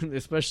 and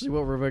especially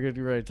what we're going to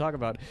be ready to talk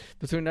about,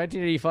 between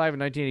 1985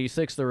 and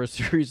 1986, there were a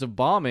series of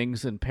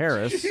bombings in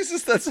Paris.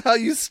 Jesus, that's how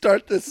you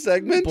start this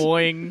segment?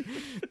 Boing,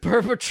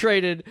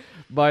 perpetrated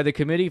by the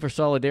Committee for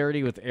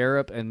Solidarity with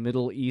Arab and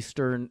Middle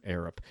Eastern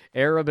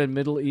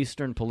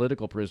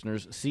Political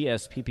Prisoners,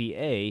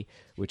 CSPPA,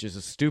 which is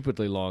a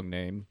stupidly long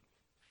name.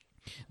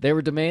 They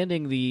were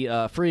demanding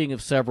the freeing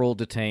of several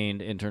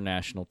detained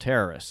international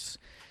terrorists.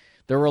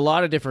 There were a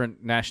lot of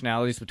different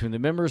nationalities between the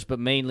members, but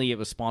mainly it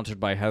was sponsored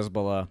by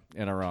Hezbollah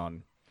in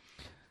Iran.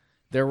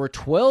 There were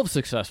 12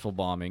 successful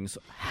bombings,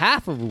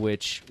 half of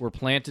which were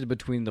planted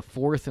between the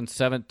 4th and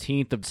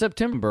 17th of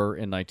September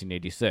in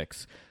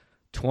 1986.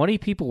 20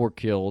 people were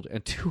killed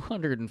and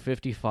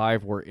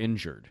 255 were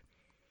injured.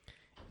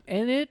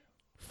 And it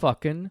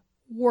fucking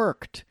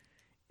worked.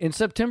 In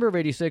September of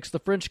 86, the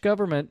French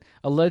government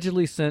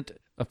allegedly sent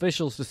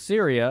officials to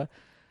Syria,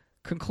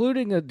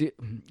 concluding a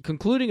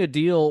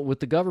deal with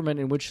the government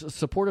in which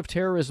support of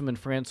terrorism in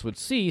France would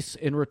cease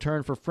in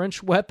return for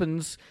French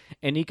weapons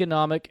and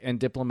economic and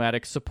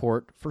diplomatic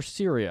support for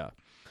Syria.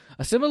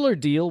 A similar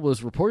deal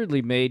was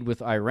reportedly made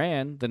with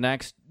Iran the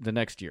next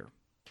year.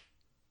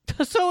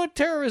 So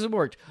terrorism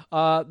worked.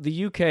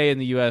 The UK and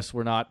the US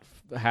were not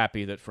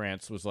happy that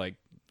France was like,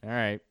 all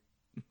right,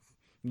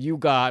 you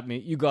got me,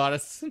 you got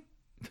us.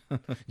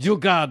 You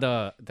got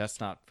that's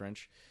not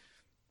French.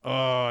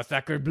 Oh,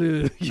 sacre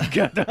bleu. You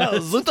got the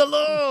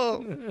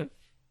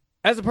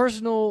As a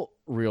personal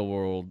real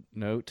world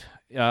note,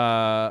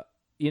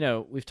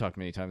 we've talked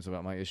many times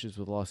about my issues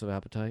with loss of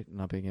appetite and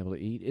not being able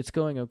to eat. It's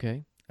going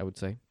okay, I would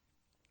say.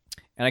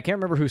 And I can't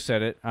remember who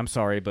said it. I'm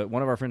sorry, but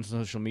one of our friends on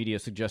social media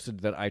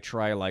suggested that I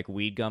try like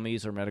weed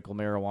gummies or medical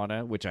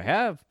marijuana, which I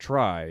have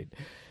tried.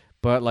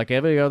 But like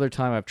every other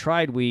time I've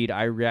tried weed,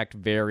 I react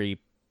very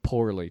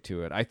poorly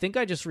to it. I think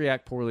I just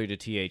react poorly to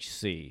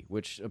THC,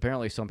 which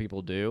apparently some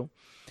people do.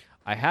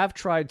 I have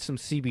tried some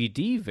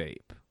CBD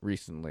vape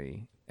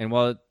recently, and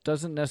while it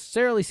doesn't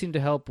necessarily seem to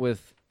help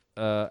with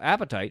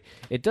appetite,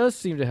 it does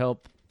seem to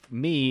help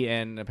me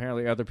and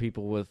apparently other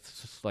people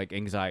with like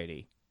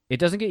anxiety. It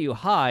doesn't get you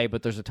high,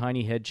 but there's a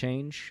tiny head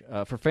change.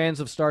 For fans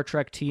of Star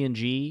Trek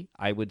TNG,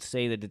 I would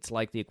say that it's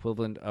like the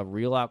equivalent of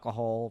real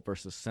alcohol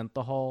versus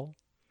synthahol,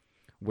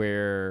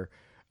 where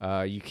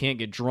you can't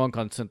get drunk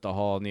on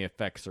synthahol and the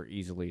effects are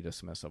easily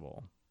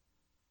dismissible.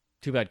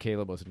 Too bad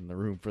Caleb wasn't in the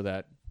room for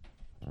that.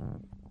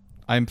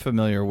 I'm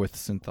familiar with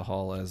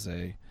synthahol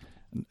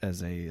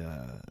as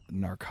a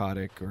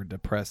narcotic or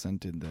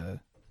depressant in the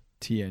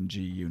TNG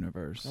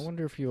universe. I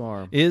wonder if you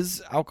are.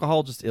 Is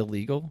alcohol just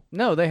illegal?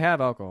 No, they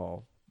have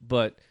alcohol,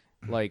 but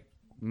like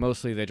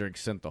mostly they drink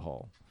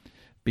synthahol.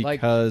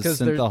 Because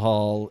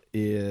synthahol,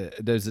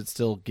 does it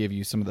still give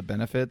you some of the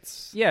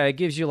benefits? Yeah, it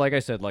gives you, like I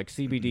said, like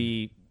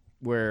CBD,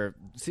 where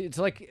it's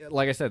like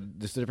I said,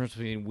 there's the difference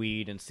between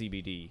weed and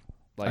CBD.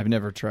 Like, I've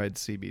never tried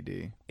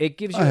CBD. It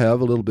gives you I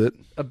have a little bit.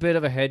 A bit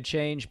of a head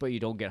change, but you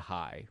don't get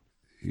high.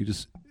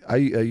 I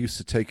used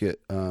to take it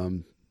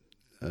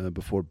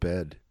before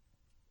bed,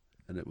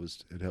 and it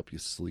helped you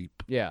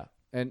sleep. Yeah,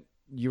 and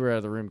you were out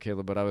of the room,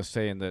 Caleb, but I was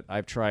saying that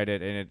I've tried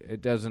it, and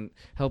it doesn't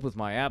help with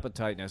my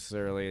appetite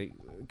necessarily,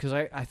 because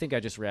I think I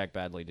just react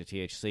badly to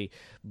THC,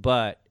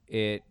 but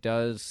it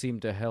does seem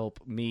to help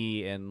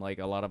me and like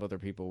a lot of other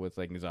people with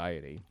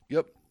anxiety.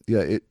 Yep.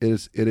 Yeah,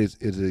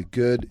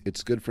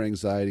 it's good for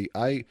anxiety.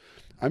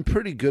 I'm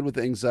pretty good with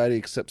anxiety,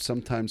 except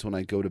sometimes when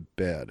I go to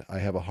bed, I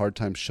have a hard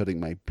time shutting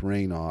my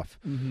brain off.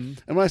 Mm-hmm.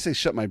 And when I say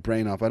shut my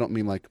brain off, I don't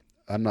mean like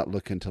I'm not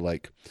looking to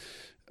like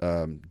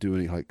do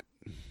any like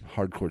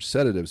hardcore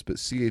sedatives, but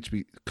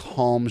CHB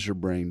calms your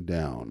brain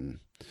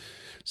down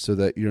so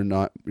that your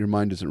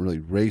mind isn't really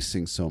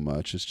racing so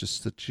much. It's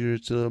just that your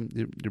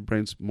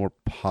brain's more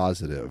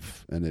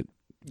positive, and it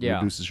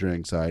reduces your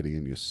anxiety,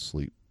 and you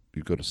sleep.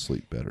 You go to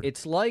sleep better.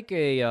 It's like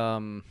a,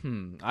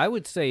 I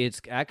would say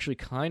it's actually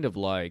kind of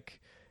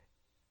like,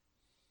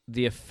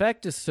 the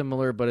effect is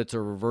similar, but it's a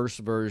reverse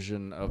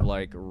version of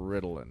like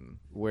Ritalin,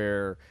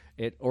 where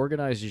it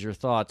organizes your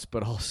thoughts,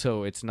 but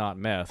also it's not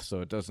meth,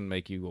 so it doesn't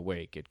make you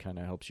awake. It kind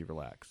of helps you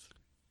relax.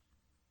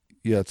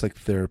 Yeah, it's like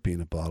therapy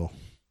in a bottle.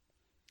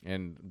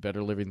 And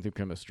better living through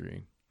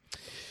chemistry.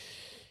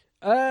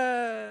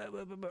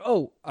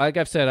 Like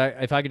I've said,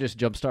 if I could just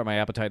jumpstart my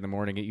appetite in the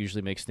morning, it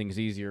usually makes things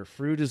easier.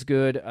 Fruit is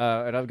good,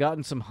 and I've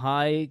gotten some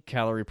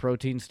high-calorie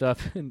protein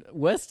stuff. And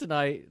West and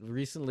I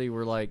recently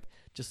were like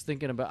just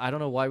thinking about, I don't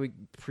know why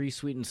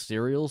pre-sweetened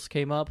cereals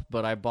came up,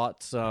 but I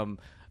bought some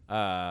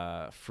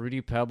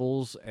Fruity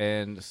Pebbles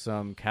and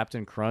some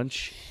Captain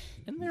Crunch,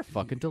 and they're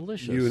fucking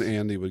delicious. You and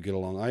Andy would get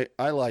along.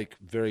 I like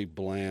very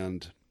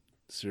bland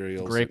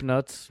cereals. Grape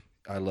nuts.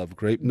 I love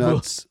grape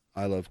nuts.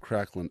 I love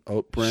crackling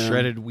oat bran.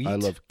 Shredded wheat. I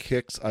love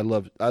Kix. I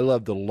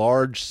love the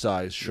large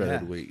size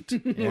shredded wheat.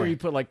 Where you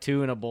put like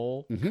 2 in a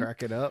bowl. Mm-hmm.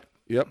 Crack it up.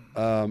 Yep.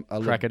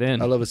 Crack it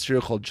in. I love a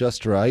cereal called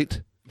Just Right.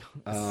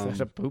 Is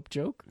that a poop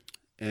joke?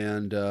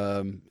 And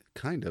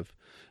kind of.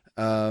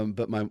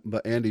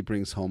 But Andy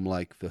brings home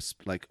like this,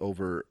 like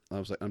over. I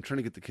was like, I'm trying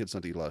to get the kids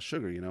not to eat a lot of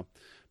sugar, you know.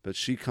 But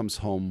she comes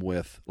home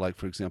with, like,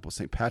 for example,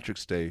 St.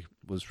 Patrick's Day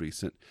was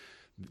recent.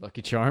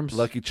 Lucky Charms.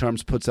 Lucky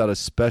Charms puts out a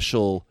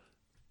special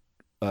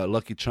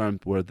Lucky Charm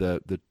where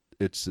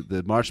it's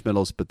the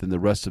marshmallows, but then the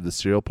rest of the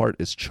cereal part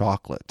is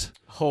chocolate.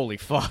 Holy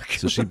fuck!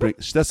 So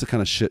that's the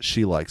kind of shit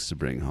she likes to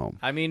bring home.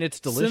 I mean, it's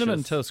delicious.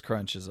 Cinnamon Toast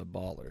Crunch is a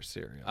baller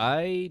cereal.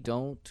 I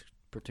don't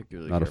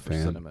particularly Not a care for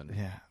fan. cinnamon.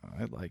 Yeah,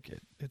 I like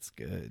it. It's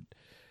good.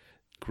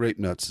 Grape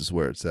Nuts is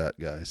where it's at,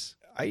 guys.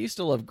 I used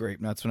to love grape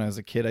nuts when I was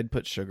a kid. I'd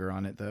put sugar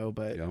on it though,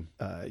 but Yeah.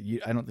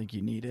 I don't think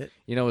you need it.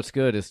 You know what's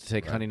good is to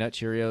take Honey Nut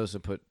Cheerios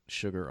and put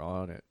sugar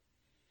on it.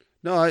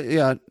 No,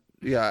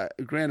 yeah.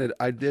 Granted,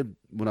 I did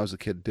when I was a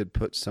kid. Did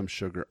put some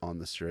sugar on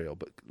the cereal,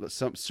 but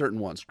some certain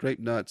ones, Grape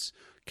Nuts,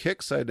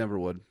 Kix, I never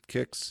would.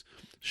 Kix,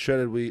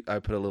 shredded wheat. I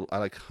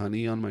like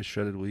honey on my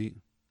shredded wheat.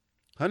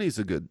 Honey's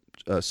a good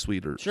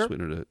sweetener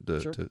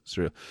to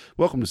cereal.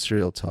 Welcome to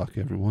Cereal Talk,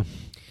 everyone.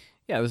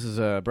 Yeah, this is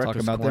a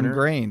breakfast Talk about corner. them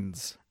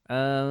grains.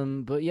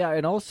 But yeah,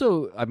 and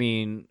also, I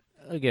mean,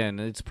 again,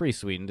 it's pretty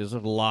sweetened. There's a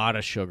lot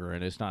of sugar,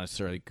 and it's not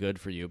necessarily good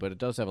for you, but it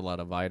does have a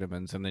lot of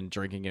vitamins. And then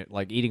drinking it,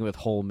 like eating it with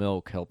whole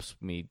milk, helps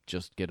me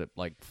just get it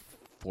like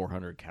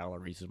 400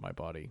 calories in my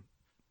body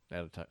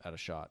at a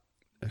shot.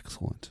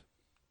 Excellent.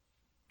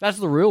 That's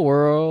the real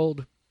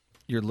world.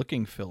 You're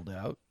looking filled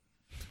out.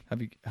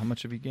 How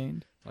much have you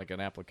gained? Like an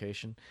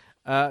application.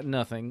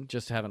 Nothing.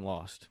 Just haven't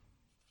lost.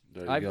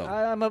 There you go.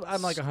 I'm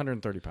like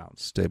 130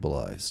 pounds.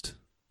 Stabilized.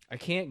 I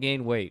can't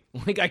gain weight.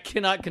 Like I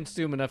cannot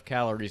consume enough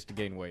calories to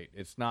gain weight.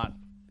 It's not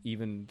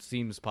even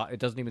it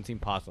doesn't even seem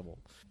possible.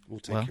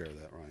 We'll take care of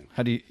that, Ryan.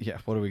 How do you? Yeah.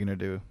 What are we gonna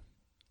do?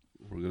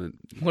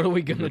 What are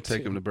we gonna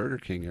take do? him to Burger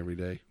King every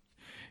day?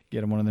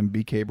 Get him one of them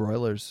BK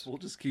broilers. We'll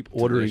just keep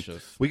ordering.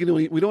 Delicious. We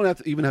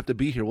don't even have to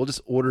be here. We'll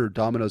just order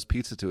Domino's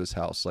pizza to his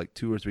house like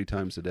 2 or 3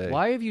 times a day.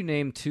 Why have you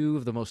named 2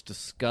 of the most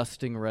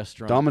disgusting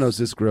restaurants? Domino's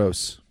is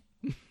gross.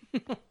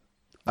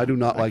 I do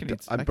not like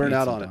it. I'm burnt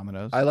out on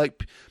Domino's. it. I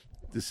like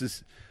this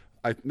is.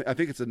 I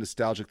think it's a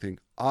nostalgic thing.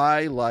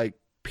 I like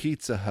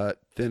Pizza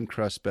Hut thin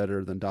crust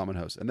better than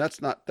Domino's, and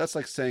that's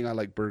like saying I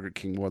like Burger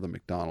King more than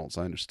McDonald's.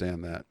 I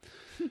understand that,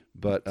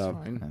 but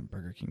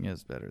Burger King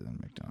is better than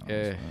McDonald's.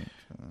 Yeah.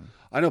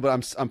 I know,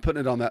 but I'm putting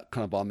it on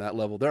that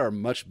level. There are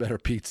much better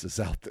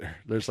pizzas out there.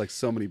 There's like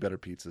so many better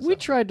pizzas. We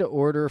tried to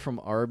order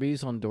from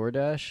Arby's on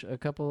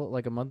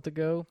DoorDash a month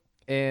ago,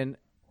 and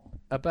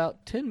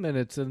about 10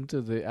 minutes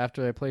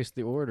after I placed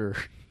the order,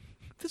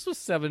 this was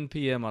 7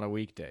 p.m. on a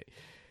weekday.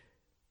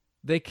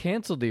 They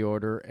canceled the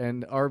order,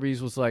 and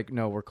Arby's was like,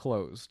 "No, we're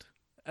closed."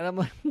 And I'm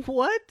like,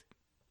 "What?"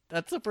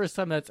 That's the first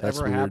time that's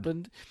ever weird.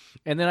 happened.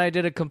 And then I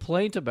did a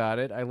complaint about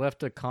it. I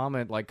left a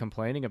comment like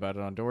complaining about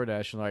it on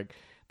DoorDash, and like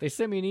they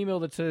sent me an email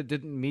that said it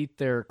didn't meet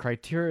their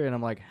criteria, and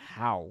I'm like,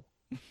 "How?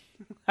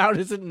 How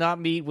does it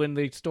not meet when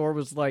the store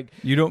was like,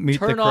 You don't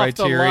meet the turn off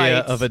the criteria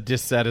lights?" of a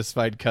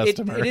dissatisfied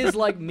customer. It is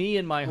like me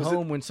in my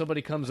home when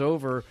somebody comes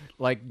over,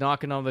 like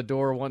knocking on the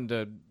door, wanting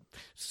to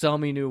sell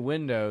me new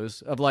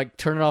windows, of like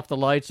turning off the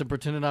lights and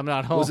pretending I'm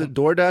not home. Was it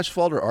DoorDash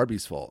fault or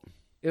Arby's fault?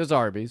 It was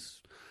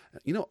Arby's.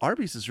 You know,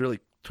 Arby's has really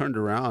turned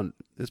around.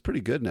 It's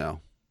pretty good now.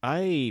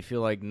 I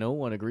feel like no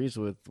one agrees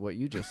with what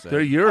you just said.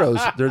 Their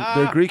gyros,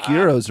 their Greek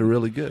gyros are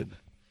really good.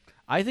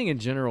 I think in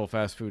general,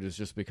 fast food has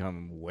just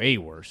become way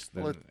worse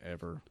than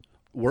ever.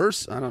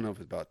 Worse? I don't know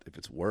if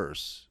it's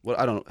worse. Well,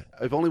 I don't know.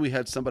 If only we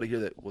had somebody here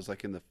that was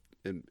like in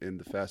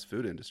the fast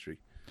food industry.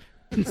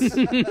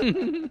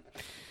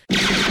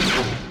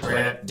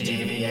 Script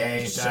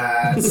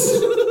deviations.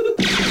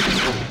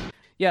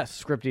 Yes,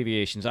 script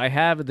deviations. I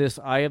have this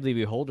Eye of the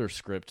Beholder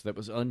script that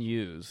was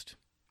unused.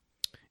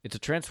 It's a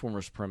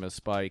Transformers premise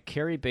by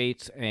Carrie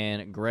Bates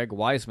and Greg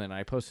Wiseman.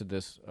 I posted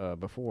this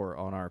before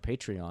on our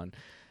Patreon.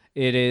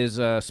 It is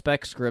a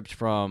spec script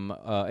from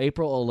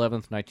April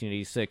 11th,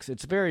 1986.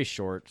 It's very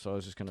short, so I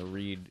was just going to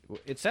read.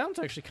 It sounds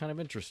actually kind of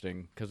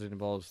interesting because it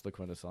involves the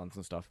Quintessons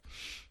and stuff.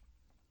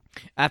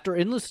 After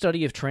endless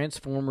study of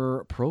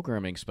Transformer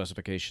programming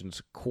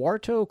specifications,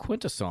 Quarto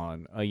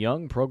Quintesson, a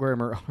young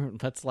programmer,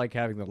 that's like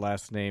having the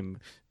last name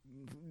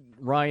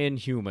Ryan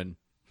Human,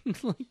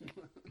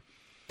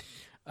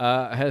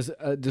 has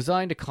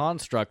designed a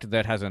construct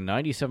that has a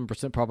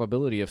 97%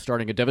 probability of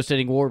starting a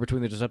devastating war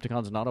between the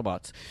Decepticons and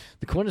Autobots.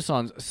 The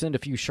Quintessons send a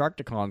few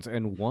Sharkticons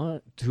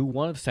to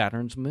one of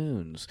Saturn's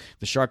moons.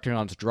 The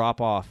Sharkticons drop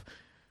off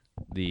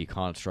the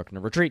construct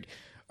and retreat.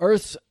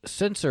 Earth's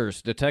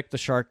sensors detect the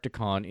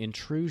Sharkticon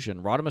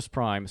intrusion. Rodimus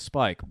Prime,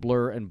 Spike,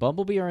 Blur, and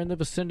Bumblebee are in the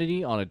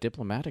vicinity on a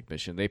diplomatic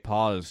mission. They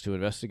pause to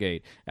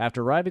investigate.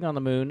 After arriving on the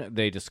moon,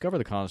 they discover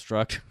the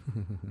construct.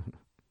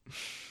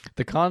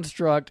 The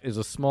construct is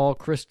a small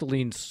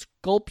crystalline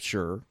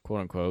sculpture,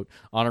 quote-unquote,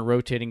 on a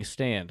rotating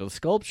stand. The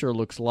sculpture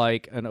looks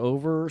like an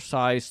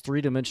oversized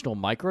three-dimensional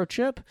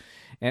microchip,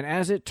 and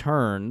as it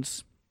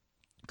turns,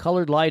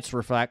 colored lights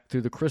reflect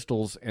through the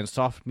crystals and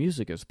soft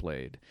music is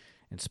played.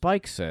 And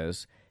Spike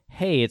says,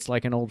 "Hey, it's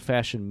like an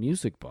old-fashioned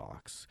music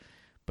box."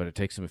 but it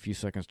takes him a few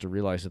seconds to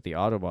realize that the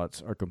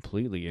Autobots are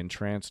completely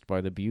entranced by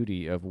the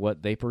beauty of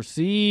what they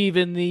perceive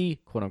in the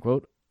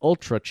quote-unquote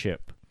Ultra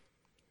Chip.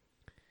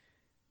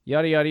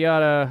 Yada, yada,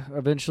 yada.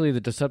 Eventually,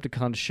 the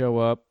Decepticons show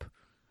up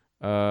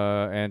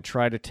and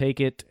try to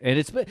take it. And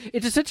it's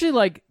essentially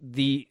like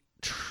the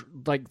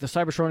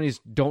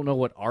Cybertronians don't know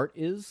what art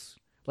is.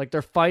 Like,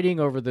 they're fighting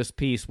over this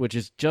piece, which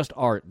is just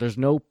art. There's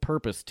no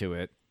purpose to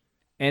it.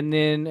 And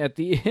then at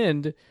the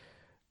end,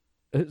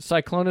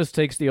 Cyclonus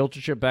takes the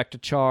Ultra Chip back to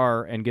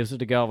Char and gives it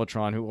to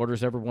Galvatron, who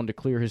orders everyone to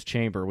clear his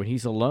chamber. When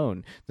he's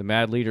alone, the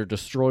Mad Leader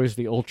destroys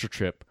the Ultra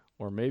Chip.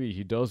 Or maybe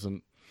he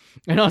doesn't.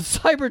 And on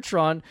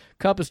Cybertron,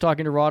 Kup is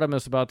talking to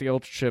Rodimus about the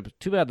Ultra Chip.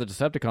 Too bad the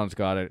Decepticons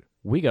got it.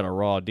 We got a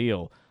raw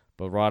deal.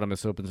 But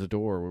Rodimus opens a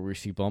door where we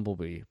see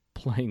Bumblebee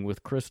playing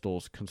with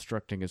crystals,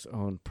 constructing his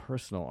own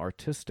personal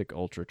artistic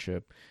Ultra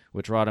Chip,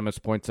 which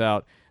Rodimus points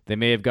out they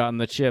may have gotten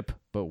the chip,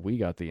 but we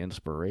got the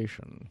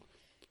inspiration.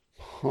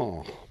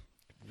 Huh.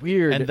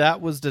 Weird. And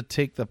that was to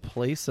take the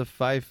place of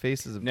Five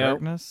Faces of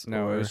Darkness?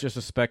 No, or- it was just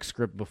a spec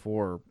script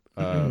before,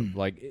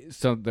 like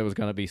some that was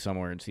going to be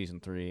somewhere in season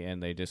 3,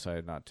 and they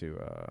decided not to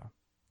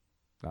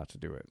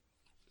do it.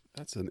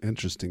 That's an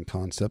interesting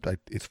concept.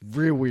 It's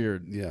Real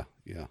weird. yeah.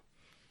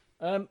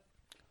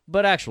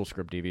 But actual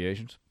script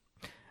deviations.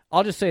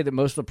 I'll just say that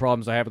most of the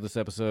problems I have with this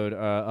episode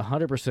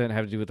 100%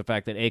 have to do with the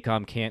fact that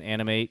ACOM can't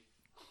animate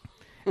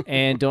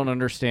and don't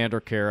understand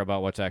or care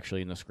about what's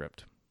actually in the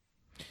script.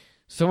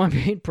 So my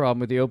main problem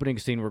with the opening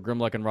scene where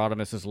Grimlock and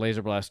Rodimus'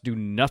 laser blast do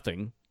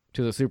nothing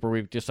to the super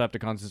weak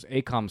Decepticons is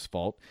ACOM's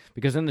fault,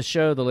 because in the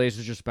show the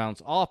lasers just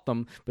bounce off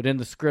them, but in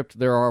the script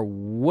there are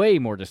way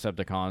more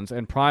Decepticons,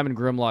 and Prime and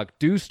Grimlock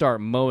do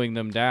start mowing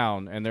them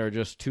down, and there are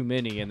just too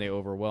many and they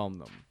overwhelm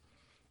them.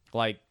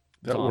 Like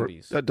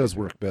zombies. That does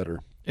work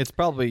better. It's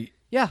probably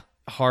Yeah.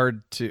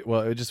 hard to...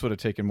 Well, it just would have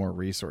taken more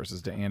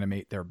resources to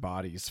animate their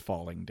bodies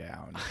falling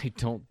down. I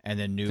don't And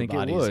then new think it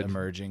bodies would.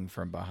 emerging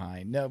from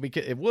behind. No,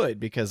 because it would,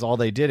 because all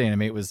they did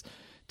animate was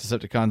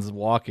Decepticons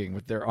walking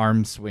with their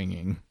arms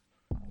swinging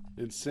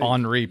In sync.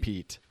 on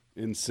repeat.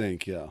 In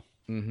sync, yeah.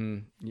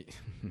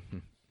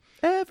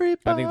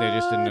 Everybody. I think they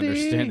just didn't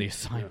understand the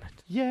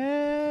assignment.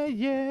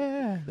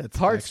 Yeah. That's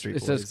Parts- Backstreet it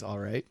Boys, says- all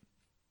right.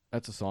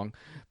 That's a song.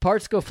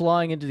 Parts go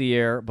flying into the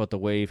air, but the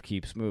wave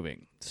keeps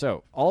moving.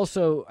 So,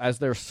 also, as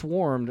they're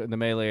swarmed in the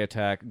melee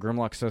attack,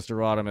 Grimlock says to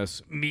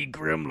Rodimus, "Me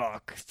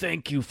Grimlock,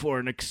 thank you for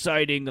an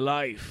exciting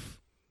life."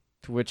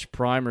 To which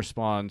Prime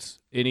responds,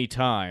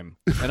 "Anytime."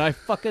 And I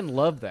fucking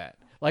love that.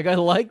 Like, I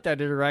like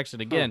that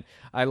interaction. Again,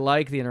 I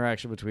like the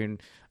interaction between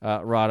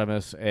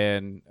Rodimus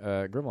and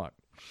Grimlock.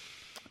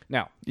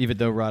 Now, Even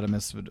though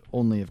Rodimus would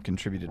only have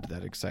contributed to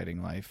that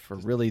exciting life for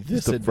really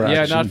this a adventure. yeah,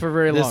 fraction. not for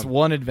very This long.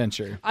 one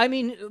adventure. I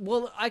mean,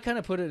 well, I kind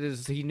of put it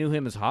as he knew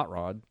him as Hot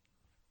Rod.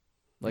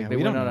 Like, Yeah, they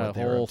we went don't on know a what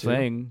they were whole up to.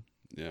 thing.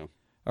 Yeah.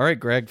 All right,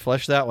 Greg,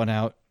 flesh that one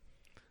out.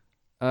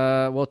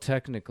 Well,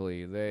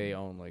 technically, they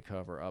only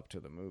cover up to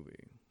the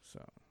movie.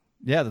 So.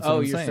 Yeah, that's what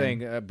I'm you're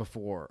saying. saying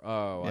before.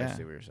 Oh, I Yeah.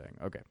 see what you're saying.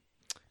 Okay.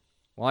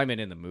 Well, I meant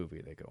in the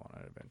movie they go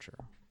on an adventure.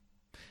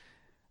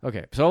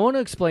 Okay, so I want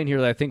to explain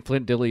here that I think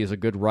Flint Dille is a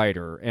good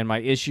writer, and my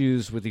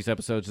issues with these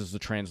episodes is the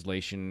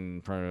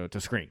translation to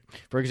screen.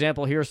 For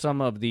example, here are some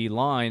of the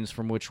lines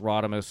from which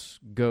Rodimus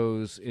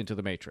goes into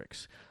the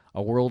Matrix.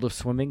 A world of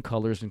swimming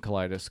colors and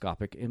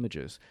kaleidoscopic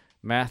images.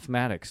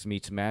 Mathematics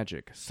meets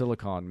magic.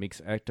 Silicon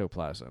meets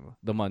ectoplasm.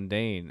 The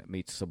mundane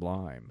meets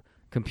sublime.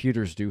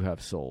 Computers do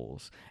have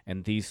souls,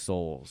 and these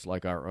souls,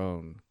 like our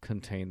own,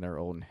 contain their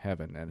own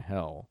heaven and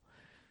hell.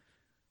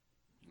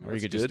 Or you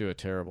That's could just good. do a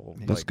terrible,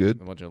 That's good.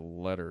 a bunch of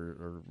letters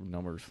or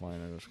numbers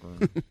flying out of the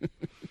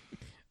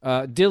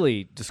screen.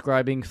 Dille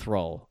describing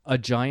Thrall, a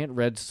giant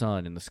red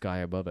sun in the sky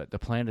above it. The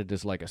planet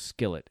is like a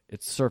skillet,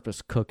 its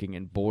surface cooking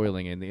and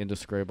boiling in the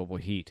indescribable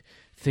heat.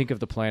 Think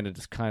of the planet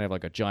as kind of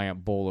like a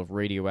giant bowl of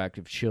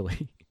radioactive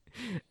chili,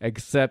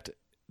 except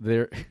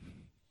there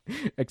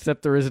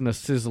isn't a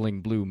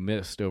sizzling blue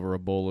mist over a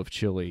bowl of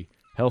chili.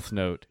 Health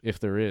note: if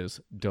there is,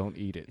 don't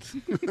eat it.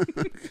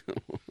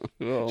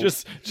 Well,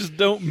 Just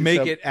don't make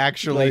have- it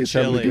actually Blade's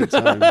having a chili. good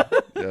time.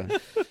 Yeah.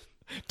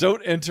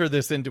 Don't enter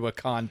this into a It's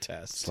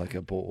contest. like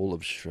a bowl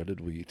of shredded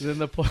wheat. Then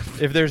the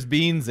If there's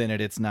beans in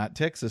it, it's not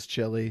Texas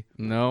chili.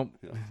 Nope.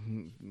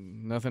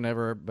 Nothing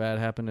ever bad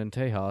happened in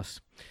Tejas.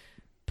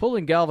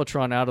 Pulling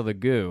Galvatron out of the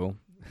goo,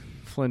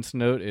 Flint's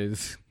note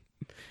is,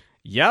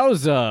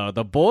 "Yowza,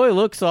 the boy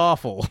looks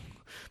awful.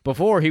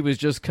 Before he was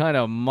just kind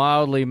of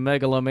mildly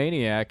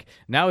megalomaniac.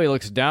 Now he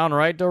looks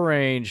downright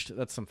deranged."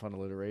 That's some fun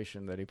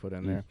alliteration that he put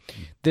in there.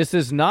 This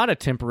is not a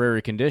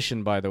temporary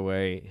condition, by the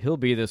way. He'll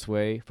be this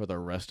way for the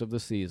rest of the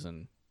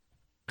season.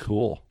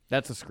 Cool.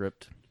 That's a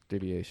script.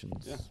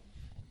 Deviations. Yeah.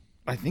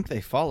 I think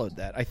they followed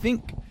that. I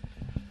think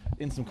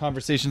in some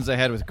conversations I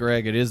had with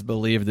Greg, it is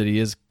believed that he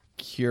is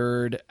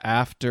cured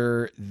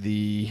after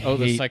the Oh,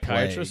 the hate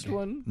psychiatrist plague.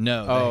 one?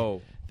 No.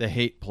 Oh. The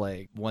hate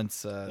plague.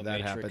 Once that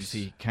Matrix. happens,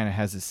 he kind of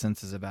has his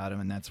senses about him,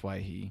 and that's why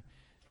he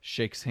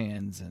shakes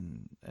hands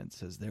and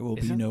says, "There will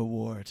be Isn't- no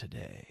war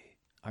today."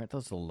 Aren't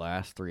those the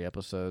last 3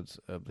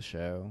 episodes of the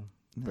show,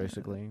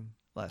 basically?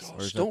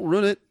 Don't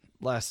ruin it.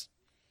 Last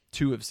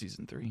 2 of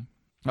season 3.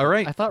 All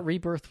right. I thought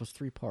Rebirth was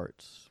 3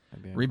 parts.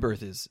 Maybe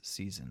Rebirth is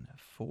season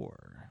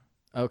 4.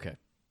 Okay,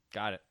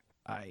 got it.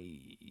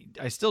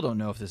 I still don't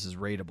know if this is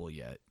rateable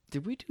yet.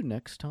 Did we do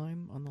next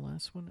time on the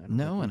last one?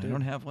 No, and I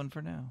don't have one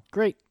for now.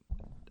 Great.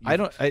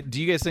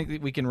 Do you guys think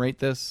that we can rate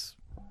this?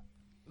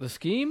 The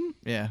scheme?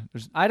 Yeah.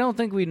 I don't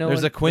think we know.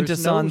 There's a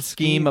quintesson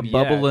scheme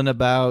bubbling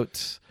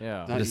about.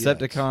 Yeah. The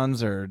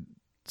Decepticons are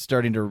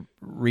starting to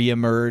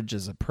reemerge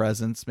as a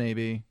presence,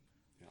 maybe.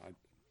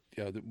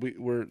 Yeah,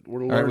 we're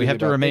learning. All right, we have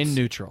to remain It's-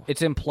 neutral.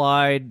 It's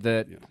implied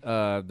that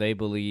they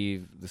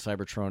believe the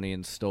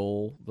Cybertronians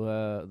stole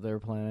their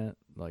planet,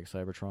 like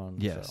Cybertron.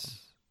 Yes. so.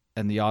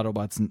 And the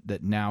Autobots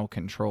that now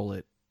control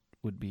it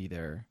would be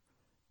their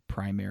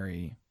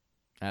primary.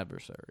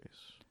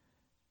 Adversaries.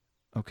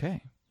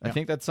 Okay. I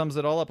think that sums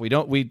it all up. We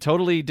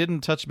totally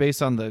didn't touch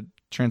base on the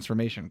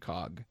transformation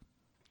cog.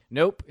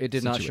 Nope, it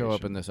did not show up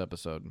Situation. in this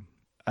episode.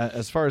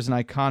 As far as an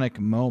iconic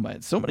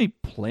moment, so many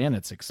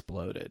planets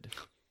exploded.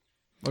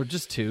 Or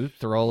just 2,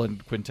 Thrall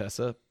and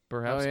Quintessa,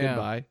 perhaps. Oh, yeah.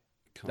 Goodbye.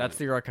 That's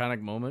the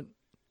iconic moment.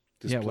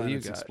 This Yeah, what do you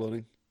planet's got?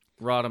 exploding.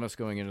 Rodimus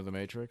going into the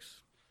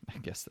Matrix. I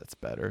guess that's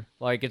better.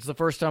 Like, it's the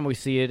first time we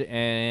see it,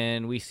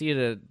 and we see it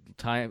a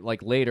time,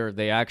 like, later,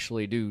 they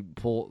actually do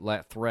pull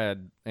that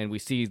thread, and we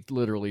see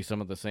literally some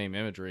of the same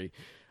imagery.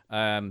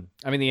 I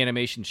mean, the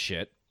animation's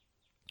shit,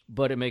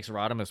 but it makes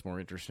Rodimus more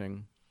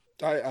interesting.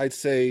 I'd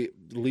say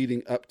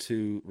leading up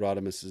to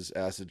Rodimus's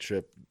acid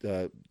trip,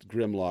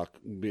 Grimlock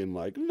being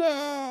like,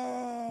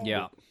 "No,"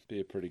 Yeah. would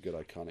be a pretty good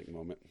iconic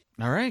moment.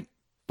 All right.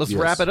 Let's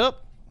Yes. wrap it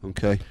up.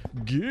 Okay.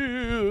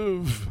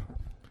 Give.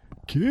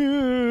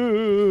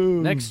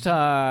 Next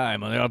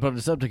time on the Autopod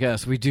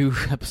Decepticast, we do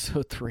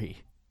episode 3,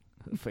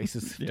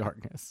 Faces of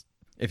Darkness.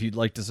 If you'd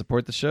like to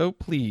support the show,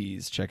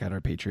 please check out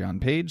our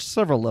Patreon page.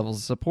 Several levels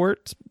of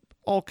support,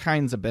 all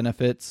kinds of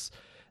benefits.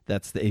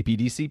 That's the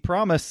APDC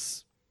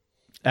promise.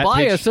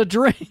 Buy us a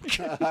drink.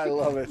 I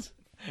love it.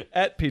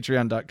 At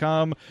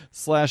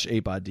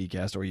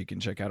patreon.com/APODcast, or you can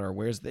check out our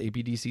Where's the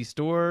APDC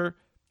store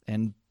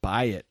and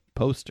buy it.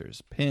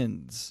 Posters,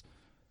 pins.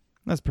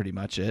 That's pretty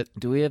much it.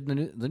 Do we have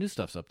the new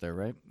stuff's up there,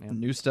 right? Yeah.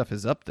 New stuff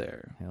is up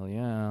there. Hell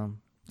yeah.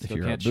 If Still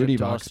you're a can't booty ship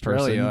to box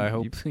Australia. person, I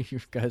hope you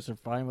guys are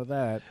fine with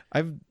that.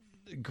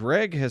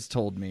 Greg has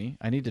told me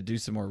I need to do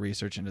some more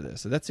research into this.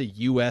 So that's a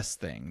U.S.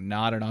 thing,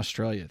 not an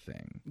Australia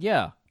thing.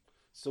 Yeah.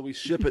 So we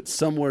ship it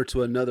somewhere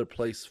to another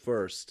place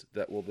first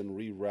that will then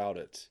reroute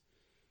it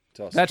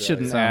to Australia. That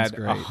shouldn't Sounds add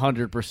great.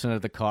 100%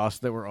 of the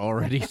cost that we're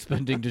already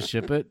spending to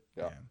ship it.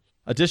 Yeah.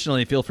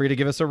 Additionally, feel free to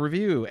give us a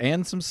review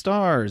and some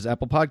stars.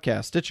 Apple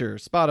Podcasts, Stitcher,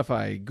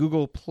 Spotify,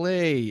 Google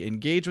Play.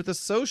 Engage with us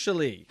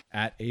socially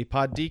at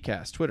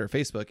APODcast, Twitter,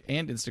 Facebook,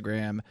 and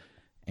Instagram.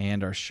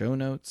 And our show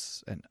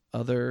notes and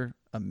other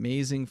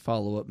amazing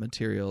follow-up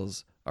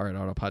materials are at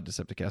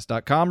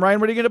autopoddecepticast.com. Ryan,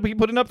 what are you going to be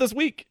putting up this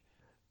week?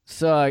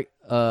 So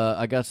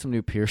I got some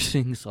new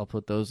piercings. I'll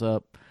put those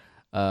up.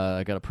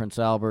 I got a Prince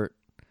Albert,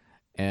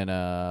 and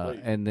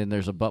then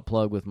there's a butt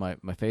plug with my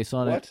face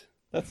on What? it.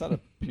 That's not a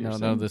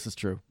No, this is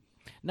true.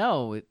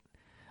 No,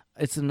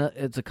 it's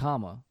a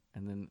comma,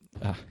 and then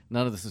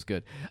none of this is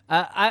good.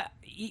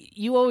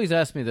 You always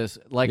ask me this,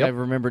 like Yep. I've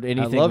remembered I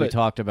anything love we it.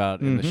 talked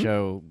about in the Mhm.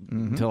 show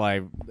until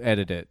I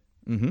edit it.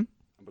 Mm-hmm.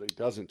 But he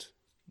doesn't.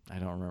 I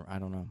don't remember. I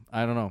don't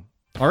know.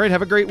 All right,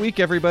 have a great week,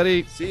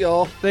 everybody. See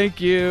y'all.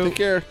 Thank you. Take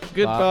care.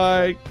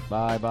 Goodbye.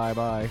 Bye.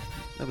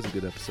 That was a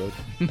good episode.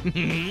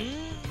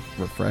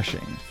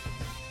 Refreshing.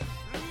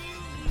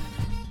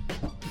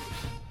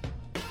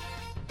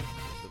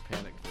 The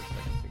panic for a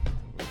second.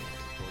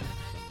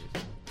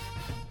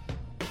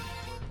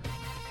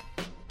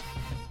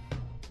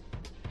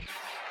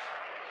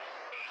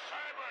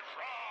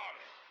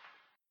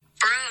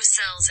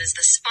 Cells is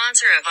the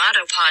sponsor of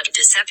Autopod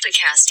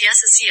Decepticast.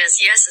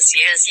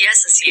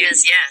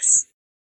 Yes.